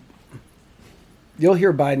hear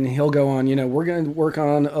Biden, he'll go on, we're going to work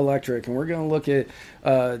on electric and we're going to look at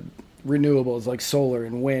renewables like solar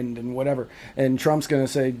and wind and whatever. And Trump's going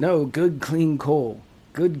to say, no, good, clean coal,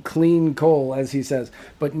 as he says.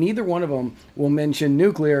 But neither one of them will mention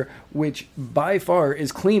nuclear, which by far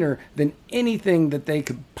is cleaner than anything that they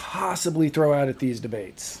could possibly throw out at these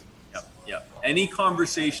debates. Yep. Any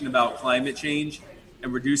conversation about climate change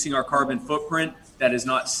and reducing our carbon footprint that is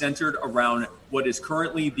not centered around what is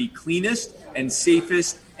currently the cleanest and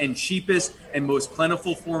safest and cheapest and most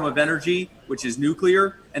plentiful form of energy, which is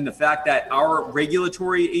nuclear, and the fact that our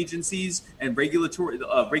regulatory agencies and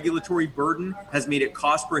regulatory burden has made it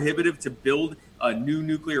cost prohibitive to build new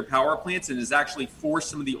nuclear power plants and has actually forced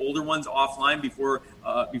some of the older ones offline before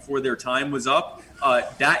their time was up.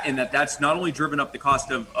 That's not only driven up the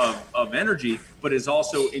cost of energy, but has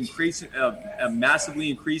also massively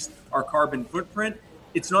increased our carbon footprint.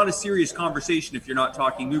 It's not a serious conversation if you're not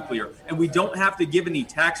talking nuclear. And we don't have to give any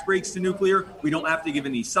tax breaks to nuclear. We don't have to give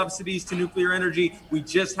any subsidies to nuclear energy. We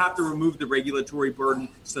just have to remove the regulatory burden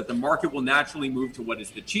so that the market will naturally move to what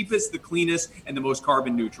is the cheapest, the cleanest, and the most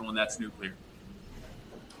carbon neutral, and that's nuclear.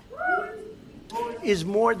 Is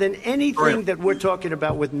more than anything that we're talking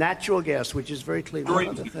about with natural gas, which is very clean.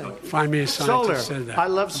 Another thing. Find me a scientist Solar. said that. I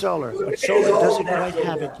love solar, but solar doesn't quite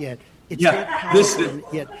have it yet. It's not powerful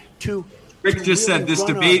yet to Rick just said this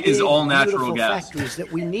debate is all natural gas. Factories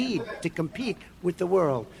that we need to compete with the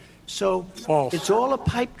world. So False. It's all a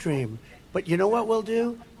pipe dream. But you know what we'll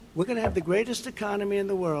do? We're going to have the greatest economy in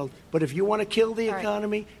the world. But if you want to kill the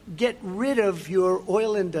economy, get rid of your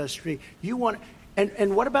oil industry.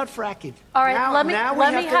 And what about fracking? All right, Now let we me have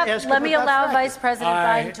to ask let him me about allow fracking. Vice President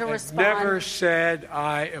Biden to I respond. never said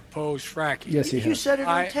I oppose fracking. Yes, he You has. said it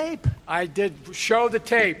on tape. I did show the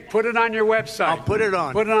tape. Put it on your website. I'll put it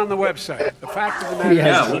on. Put it on the website. The fact of the matter Yeah,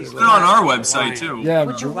 Yeah, is, we'll put it on our website too. Yeah,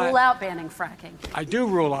 Would you rule out banning fracking? I do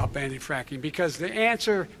rule out banning fracking because the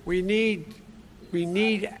answer we need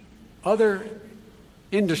other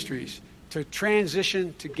industries to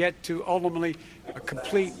transition to get to ultimately a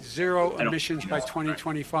complete zero emissions by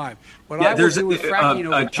 2025. What Yeah, I will there's do with fracking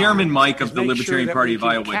over time Chairman Mike is of the make Libertarian sure that Party we of can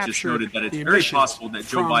Iowa just capture noted that it's the very emissions possible that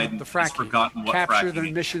Joe from Biden the has fracking, forgotten what capture fracking the is.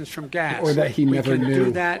 emissions from gas, Or that he never we can knew.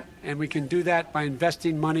 do that, and we can do that by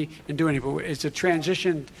investing money and doing it. But it's a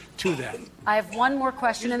transition to that. I have one more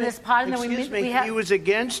question in this pod, and then Excuse me. we have. He was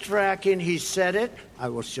against fracking. He said it. I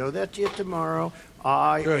will show that to you tomorrow.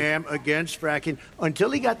 I Good. am against fracking.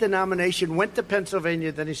 Until he got the nomination, went to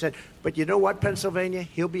Pennsylvania, then he said, but you know what, Pennsylvania?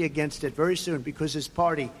 He'll be against it very soon because his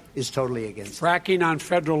party is totally against it. Fracking on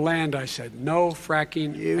federal land, I said. No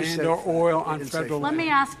fracking You said and or oil fracking. on You didn't say federal fracking. land. Let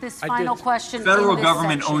me ask this I final did. question. Federal in this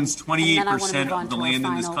government section, owns and then I wanna 28% move on of the to our land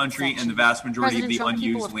in this final country and section. the vast majority of the President Trump,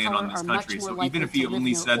 people unused of land color on this are much country. more So likely even if to he live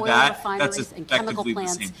only near said oil that, refineries that's and chemical effectively the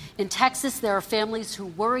plants. same. In Texas, there are families who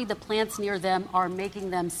worry the plants near them are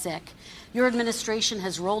making them sick. Your administration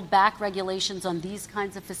has rolled back regulations on these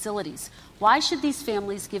kinds of facilities. Why should these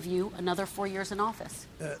families give you another 4 years in office?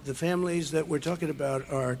 The families that we're talking about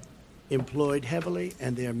are employed heavily,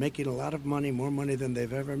 and they're making a lot of money, more money than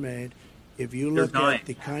they've ever made. If you They're look dying. at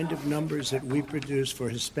the kind of numbers that we produce for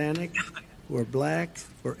Hispanic, for Black,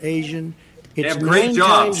 for Asian, it's have great 9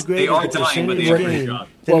 jobs. times They greater are the dying, but they percentage have great gain jobs.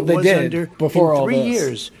 than Well, it they was did under before in all 3 this.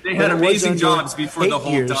 years. They than had it was amazing under jobs before the 8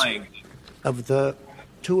 whole years dying. of the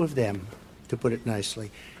 2 of them, to put it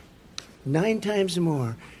nicely. 9 times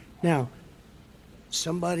more. Now,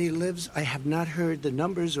 somebody lives, I have not heard the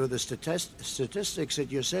numbers or the statistics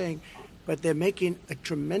that you're saying, but they're making a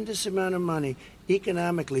tremendous amount of money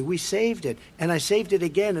economically. We saved it. And I saved it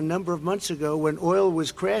again a number of months ago when oil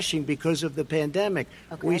was crashing because of the pandemic.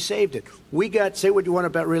 Okay. We saved it. We got, say what you want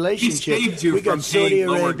about relationships. saved you We got from Saudi paying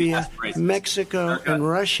lower Arabia, gas prices. Mexico, America. and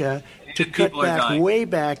Russia to And cut people are back dying. way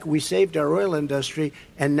back. We saved our oil industry,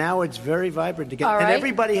 and now it's very vibrant again. All And right.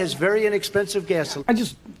 everybody has very inexpensive gasoline. I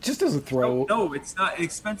just as a throw. No, it's not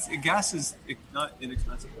expensive. Gas is not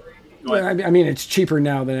inexpensive. Go Well, ahead. I mean, it's cheaper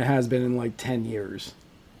now than it has been in like 10 years.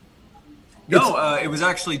 No, it was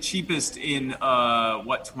actually cheapest in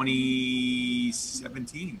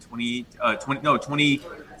 2017,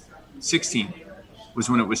 2016 was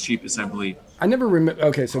when it was cheapest, I believe. I never remember.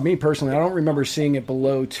 Okay, so me personally, I don't remember seeing it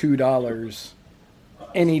below $2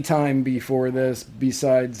 any time before this,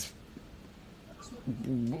 besides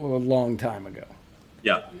a long time ago.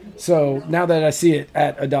 Yeah. So now that I see it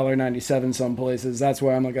at $1.97 some places, that's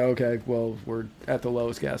why I'm like, okay, well, we're at the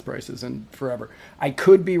lowest gas prices in forever. I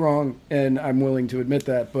could be wrong, and I'm willing to admit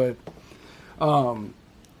that, but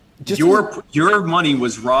just Your money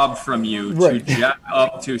was robbed from you Right. to jack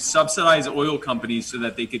up to subsidize oil companies so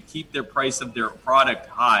that they could keep their price of their product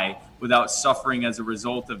high without suffering as a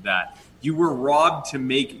result of that. You were robbed to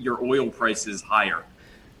make your oil prices higher.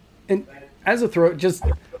 and as a throw, just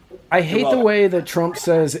I hate the welcome. way that Trump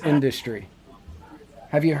says industry.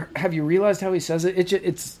 Have you realized how he says it?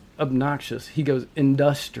 It's obnoxious. He goes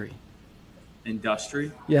industry.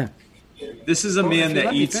 Industry. Yeah. This is a man if you that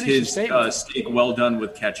let me eats finish the his statement. steak well done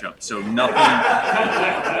with ketchup. So nothing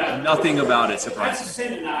about it surprises me.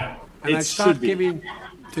 And I'd It stop should be. giving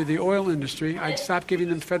to the oil industry. I'd stop giving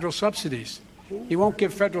them federal subsidies. He won't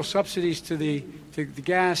give federal subsidies to the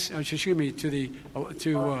gas. Excuse me, to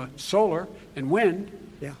solar and wind.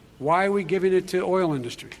 Yeah. Why are we giving it to oil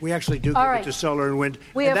industry? We actually do All give right. it to solar and wind.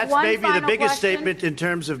 We and have that's one maybe the final biggest question. statement in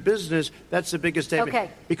terms of business. That's the biggest statement. Okay.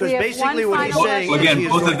 Because We have basically one what he's final saying question. is Again, he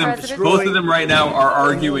is both going of to them, destroy both of them right now are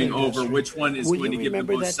arguing oil over which one is Will going you to give the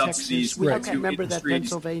remember most that, Texas? subsidies Will you to remember that industries.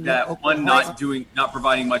 Pennsylvania, That one Oklahoma? not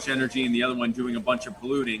providing much energy, and the other one doing a bunch of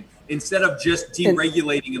polluting. Instead of just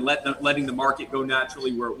deregulating and letting the market go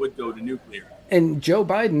naturally where it would go to nuclear. And Joe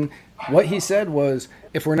Biden, what he said was,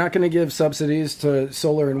 if we're not going to give subsidies to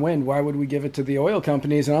solar and wind, why would we give it to the oil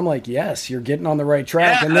companies? And I'm like, yes, you're getting on the right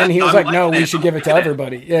track. Yeah, And then he was I'm like, like no, that. we should give it to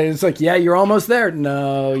everybody. Yeah, it's like, yeah, you're almost there.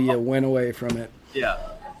 No, you went away from it. Yeah.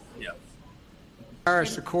 Yeah.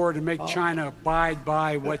 Paris Accord and make China abide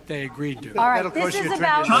by what they agreed to. All right, That'll this cost you is a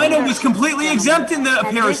about China was leadership, completely exempt in the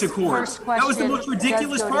And Paris this Accord. first That was the most question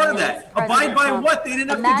ridiculous does go part to of you, that. President Abide by Trump. what? They didn't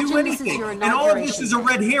have Imagine to do this is anything. your And all of this inauguration. is a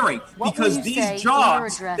red herring What will because you say these in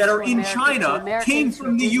jobs your address that are to in America- to China Americans came who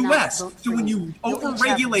from the did not U.S. vote for So when you? you You'll each have-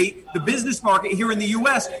 overregulate the business market here in the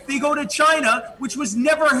U.S., they go to China, which was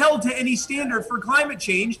never held to any standard for climate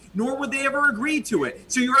change, nor would they ever agree to it.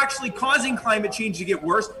 So you're actually causing climate change to get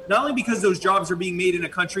worse, not only because those jobs are being made in a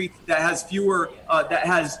country that has fewer, that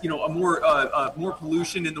has a more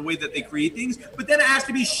pollution in the way that they create things, but then it has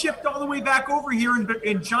to be shipped all the way back over here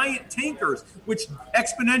in giant tankers, which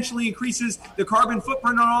exponentially increases the carbon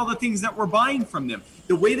footprint on all the things that we're buying from them.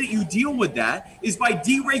 The way that you deal with that is by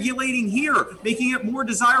deregulating here, making it more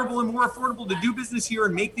desirable and more affordable to do business here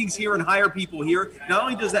and make things here and hire people here. Not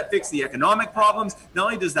only does that fix the economic problems, not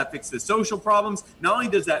only does that fix the social problems, not only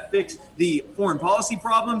does that fix the foreign policy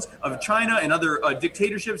problems of China and other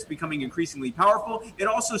dictatorships becoming increasingly powerful, it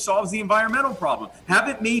also solves the environmental problem. Have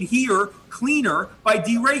it made here cleaner by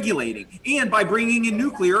deregulating and by bringing in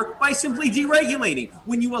nuclear by simply deregulating.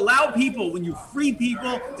 When you allow people, when you free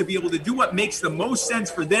people to be able to do what makes the most sense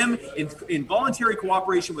for them in voluntary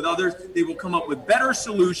cooperation with others, they will come up with better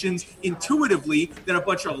solutions intuitively than a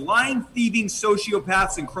bunch of line-thieving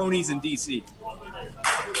sociopaths and cronies in D.C.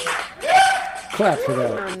 Clap for Your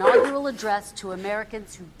that. inaugural address to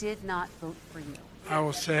Americans who did not vote for you. I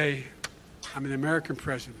will say, I'm an American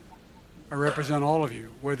president. I represent all of you,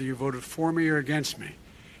 whether you voted for me or against me.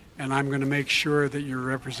 And I'm going to make sure that you're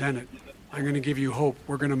represented. I'm going to give you hope.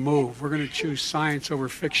 We're going to move. We're going to choose science over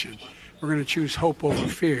fiction. We're going to choose hope over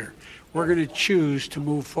fear. We're going to choose to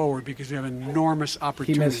move forward because we have enormous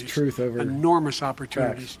opportunities. truth over enormous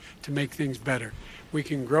opportunities to make things better. We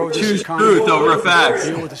can grow this Choose economy. truth over facts.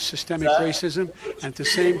 Deal with the systemic racism, and at the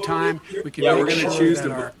same time, we can Yeah, make we're gonna sure choose that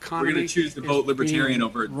to our vote- we're economy gonna choose to is vote libertarian being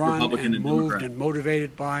over run Republican and moved Democrat. and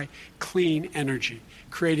motivated by clean energy,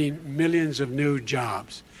 creating millions of new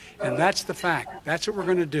jobs. And that's the fact. That's what we're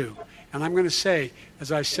going to do. And I'm going to say,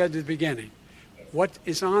 as I said at the beginning, what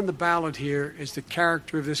is on the ballot here is the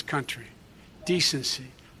character of this country: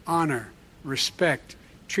 decency, honor, respect,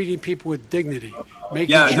 treating people with dignity. Making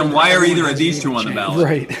Yeah, sure then that why are everyone either of has these an two on the change. ballot?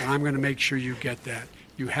 Right. And I'm going to make sure you get that.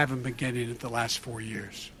 You haven't been getting it the last 4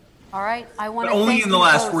 years. All right, I want But to only thank in the you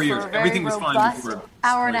last both 4 years. for a very Everything was fine robust before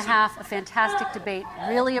hour and a Brexit. half, a fantastic debate.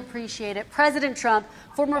 Really appreciate it. President Trump,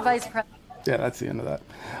 former Vice President. Yeah, that's the end of that.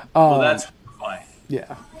 Well, that's fine.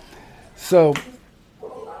 Yeah. So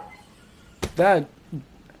that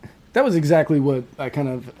was exactly what I kind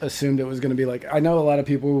of assumed it was going to be like. I know a lot of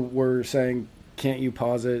people were saying, "Can't you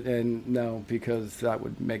pause it?" And no, because that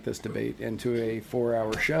would make this debate into a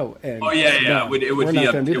 4-hour show. And Oh yeah. no, It we're would not be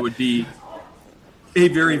gonna do that. a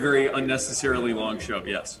very, very unnecessarily long show.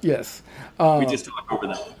 Yes. Yes. We just talk over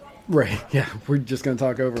that. Right. Yeah. We're just going to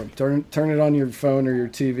talk over them. Turn it on your phone or your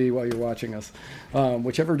TV while you're watching us.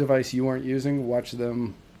 Whichever device you aren't using, watch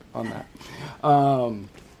them on that.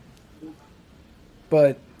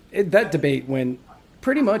 But that debate went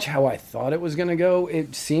pretty much how I thought it was going to go.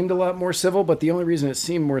 It seemed a lot more civil, but the only reason it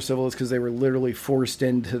seemed more civil is because they were literally forced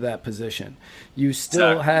into that position. You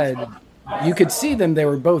still had, you could see them, they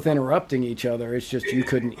were both interrupting each other. It's just you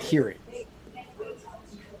couldn't hear it.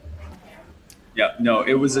 Yeah, no,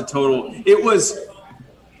 it was a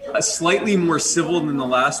slightly more civil than the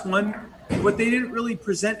last one, but they didn't really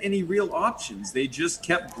present any real options. They just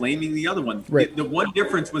kept blaming the other one. Right. The one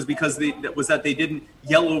difference was because they didn't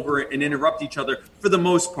yell over it and interrupt each other for the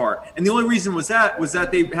most part. And the only reason was that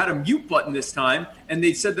they had a mute button this time, and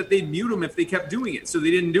they said that they'd mute them if they kept doing it. So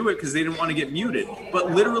they didn't do it because they didn't want to get muted.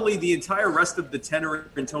 But literally the entire rest of the tenor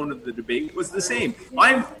and tone of the debate was the same.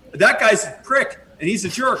 That guy's a prick, and he's a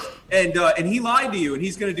jerk, and he lied to you, and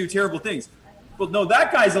he's going to do terrible things. Well, no,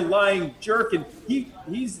 that guy's a lying jerk, and he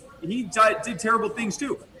did terrible things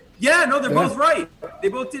too. Yeah, no, they're both right. They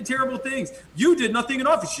both did terrible things. You did nothing in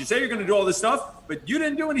office. You say you're going to do all this stuff, but you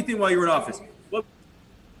didn't do anything while you were in office. Well,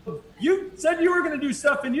 you said you were going to do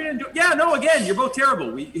stuff, and you didn't do it. Yeah, no, again, you're both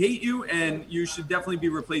terrible. We hate you, and you should definitely be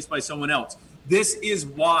replaced by someone else. This is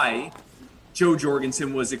why Joe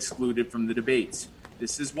Jorgensen was excluded from the debates.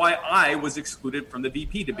 This is why I was excluded from the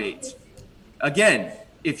VP debates. Again,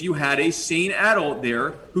 if you had a sane adult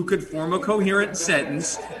there who could form a coherent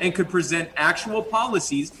sentence and could present actual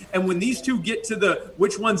policies, and when these two get to the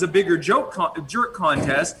which one's a bigger jerk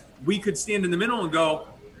contest, we could stand in the middle and go,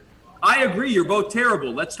 I agree, you're both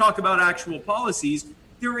terrible. Let's talk about actual policies.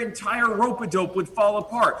 Their entire rope-a-dope would fall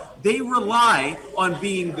apart. They rely on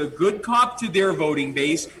being the good cop to their voting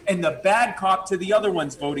base and the bad cop to the other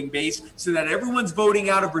one's voting base so that everyone's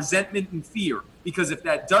voting out of resentment and fear. Because if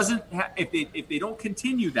that doesn't, if they don't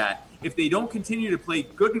continue that, if they don't continue to play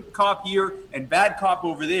good cop here and bad cop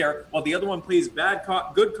over there, while the other one plays bad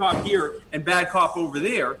cop, good cop here and bad cop over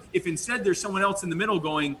there, if instead there's someone else in the middle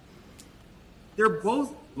going, they're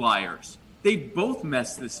both liars. They both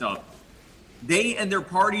messed this up. They and their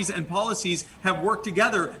parties and policies have worked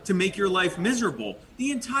together to make your life miserable.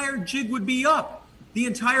 The entire jig would be up. The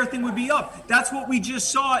entire thing would be up. That's what we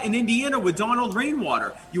just saw in Indiana with Donald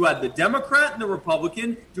Rainwater. You had the Democrat and the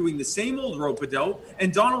Republican doing the same old rope-a-dope,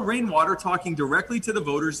 and Donald Rainwater talking directly to the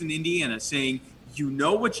voters in Indiana saying, you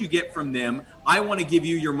know what you get from them. I want to give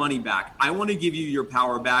you your money back. I want to give you your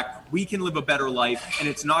power back. We can live a better life, and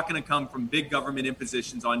it's not going to come from big government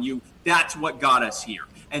impositions on you. That's what got us here.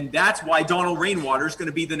 And that's why Donald Rainwater is going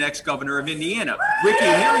to be the next governor of Indiana.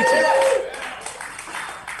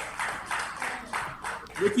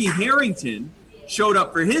 Ricky Harrington showed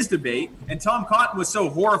up for his debate, and Tom Cotton was so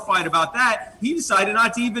horrified about that, he decided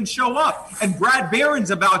not to even show up. And Brad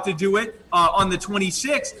Barron's about to do it on the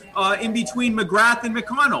 26th in between McGrath and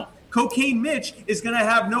McConnell. Cocaine Mitch is going to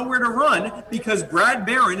have nowhere to run because Brad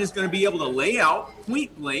Barron is going to be able to lay out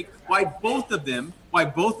point blank why both of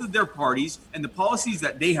their parties and the policies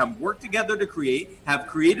that they have worked together to create have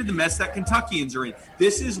created the mess that Kentuckians are in.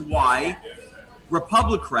 This is why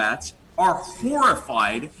Republicans are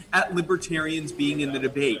horrified at libertarians being in the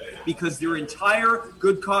debate, because their entire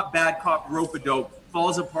good cop, bad cop rope-a-dope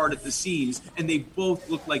falls apart at the seams, and they both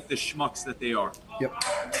look like the schmucks that they are. Yep.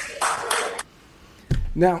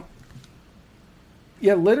 Now,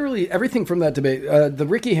 yeah, literally everything from that debate, the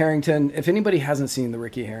Ricky Harrington, if anybody hasn't seen the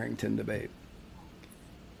Ricky Harrington debate,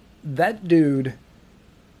 that dude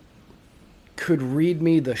could read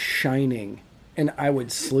me The Shining, and I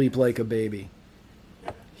would sleep like a baby.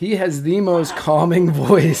 He has the most calming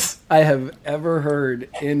voice I have ever heard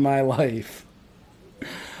in my life.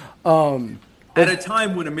 At a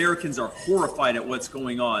time when Americans are horrified at what's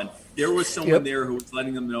going on, there was someone there who was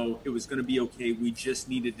letting them know it was going to be okay. We just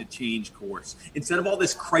needed to change course. Instead of all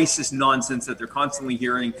this crisis nonsense that they're constantly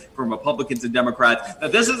hearing from Republicans and Democrats,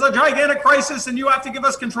 that this is a gigantic crisis and you have to give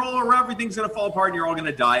us control or everything's going to fall apart and you're all going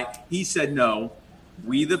to die. He said, no,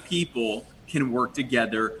 we the people can work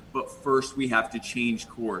together, but first we have to change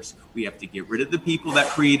course. We have to get rid of the people that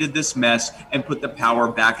created this mess and put the power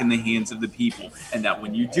back in the hands of the people. And that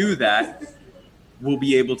when you do that, we'll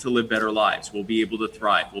be able to live better lives. We'll be able to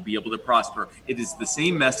thrive. We'll be able to prosper. It is the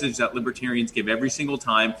same message that libertarians give every single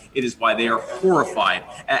time. It is why they are horrified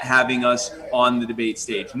at having us on the debate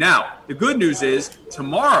stage. Now, the good news is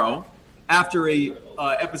tomorrow, after a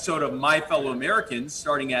episode of My Fellow Americans,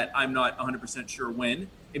 starting at I'm not 100% sure when,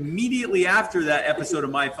 immediately after that episode of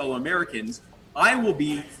My Fellow Americans, I will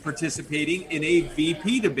be participating in a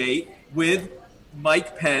VP debate with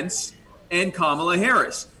Mike Pence and Kamala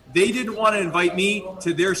Harris. They didn't want to invite me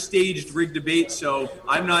to their staged rigged debate, so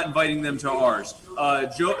I'm not inviting them to ours.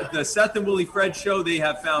 The Seth and Willie Fred show, they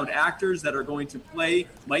have found actors that are going to play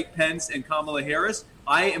Mike Pence and Kamala Harris.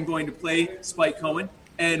 I am going to play Spike Cohen,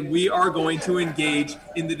 and we are going to engage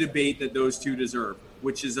in the debate that those two deserve,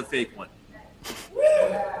 which is a fake one.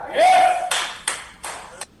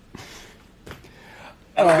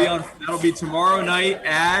 That'll be tomorrow night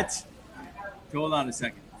at, hold on a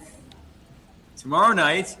second. Tomorrow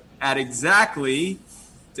night at exactly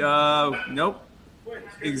 9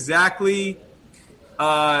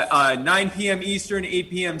 p.m. Eastern, 8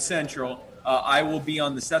 p.m. Central. I will be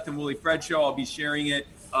on the Seth and Willie Fred show. I'll be sharing it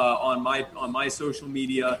on my social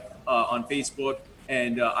media, on Facebook,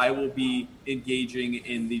 and I will be engaging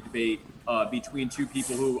in the debate between two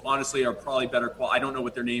people who honestly are probably better I don't know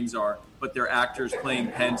what their names are, but they're actors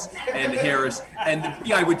playing Pence and Harris. And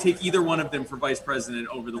yeah, I would take either one of them for vice president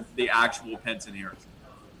over the actual Pence and Harris.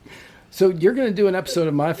 So you're going to do an episode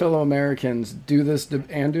of My Fellow Americans, do this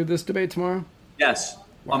debate tomorrow? Yes,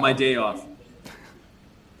 wow. On my day off.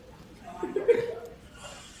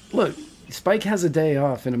 Look, Spike has a day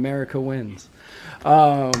off and America wins.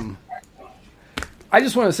 I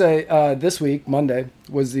just want to say this week, Monday,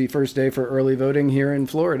 was the first day for early voting here in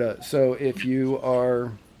Florida. So if you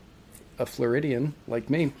are a Floridian like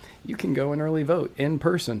me, you can go and early vote in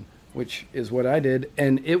person, which is what I did.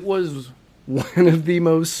 And it was one of the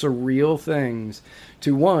most surreal things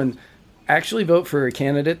to, one, actually vote for a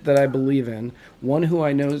candidate that I believe in, one who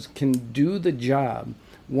I know can do the job,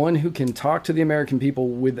 one who can talk to the American people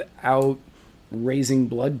without raising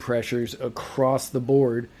blood pressures across the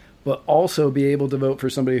board, but also be able to vote for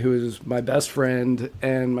somebody who is my best friend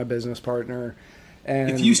and my business partner.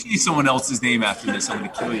 And if you see someone else's name after this, I'm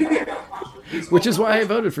going to kill you. Which is why I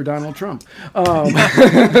voted for Donald Trump.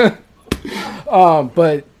 But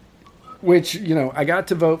which, I got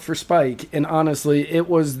to vote for Spike, and honestly, it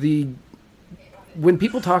was when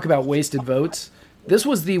people talk about wasted votes, this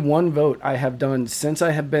was the one vote I have done since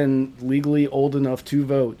I have been legally old enough to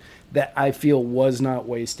vote that I feel was not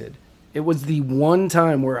wasted. It was the one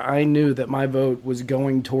time where I knew that my vote was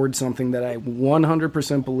going towards something that I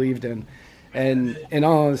 100% believed in. And in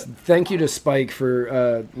all honesty, thank you to Spike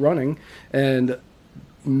for running and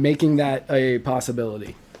making that a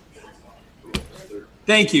possibility.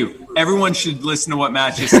 Thank you. Everyone should listen to what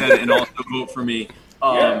Matt just said and also vote for me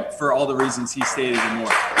for all the reasons he stated and more.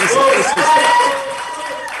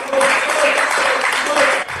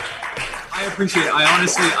 I appreciate it.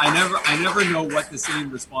 I never know what to say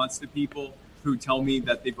in response to people who tell me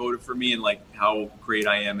that they voted for me and like how great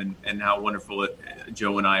I am and how wonderful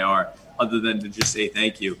Joe and I are, other than to just say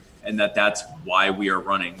thank you. And that's why we are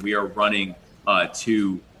running. We are running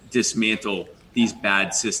to dismantle these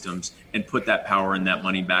bad systems and put that power and that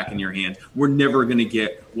money back in your hands. We're never going to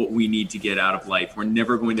get what we need to get out of life. We're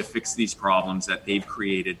never going to fix these problems that they've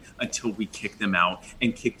created until we kick them out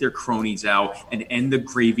and kick their cronies out and end the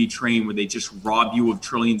gravy train where they just rob you of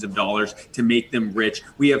trillions of dollars to make them rich.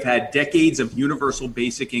 We have had decades of universal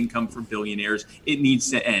basic income for billionaires. It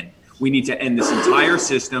needs to end. We need to end this entire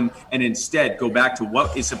system and instead go back to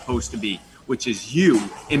what is supposed to be, which is you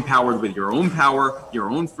empowered with your own power, your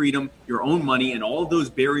own freedom, your own money, and all of those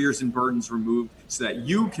barriers and burdens removed so that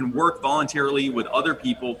you can work voluntarily with other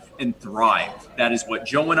people and thrive. That is what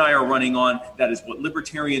Joe and I are running on. That is what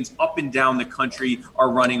libertarians up and down the country are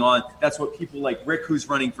running on. That's what people like Rick, who's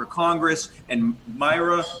running for Congress, and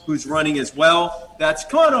Myra, who's running as well.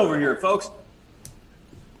 Come on over here, folks.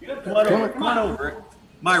 Come on over.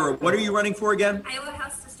 Myra, what are you running for again? Iowa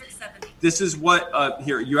House District 70. This is what,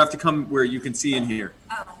 here, you have to come where you can see in here.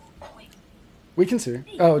 Oh, wait. We can see.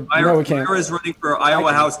 Oh, no, we can't. Myra is running for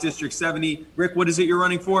Iowa House District 70. Rick, what is it you're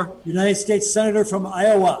running for? United States Senator from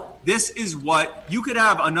Iowa. This is what, you could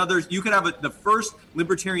have the first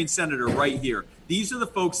libertarian senator right here. These are the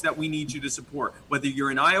folks that we need you to support, whether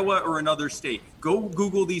you're in Iowa or another state. Go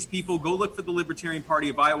Google these people. Go look for the Libertarian Party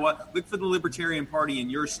of Iowa. Look for the Libertarian Party in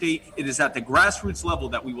your state. It is at the grassroots level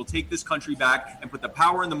that we will take this country back and put the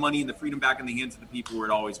power and the money and the freedom back in the hands of the people where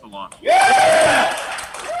it always belongs. Yeah!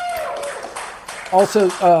 Also,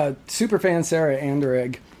 superfan Sarah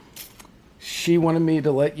Anderegg, she wanted me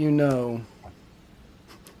to let you know.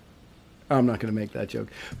 I'm not going to make that joke.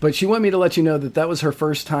 But she wanted me to let you know that was her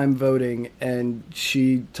first time voting, and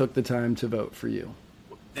she took the time to vote for you.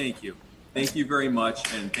 Thank you. Thank you very much,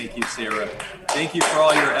 and thank you, Sarah. Thank you for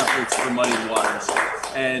all your efforts for Muddied Waters.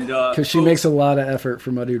 And because she makes a lot of effort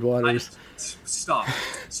for Muddied Waters. Stop.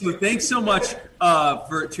 So thanks so much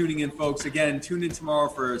for tuning in, folks. Again, tune in tomorrow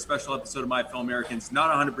for a special episode of My Fellow Americans.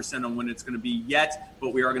 Not 100% on when it's going to be yet,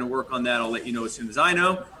 but we are going to work on that. I'll let you know as soon as I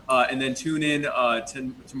know. And then tune in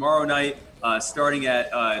tomorrow night, starting at,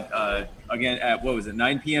 again, at,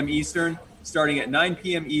 9 p.m. Eastern? Starting at 9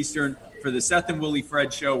 p.m. Eastern for the Seth and Willie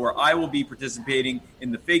Fred show, where I will be participating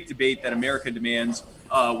in the fake debate that America demands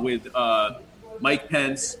with Mike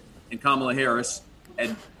Pence and Kamala Harris,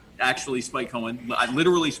 and actually Spike Cohen.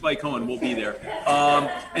 Literally Spike Cohen will be there.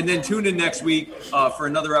 And then tune in next week for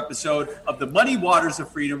another episode of the Muddy Waters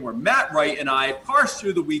of Freedom, where Matt Wright and I parse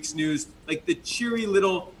through the week's news like the cheery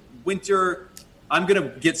little winter. I'm going to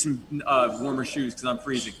get some warmer shoes because I'm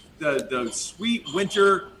freezing. The sweet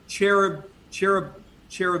winter cherubs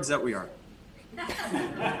that we are.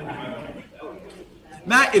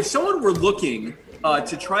 Matt, if someone were looking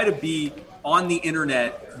to try to be on the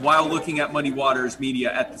internet while looking at Muddy Waters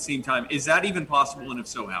Media at the same time, is that even possible? And if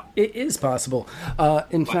so, how? It is possible.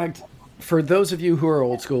 In fact, for those of you who are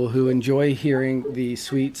old school, who enjoy hearing the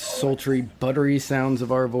sweet, sultry, buttery sounds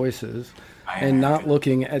of our voices and not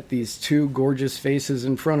looking at these two gorgeous faces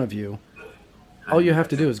in front of you, all you have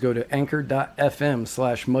to do is go to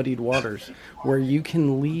anchor.fm/muddiedwaters, where you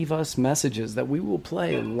can leave us messages that we will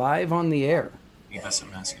play live on the air. Leave us a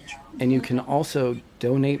message. And you can also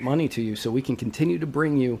donate money to you so we can continue to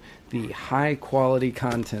bring you the high quality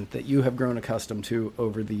content that you have grown accustomed to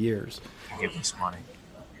over the years. Give us money.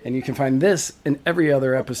 And you can find this and every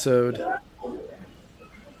other episode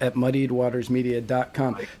at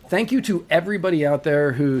muddiedwatersmedia.com. Thank you to everybody out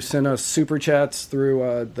there who sent us super chats through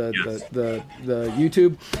the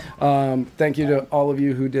YouTube. Thank you to all of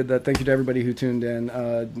you who did that. Thank you to everybody who tuned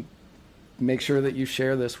in. Make sure that you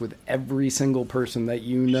share this with every single person that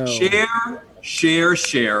you know.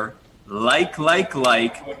 Share, like,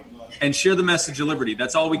 and share the message of liberty.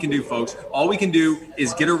 That's all we can do, folks. All we can do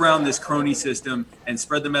is get around this crony system and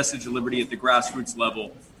spread the message of liberty at the grassroots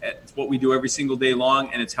level. It's what we do every single day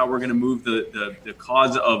long, and it's how we're going to move the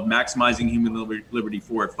cause of maximizing human liberty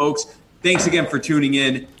forward. Folks, Thanks again for tuning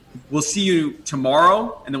in. We'll see you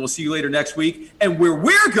tomorrow, and then we'll see you later next week. And where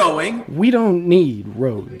we're going, We don't need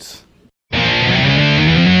roads.